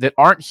that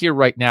aren't here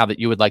right now that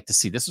you would like to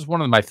see? This is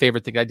one of my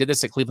favorite things. I did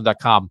this at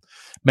Cleveland.com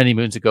many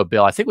moons ago,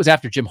 Bill. I think it was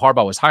after Jim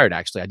Harbaugh was hired,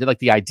 actually. I did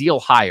the ideal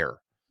hire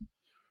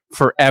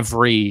for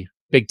every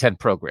Big Ten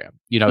program,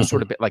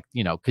 sort of bit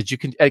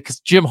because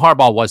Jim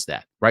Harbaugh was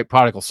that, right?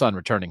 Prodigal son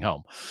returning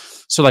home.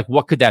 So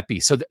what could that be?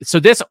 So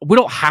this, we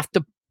don't have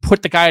to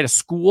put the guy at a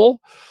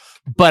school,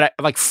 but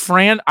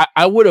Fran,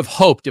 I would have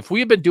hoped if we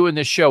had been doing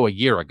this show a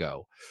year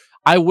ago,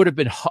 I would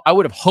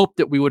have hoped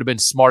that we would have been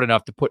smart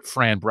enough to put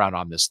Fran Brown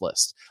on this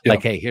list. Yeah.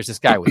 Hey, here's this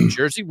guy with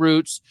Jersey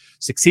roots,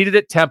 succeeded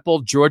at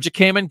Temple. Georgia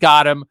came and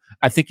got him.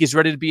 I think he's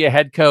ready to be a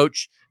head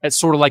coach at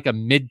sort of like a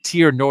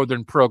mid-tier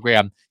Northern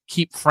program.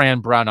 Keep Fran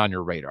Brown on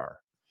your radar.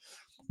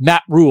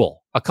 Matt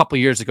Rule a couple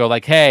years ago,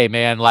 hey,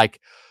 man, I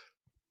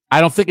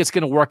don't think it's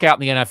going to work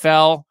out in the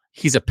NFL.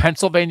 He's a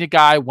Pennsylvania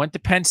guy, went to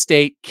Penn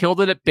State, killed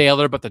it at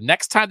Baylor. But the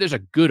next time there's a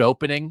good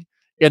opening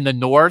in the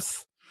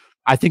North,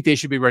 I think they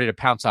should be ready to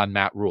pounce on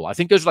Matt Rule. I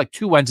think those are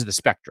two ends of the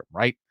spectrum,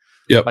 right?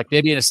 Yeah.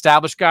 Maybe an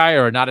established guy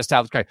or a not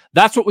established guy.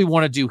 That's what we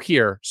want to do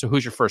here. So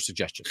who's your first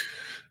suggestion?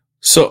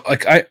 So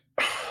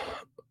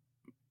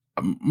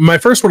my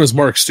first one is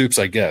Mark Stoops,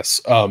 I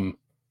guess. I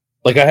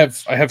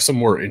have some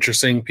more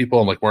interesting people,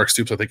 and Mark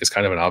Stoops, I think, is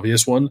kind of an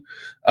obvious one.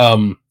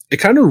 It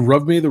kind of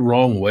rubbed me the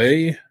wrong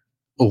way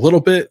a little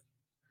bit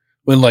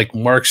when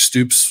Mark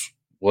Stoops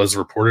was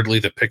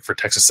reportedly the pick for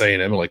Texas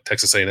A&M, and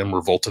Texas A&M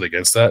revolted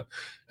against that,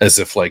 as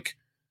if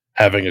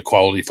having a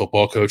quality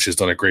football coach who's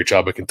done a great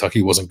job at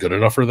Kentucky wasn't good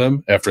enough for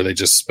them after they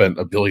just spent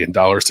 $1 billion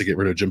to get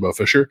rid of Jimbo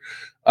Fisher.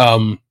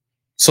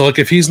 So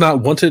if he's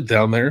not wanted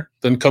down there,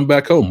 then come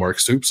back home, Mark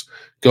Stoops.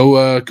 Go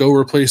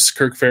replace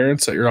Kirk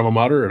Ferentz at your alma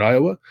mater at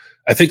Iowa.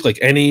 I think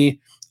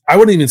I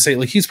wouldn't even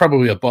say he's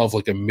probably above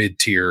a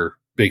mid-tier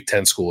Big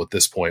Ten school at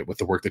this point with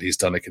the work that he's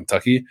done at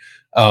Kentucky.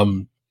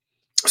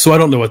 So I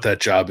don't know what that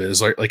job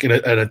is. In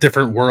a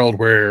different world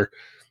where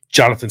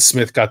Jonathan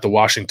Smith got the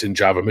Washington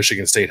job and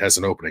Michigan State has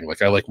an opening.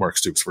 I like Mark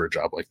Stoops for a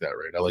job like that,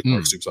 right? I like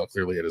Mark Stoops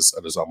clearly at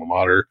his alma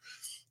mater.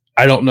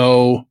 I don't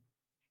know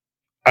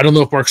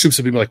if Mark Stoops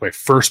would be my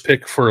first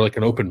pick for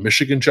an open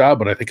Michigan job,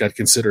 but I think I'd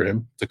consider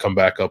him to come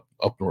back up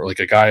north,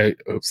 a guy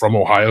from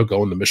Ohio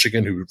going to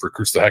Michigan who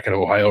recruits the heck out of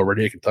Ohio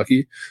already at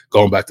Kentucky,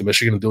 going back to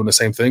Michigan and doing the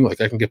same thing. I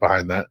can get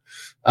behind that.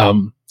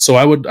 So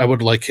I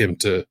would like him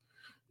to,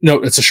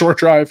 it's a short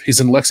drive. He's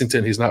in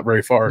Lexington. He's not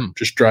very far.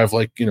 Just drive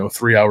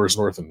 3 hours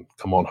north and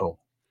come on home.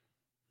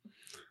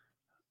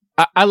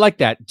 I like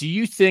that. Do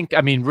you think,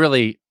 I mean,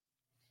 really,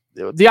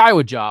 the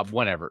Iowa job,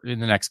 whenever, in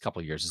the next couple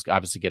of years is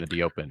obviously going to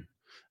be open.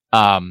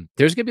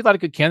 There's going to be a lot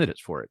of good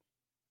candidates for it.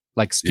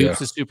 Like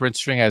Stoops is super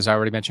interesting. As I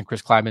already mentioned,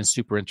 Chris Kleiman is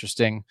super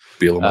interesting.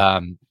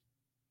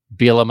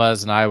 Bielema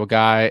is an Iowa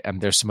guy. And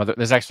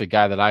there's actually a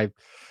guy that I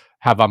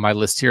have on my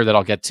list here that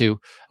I'll get to.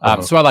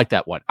 So I like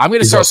that one. I'm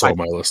going to start also on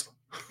my list.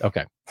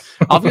 Okay.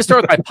 I'm going to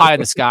start with my pie in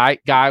the sky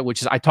guy,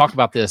 which is, I talk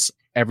about this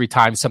every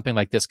time something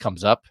like this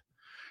comes up.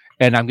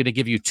 And I'm going to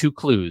give you 2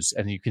 clues,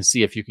 and you can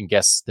see if you can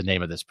guess the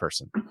name of this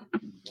person.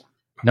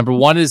 Number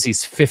 1 is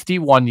he's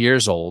 51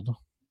 years old.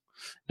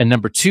 And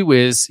number 2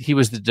 is he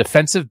was the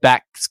defensive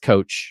backs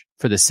coach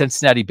for the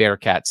Cincinnati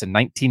Bearcats in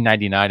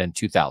 1999 and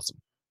 2000.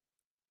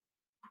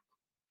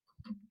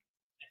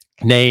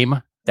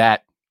 Name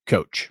that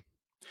coach.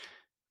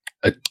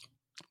 Tick,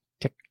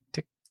 tick.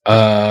 Tick.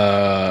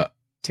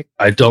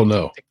 I don't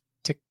know. Tick,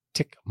 tick,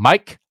 tick.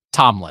 Mike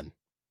Tomlin.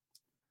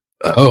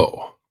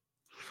 Oh.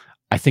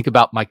 I think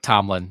about Mike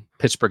Tomlin,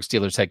 Pittsburgh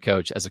Steelers head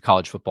coach, as a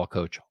college football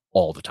coach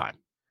all the time.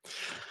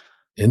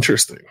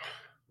 Interesting.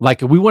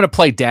 Like, if we want to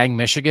play dang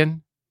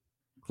Michigan,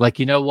 like,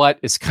 you know what?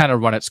 It's kind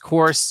of run its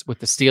course with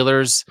the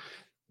Steelers.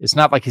 It's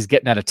not like he's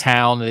getting out of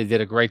town. They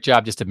did a great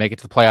job just to make it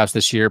to the playoffs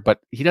this year, but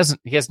he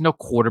has no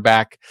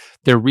quarterback.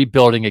 They're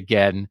rebuilding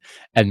again,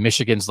 and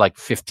Michigan's like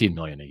 $15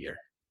 million a year.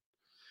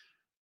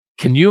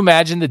 Can you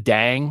imagine the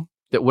dang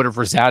that would have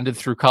resounded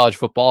through college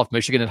football if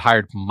Michigan had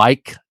hired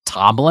Mike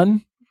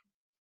Tomlin?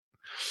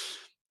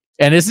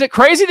 And isn't it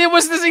crazy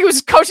that he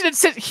was coaching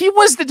he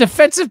was the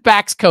defensive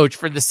backs coach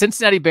for the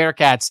Cincinnati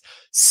Bearcats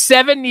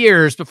 7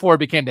 years before he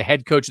became the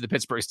head coach of the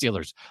Pittsburgh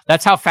Steelers.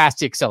 That's how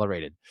fast he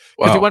accelerated.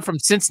 Because he went from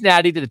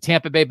Cincinnati to the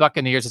Tampa Bay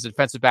Buccaneers as a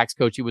defensive backs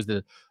coach. He was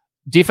the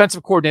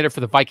defensive coordinator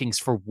for the Vikings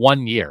for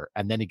 1 year,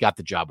 and then he got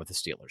the job with the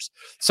Steelers.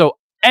 So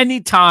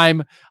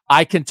anytime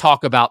I can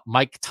talk about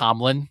Mike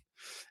Tomlin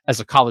as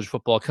a college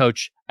football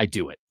coach, I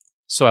do it.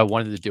 So I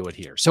wanted to do it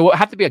here. So it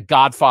had to be a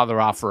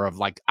Godfather offer of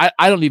like, I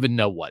don't even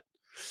know what.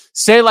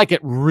 Say like it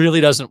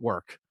really doesn't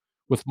work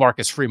with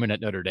Marcus Freeman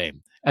at Notre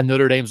Dame. And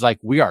Notre Dame's like,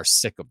 we are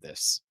sick of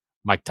this,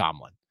 Mike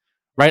Tomlin.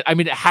 Right? I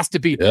mean, it has to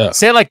be,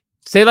 say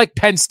like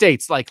Penn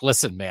State's like,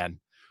 listen, man,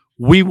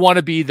 we want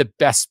to be the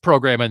best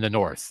program in the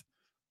North.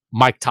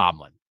 Mike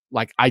Tomlin.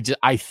 Like,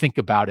 I think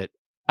about it.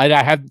 And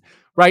I have,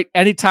 right?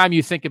 Anytime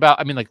you think about,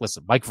 I mean, like,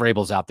 listen, Mike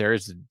Vrabel's out there.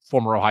 He's a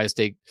former Ohio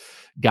State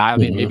guy. I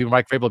mean, maybe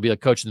Mike Vrabel will be the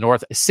coach in the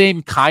North.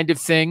 Same kind of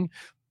thing.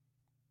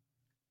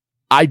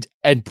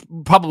 And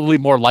probably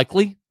more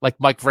likely, like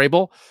Mike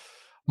Vrabel,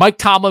 Mike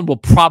Tomlin will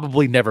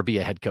probably never be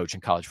a head coach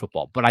in college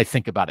football, but I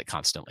think about it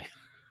constantly.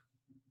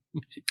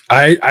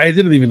 I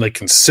didn't even like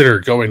consider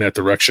going that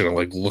direction and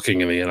like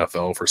looking in the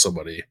NFL for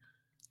somebody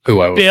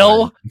who I would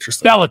Bill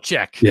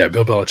Belichick. Yeah,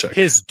 Bill Belichick.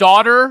 His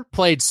daughter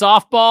played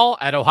softball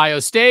at Ohio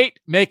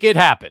State. Make it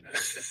happen.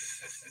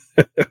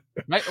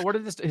 Right? What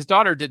did his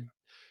daughter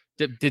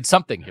did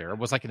something here? It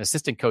was like an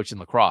assistant coach in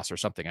lacrosse or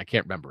something. I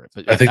can't remember it,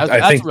 but that's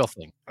a real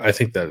thing. I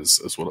think that is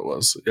what it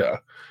was. Yeah,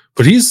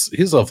 but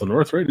he's off the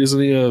north, right?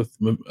 Isn't he?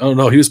 Oh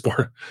no, he was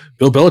born.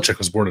 Bill Belichick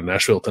was born in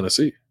Nashville,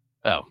 Tennessee.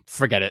 Oh,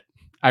 forget it.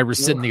 I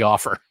rescind the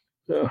offer.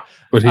 Yeah,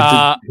 but he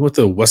went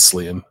to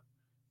Wesleyan,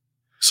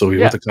 so he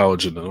went to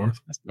college in the north.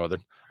 That's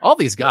northern. All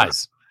these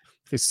guys.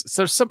 Yeah.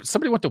 So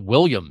somebody went to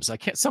Williams.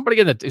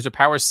 Somebody who's a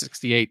Power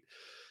 68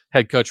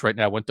 head coach right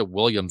now went to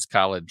Williams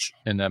College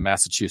in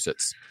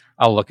Massachusetts.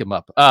 I'll look him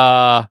up.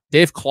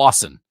 Dave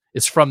Clawson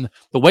is from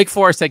the Wake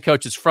Forest head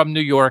coach is from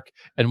New York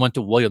and went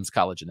to Williams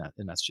College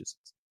in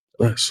Massachusetts.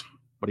 Nice.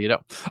 What do you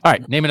know? All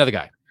right, name another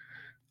guy.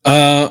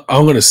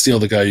 I'm going to steal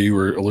the guy you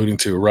were alluding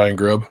to, Ryan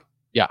Grubb.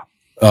 Yeah.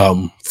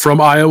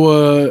 From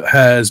Iowa,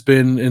 has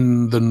been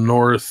in the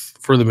North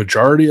for the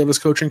majority of his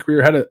coaching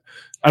career.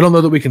 I don't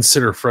know that we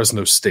consider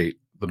Fresno State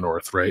the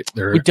North, right?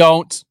 We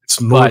don't.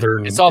 It's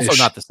northern. It's also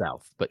not the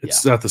South, but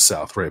it's not the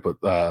South, right?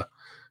 But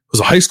was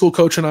a high school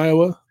coach in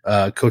Iowa,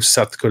 coached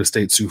South Dakota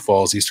State, Sioux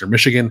Falls, Eastern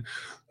Michigan,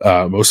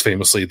 most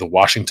famously the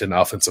Washington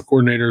offensive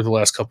coordinator the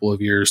last couple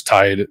of years,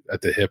 tied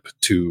at the hip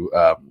to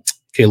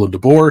Kalen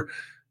DeBoer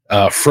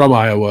from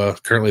Iowa,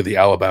 currently the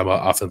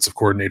Alabama offensive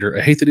coordinator.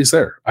 I hate that he's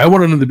there. I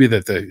wanted him to be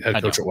the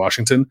head coach at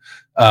Washington.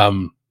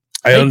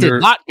 They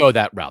did not go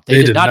that route.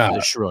 They did not do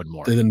the Sherrod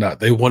more. They did not.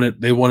 They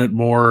wanted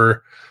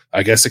more,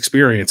 I guess,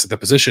 experience at the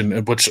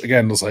position, which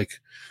again was like,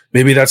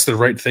 maybe that's the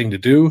right thing to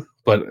do.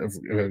 But,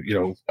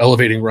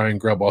 elevating Ryan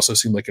Grubb also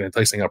seemed like an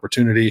enticing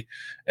opportunity.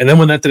 And then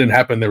when that didn't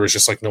happen, there was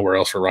just like nowhere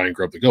else for Ryan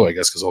Grubb to go, I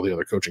guess, because all the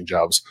other coaching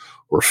jobs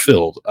were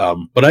filled.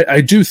 But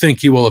I do think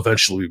he will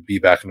eventually be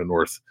back in the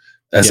North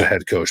as a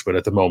head coach. But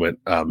at the moment,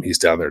 he's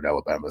down there in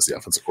Alabama as the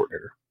offensive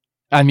coordinator.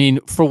 I mean,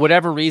 for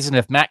whatever reason,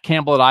 if Matt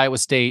Campbell at Iowa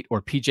State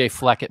or PJ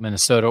Fleck at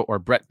Minnesota or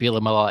Brett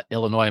Bielema at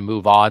Illinois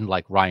move on,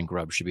 like Ryan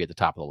Grubb should be at the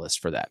top of the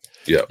list for that.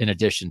 Yeah. In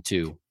addition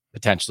to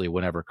potentially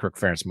whenever Kirk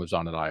Ferentz moves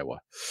on at Iowa.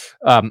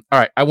 All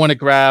right. I want to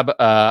grab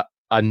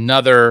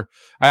another.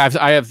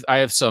 I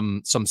have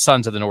some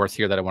sons of the North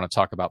here that I want to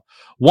talk about.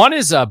 One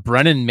is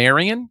Brennan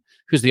Marion,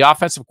 who's the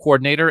offensive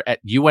coordinator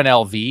at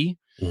UNLV,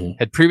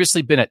 had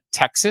previously been at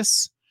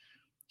Texas.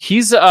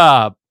 He's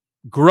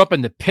grew up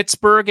in the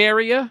Pittsburgh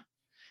area,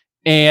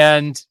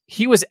 and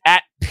he was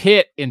at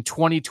Pitt in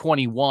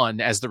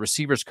 2021 as the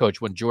receivers coach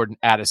when Jordan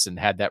Addison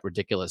had that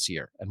ridiculous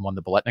year and won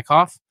the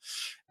Biletnikoff.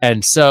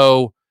 And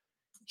so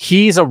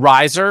he's a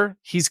riser.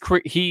 He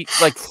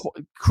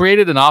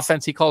created an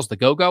offense he calls the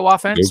go-go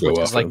offense, which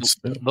is like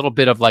a little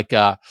bit of like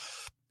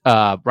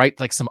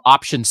like some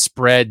option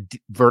spread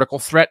vertical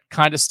threat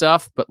kind of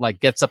stuff, but like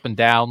gets up and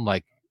down.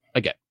 Like,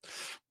 again,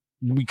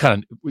 we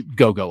kind of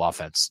go-go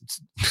offense.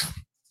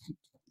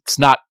 It's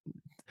not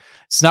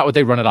what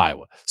they run at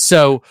Iowa.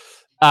 So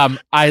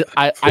I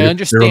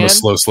understand. They're on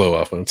the slow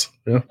offense.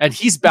 Yeah. And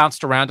he's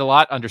bounced around a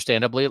lot,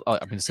 understandably.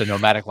 I mean, it's a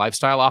nomadic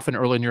lifestyle often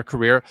early in your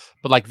career.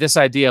 But like this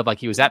idea of like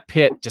he was at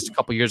Pitt just a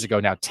couple years ago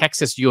now,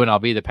 Texas,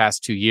 UNLV the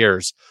past 2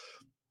 years,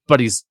 but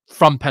he's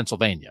from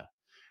Pennsylvania.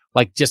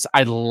 Like, just,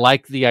 I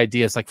like the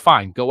idea. It's like,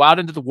 fine, go out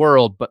into the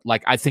world, but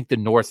like, I think the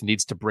North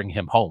needs to bring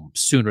him home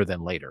sooner than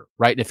later,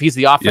 right? And if he's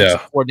the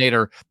offensive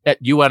coordinator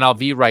at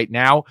UNLV right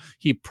now,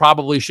 he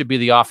probably should be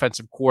the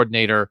offensive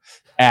coordinator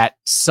at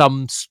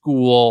some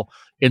school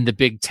in the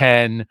Big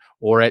Ten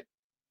or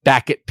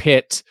back at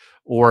Pitt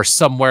or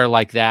somewhere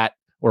like that,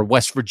 or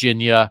West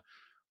Virginia,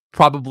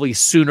 probably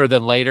sooner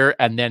than later,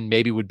 and then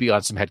maybe would be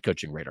on some head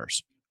coaching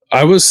radars.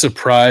 I was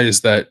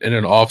surprised that in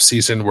an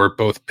offseason where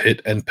both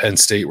Pitt and Penn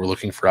State were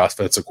looking for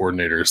offensive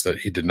coordinators, that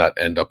he did not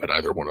end up at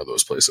either one of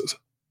those places.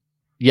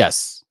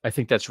 Yes, I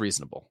think that's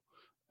reasonable.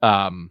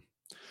 But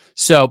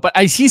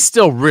he's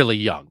still really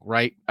young,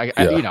 right?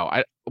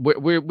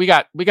 We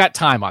got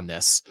time on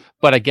this,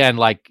 but again,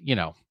 like,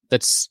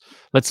 let's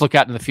look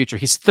out in the future.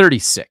 He's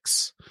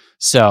 36,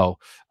 so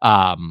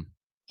from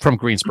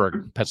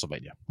Greensburg,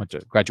 Pennsylvania.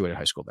 Graduated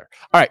high school there.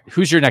 All right,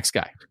 who's your next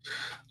guy?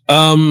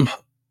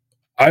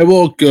 I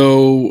will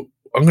go.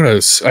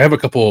 I have a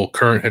couple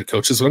current head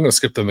coaches, but I'm going to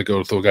skip them to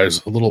go to the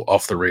guys a little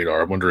off the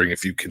radar. I'm wondering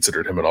if you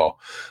considered him at all.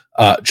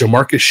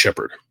 Jamarcus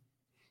Shepard.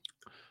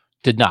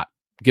 Did not.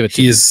 Give it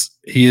to you.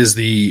 He is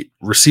the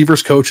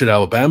receivers coach at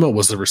Alabama,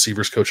 was the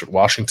receivers coach at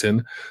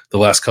Washington the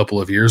last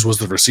couple of years, was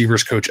the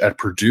receivers coach at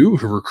Purdue,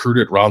 who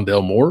recruited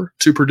Rondale Moore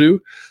to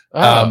Purdue.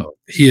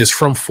 He is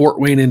from Fort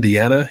Wayne,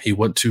 Indiana. He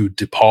went to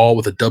DePaul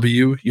with a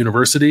W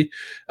University.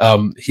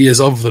 He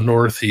is of the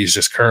North. He's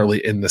just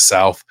currently in the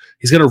South.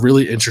 He's got a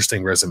really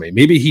interesting resume.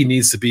 Maybe he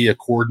needs to be a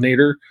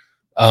coordinator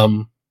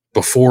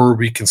before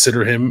we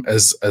consider him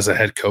as a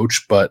head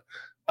coach. But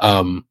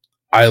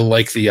I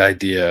like the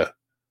idea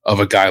of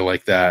a guy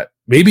like that,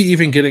 maybe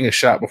even getting a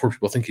shot before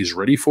people think he's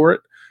ready for it,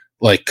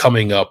 like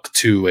coming up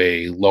to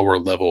a lower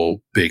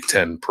level Big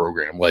Ten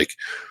program, like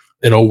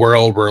in a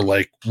world where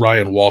like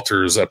Ryan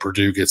Walters at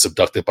Purdue gets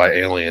abducted by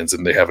aliens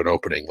and they have an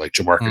opening, like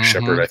Jamarcus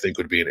Shepard, I think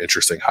would be an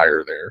interesting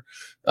hire there.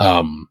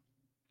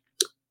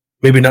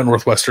 Maybe not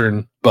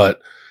Northwestern, and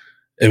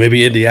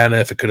maybe Indiana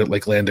if it could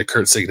like land a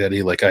Kurt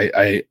Cignetti. Like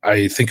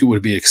I think it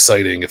would be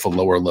exciting if a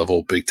lower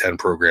level Big Ten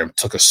program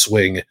took a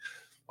swing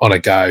on a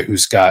guy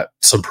who's got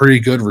some pretty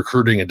good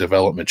recruiting and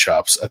development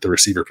chops at the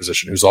receiver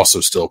position, who's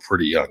also still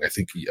pretty young. I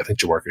think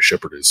Jamarcus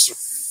Shepard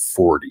is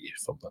 40,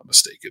 if I'm not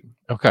mistaken.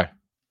 Okay.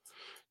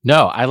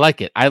 No, I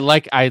like it. I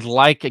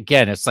like,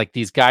 again, it's like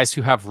these guys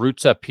who have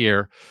roots up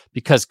here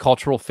because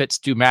cultural fits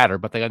do matter,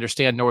 but they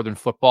understand Northern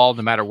football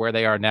no matter where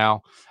they are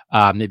now.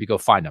 Maybe go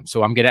find them.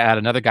 So I'm going to add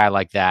another guy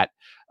like that,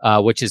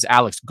 which is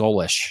Alex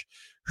Golesh,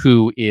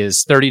 who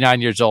is 39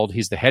 years old.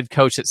 He's the head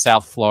coach at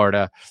South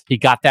Florida. He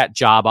got that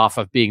job off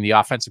of being the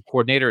offensive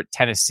coordinator at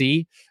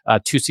Tennessee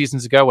 2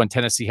 seasons ago when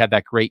Tennessee had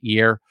that great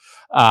year.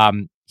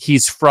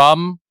 He's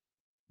from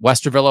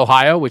Westerville,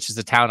 Ohio, which is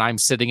the town I'm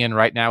sitting in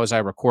right now as I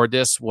record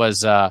this. Went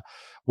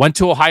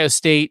to Ohio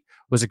State,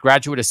 was a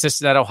graduate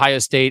assistant at Ohio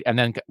State, and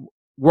then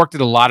worked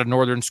at a lot of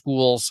northern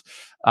schools,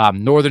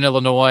 Northern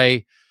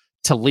Illinois,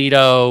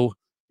 Toledo,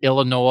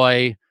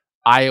 Illinois,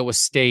 Iowa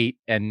State,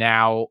 and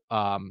now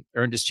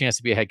earned his chance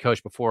to be a head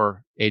coach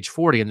before age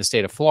 40 in the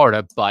state of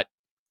Florida. But,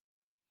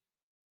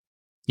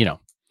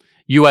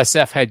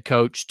 USF head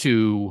coach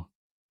to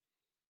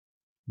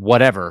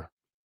whatever,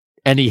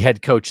 any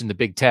head coach in the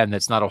Big Ten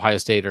that's not Ohio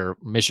State or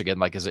Michigan,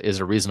 like is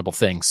a reasonable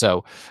thing.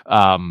 So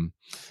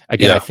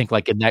I think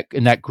like in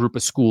that group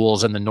of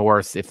schools in the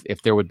North,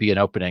 if there would be an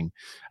opening,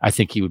 I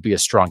think he would be a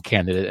strong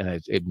candidate,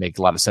 and it makes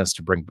a lot of sense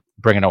to bring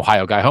an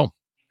Ohio guy home.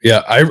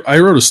 Yeah, I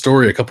wrote a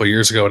story a couple of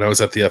years ago when I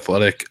was at The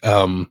Athletic.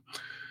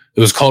 It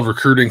was called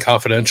Recruiting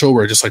Confidential,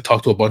 where I just like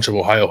talked to a bunch of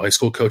Ohio high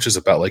school coaches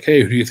about like,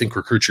 hey, who do you think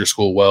recruits your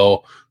school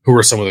well? Who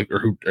are some of the, or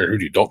who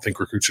do you don't think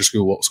recruits your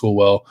school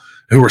well?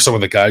 Who are some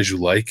of the guys you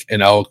like?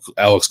 And Alex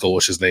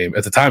Golesh's name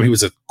at the time, he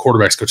was a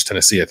quarterbacks coach at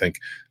Tennessee, I think.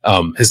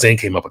 His name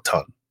came up a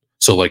ton.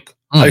 So like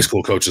high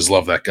school coaches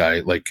love that guy.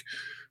 Like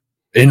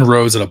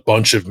inroads at a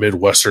bunch of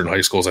Midwestern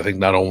high schools. I think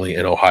not only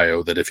in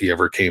Ohio, that if he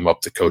ever came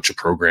up to coach a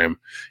program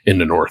in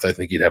the North, I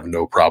think he'd have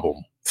no problem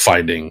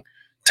finding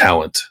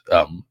talent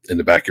in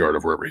the backyard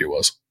of wherever he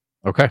was.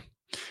 Okay.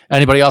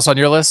 Anybody else on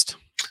your list?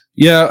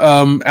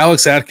 Yeah.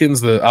 Alex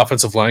Atkins, the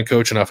offensive line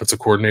coach and offensive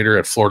coordinator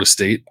at Florida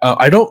State.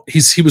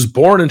 He was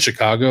born in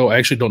Chicago. I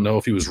actually don't know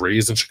if he was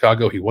raised in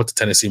Chicago. He went to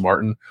Tennessee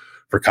Martin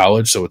for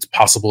college. So it's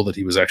possible that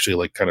he was actually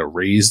like kind of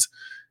raised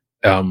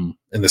in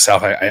the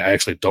South. I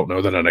actually don't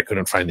know that, and I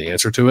couldn't find the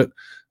answer to it.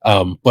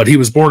 But he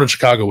was born in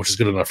Chicago, which is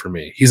good enough for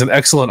me. He's an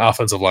excellent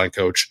offensive line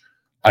coach.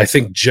 I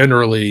think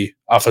generally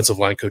offensive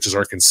line coaches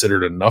aren't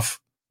considered enough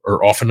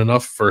or often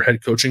enough for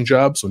head coaching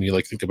jobs. When you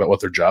like think about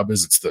what their job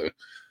is, it's to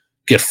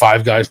get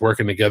 5 guys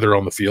working together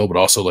on the field, but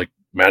also like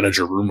manage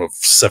a room of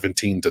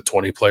 17 to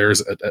 20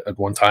 players at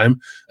one time.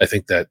 I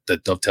think that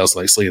dovetails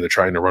nicely into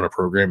trying to run a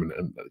program,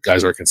 and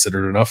guys aren't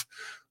considered enough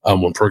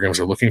when programs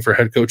are looking for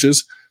head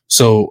coaches.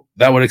 So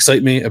that would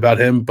excite me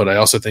about him, but I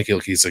also think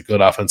he's a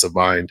good offensive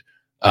mind.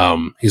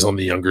 He's on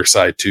the younger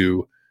side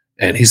too.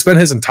 And he spent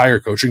his entire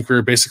coaching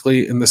career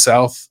basically in the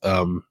South.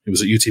 He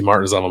was at UT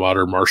Martin, his alma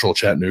mater, Marshall,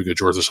 Chattanooga,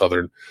 Georgia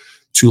Southern,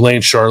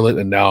 Tulane, Charlotte,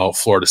 and now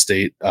Florida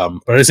State.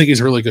 But I just think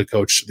he's a really good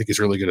coach. I think he's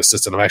a really good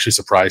assistant. I'm actually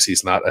surprised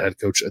he's not a head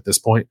coach at this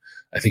point.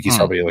 I think he's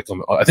probably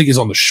I think he's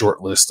on the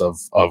short list of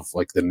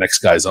like the next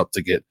guys up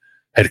to get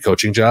head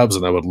coaching jobs.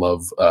 And I would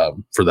love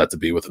for that to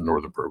be with a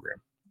Northern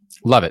program.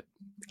 Love it.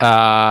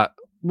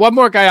 One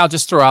more guy I'll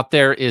just throw out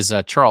there is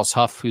Charles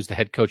Huff, who's the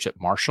head coach at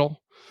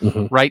Marshall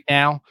right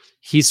now.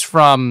 He's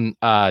from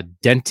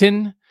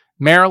Denton,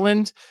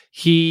 Maryland.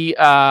 He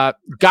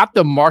got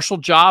the Marshall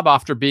job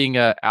after being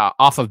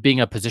off of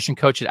being a position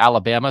coach at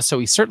Alabama. So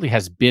he certainly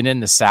has been in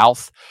the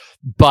South,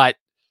 but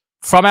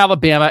from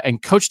Alabama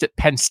and coached at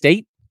Penn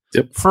State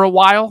for a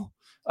while.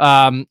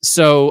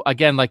 So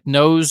again, like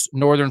knows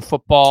Northern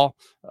football.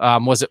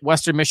 Was at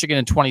Western Michigan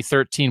in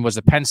 2013, was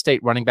a Penn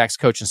State running backs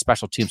coach and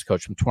special teams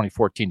coach from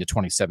 2014 to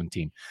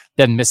 2017.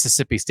 Then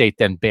Mississippi State,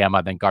 then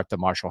Bama, then got the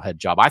Marshall head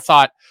job. I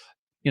thought,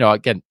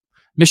 again,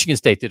 Michigan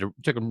State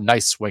took a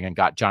nice swing and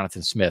got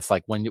Jonathan Smith.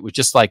 Like when it was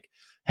just like,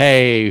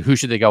 hey, who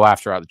should they go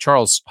after?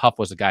 Charles Huff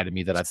was a guy to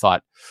me that I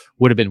thought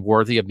would have been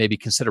worthy of maybe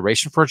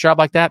consideration for a job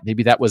like that.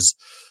 Maybe that was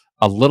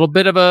a little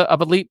bit of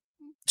a leap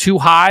too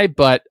high,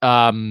 but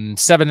 7-6,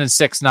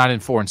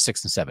 9-4, and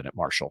 6-7 at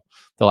Marshall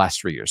the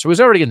last 3 years. So he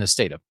was already in the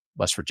state of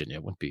West Virginia.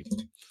 It wouldn't be,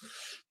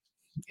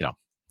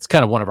 it's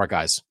kind of one of our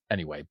guys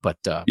anyway. But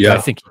I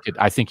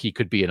think he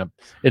could be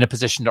in a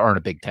position to earn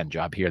a Big Ten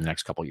job here in the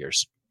next couple of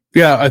years.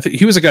 Yeah, I think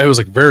he was a guy who was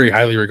like very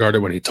highly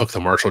regarded when he took the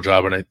Marshall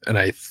job, and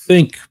I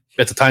think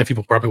at the time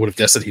people probably would have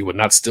guessed that he would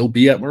not still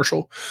be at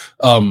Marshall.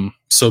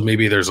 So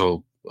maybe there's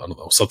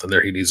something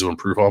there he needs to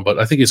improve on. But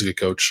I think he's a good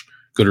coach,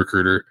 good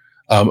recruiter.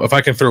 If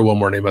I can throw one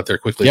more name out there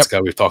quickly, it's a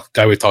guy we've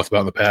talked about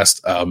in the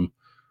past.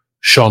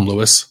 Sean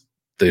Lewis,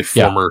 the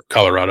former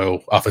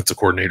Colorado offensive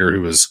coordinator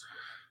who was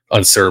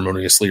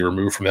unceremoniously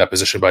removed from that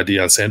position by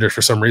Deion Sanders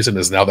for some reason,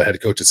 is now the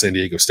head coach at San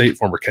Diego State,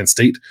 former Kent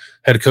State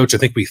head coach. I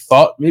think we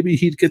thought maybe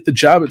he'd get the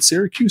job at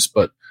Syracuse,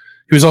 but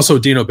he was also a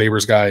Dino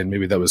Babers guy, and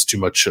maybe that was too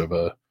much of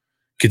a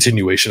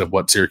continuation of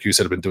what Syracuse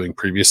had been doing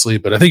previously.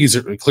 But I think he's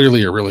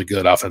clearly a really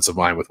good offensive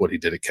mind with what he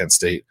did at Kent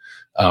State,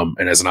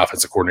 and as an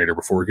offensive coordinator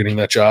before getting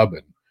that job,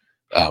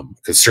 and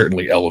could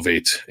certainly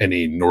elevate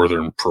any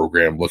Northern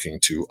program looking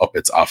to up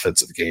its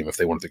offensive game if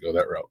they wanted to go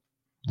that route.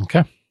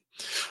 Okay.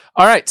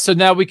 All right. So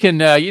now we can,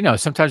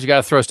 sometimes you got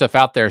to throw stuff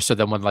out there. So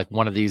then when like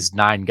one of these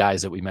 9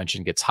 guys that we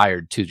mentioned gets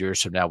hired 2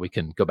 years from now, we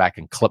can go back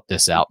and clip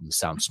this out and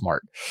sound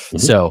smart.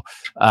 So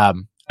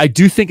I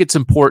do think it's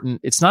important.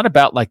 It's not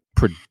about like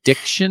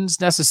predictions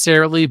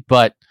necessarily,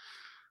 but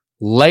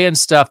laying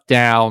stuff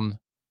down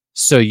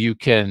so you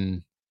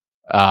can,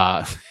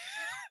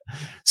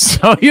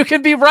 so you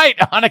can be right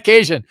on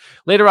occasion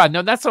later on.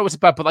 No, that's not what it's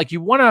about. But like you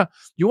want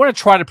to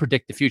try to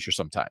predict the future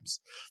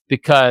sometimes,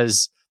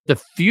 because the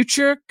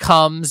future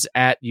comes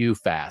at you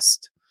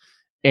fast.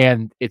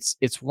 And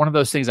it's one of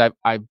those things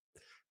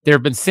there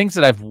have been things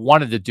that I've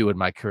wanted to do in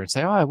my career and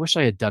say, oh, I wish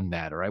I had done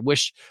that. Or I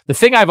wish the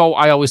thing I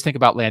always think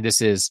about,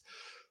 Landis, is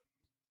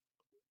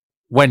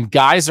when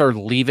guys are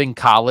leaving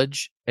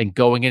college and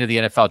going into the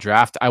NFL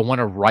draft, I want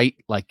to write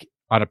like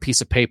on a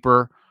piece of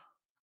paper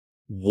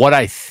what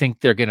I think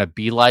they're going to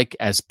be like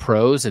as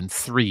pros in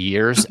 3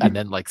 years. And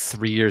then like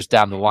 3 years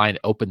down the line,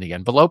 open the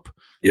envelope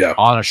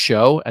on a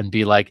show and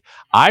be like,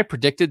 I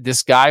predicted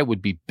this guy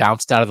would be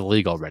bounced out of the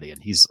league already.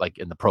 And he's like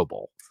in the Pro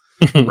Bowl.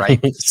 Right.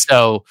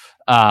 So,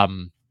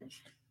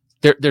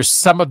 there's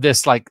some of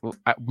this, like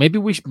maybe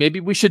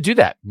we should do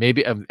that.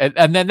 Maybe.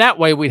 And then that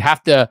way we'd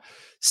have to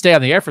stay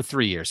on the air for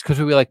 3 years. Cause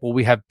we'd be like, well,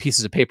 we have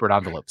pieces of paper and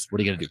envelopes. What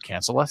are you going to do?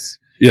 Cancel us?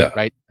 Yeah.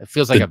 Right. It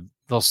feels like a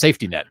little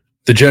safety net.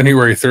 The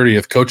January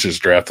 30th coaches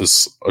draft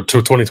is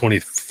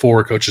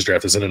 2024 coaches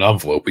draft is in an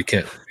envelope. We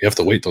have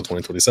to wait till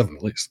 2027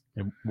 at least.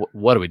 And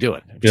what are we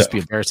doing? It'd just be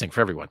embarrassing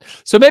for everyone.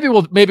 So maybe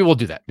we'll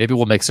do that. Maybe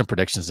we'll make some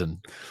predictions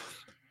and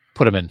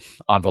put them in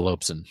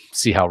envelopes and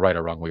see how right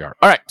or wrong we are.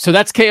 All right. So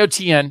that's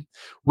KOTN.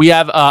 We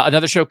have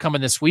another show coming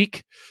this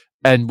week,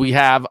 and we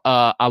have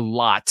a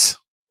lot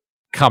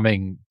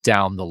coming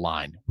down the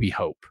line, we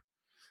hope,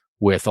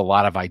 with a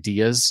lot of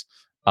ideas,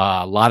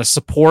 a lot of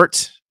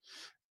support,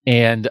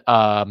 and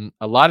a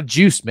lot of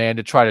juice, man,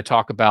 to try to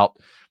talk about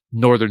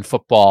Northern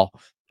football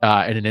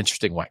in an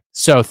interesting way.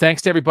 So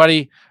thanks to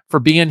everybody for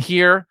being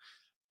here.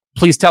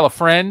 Please tell a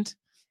friend.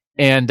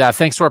 And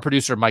thanks to our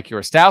producer, Mike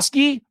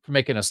Urostowski, for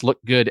making us look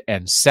good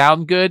and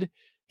sound good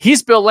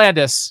He's Bill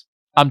Landis.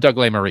 I'm Doug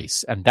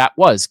Lesmerises, and that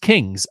was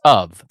Kings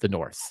of the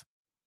North.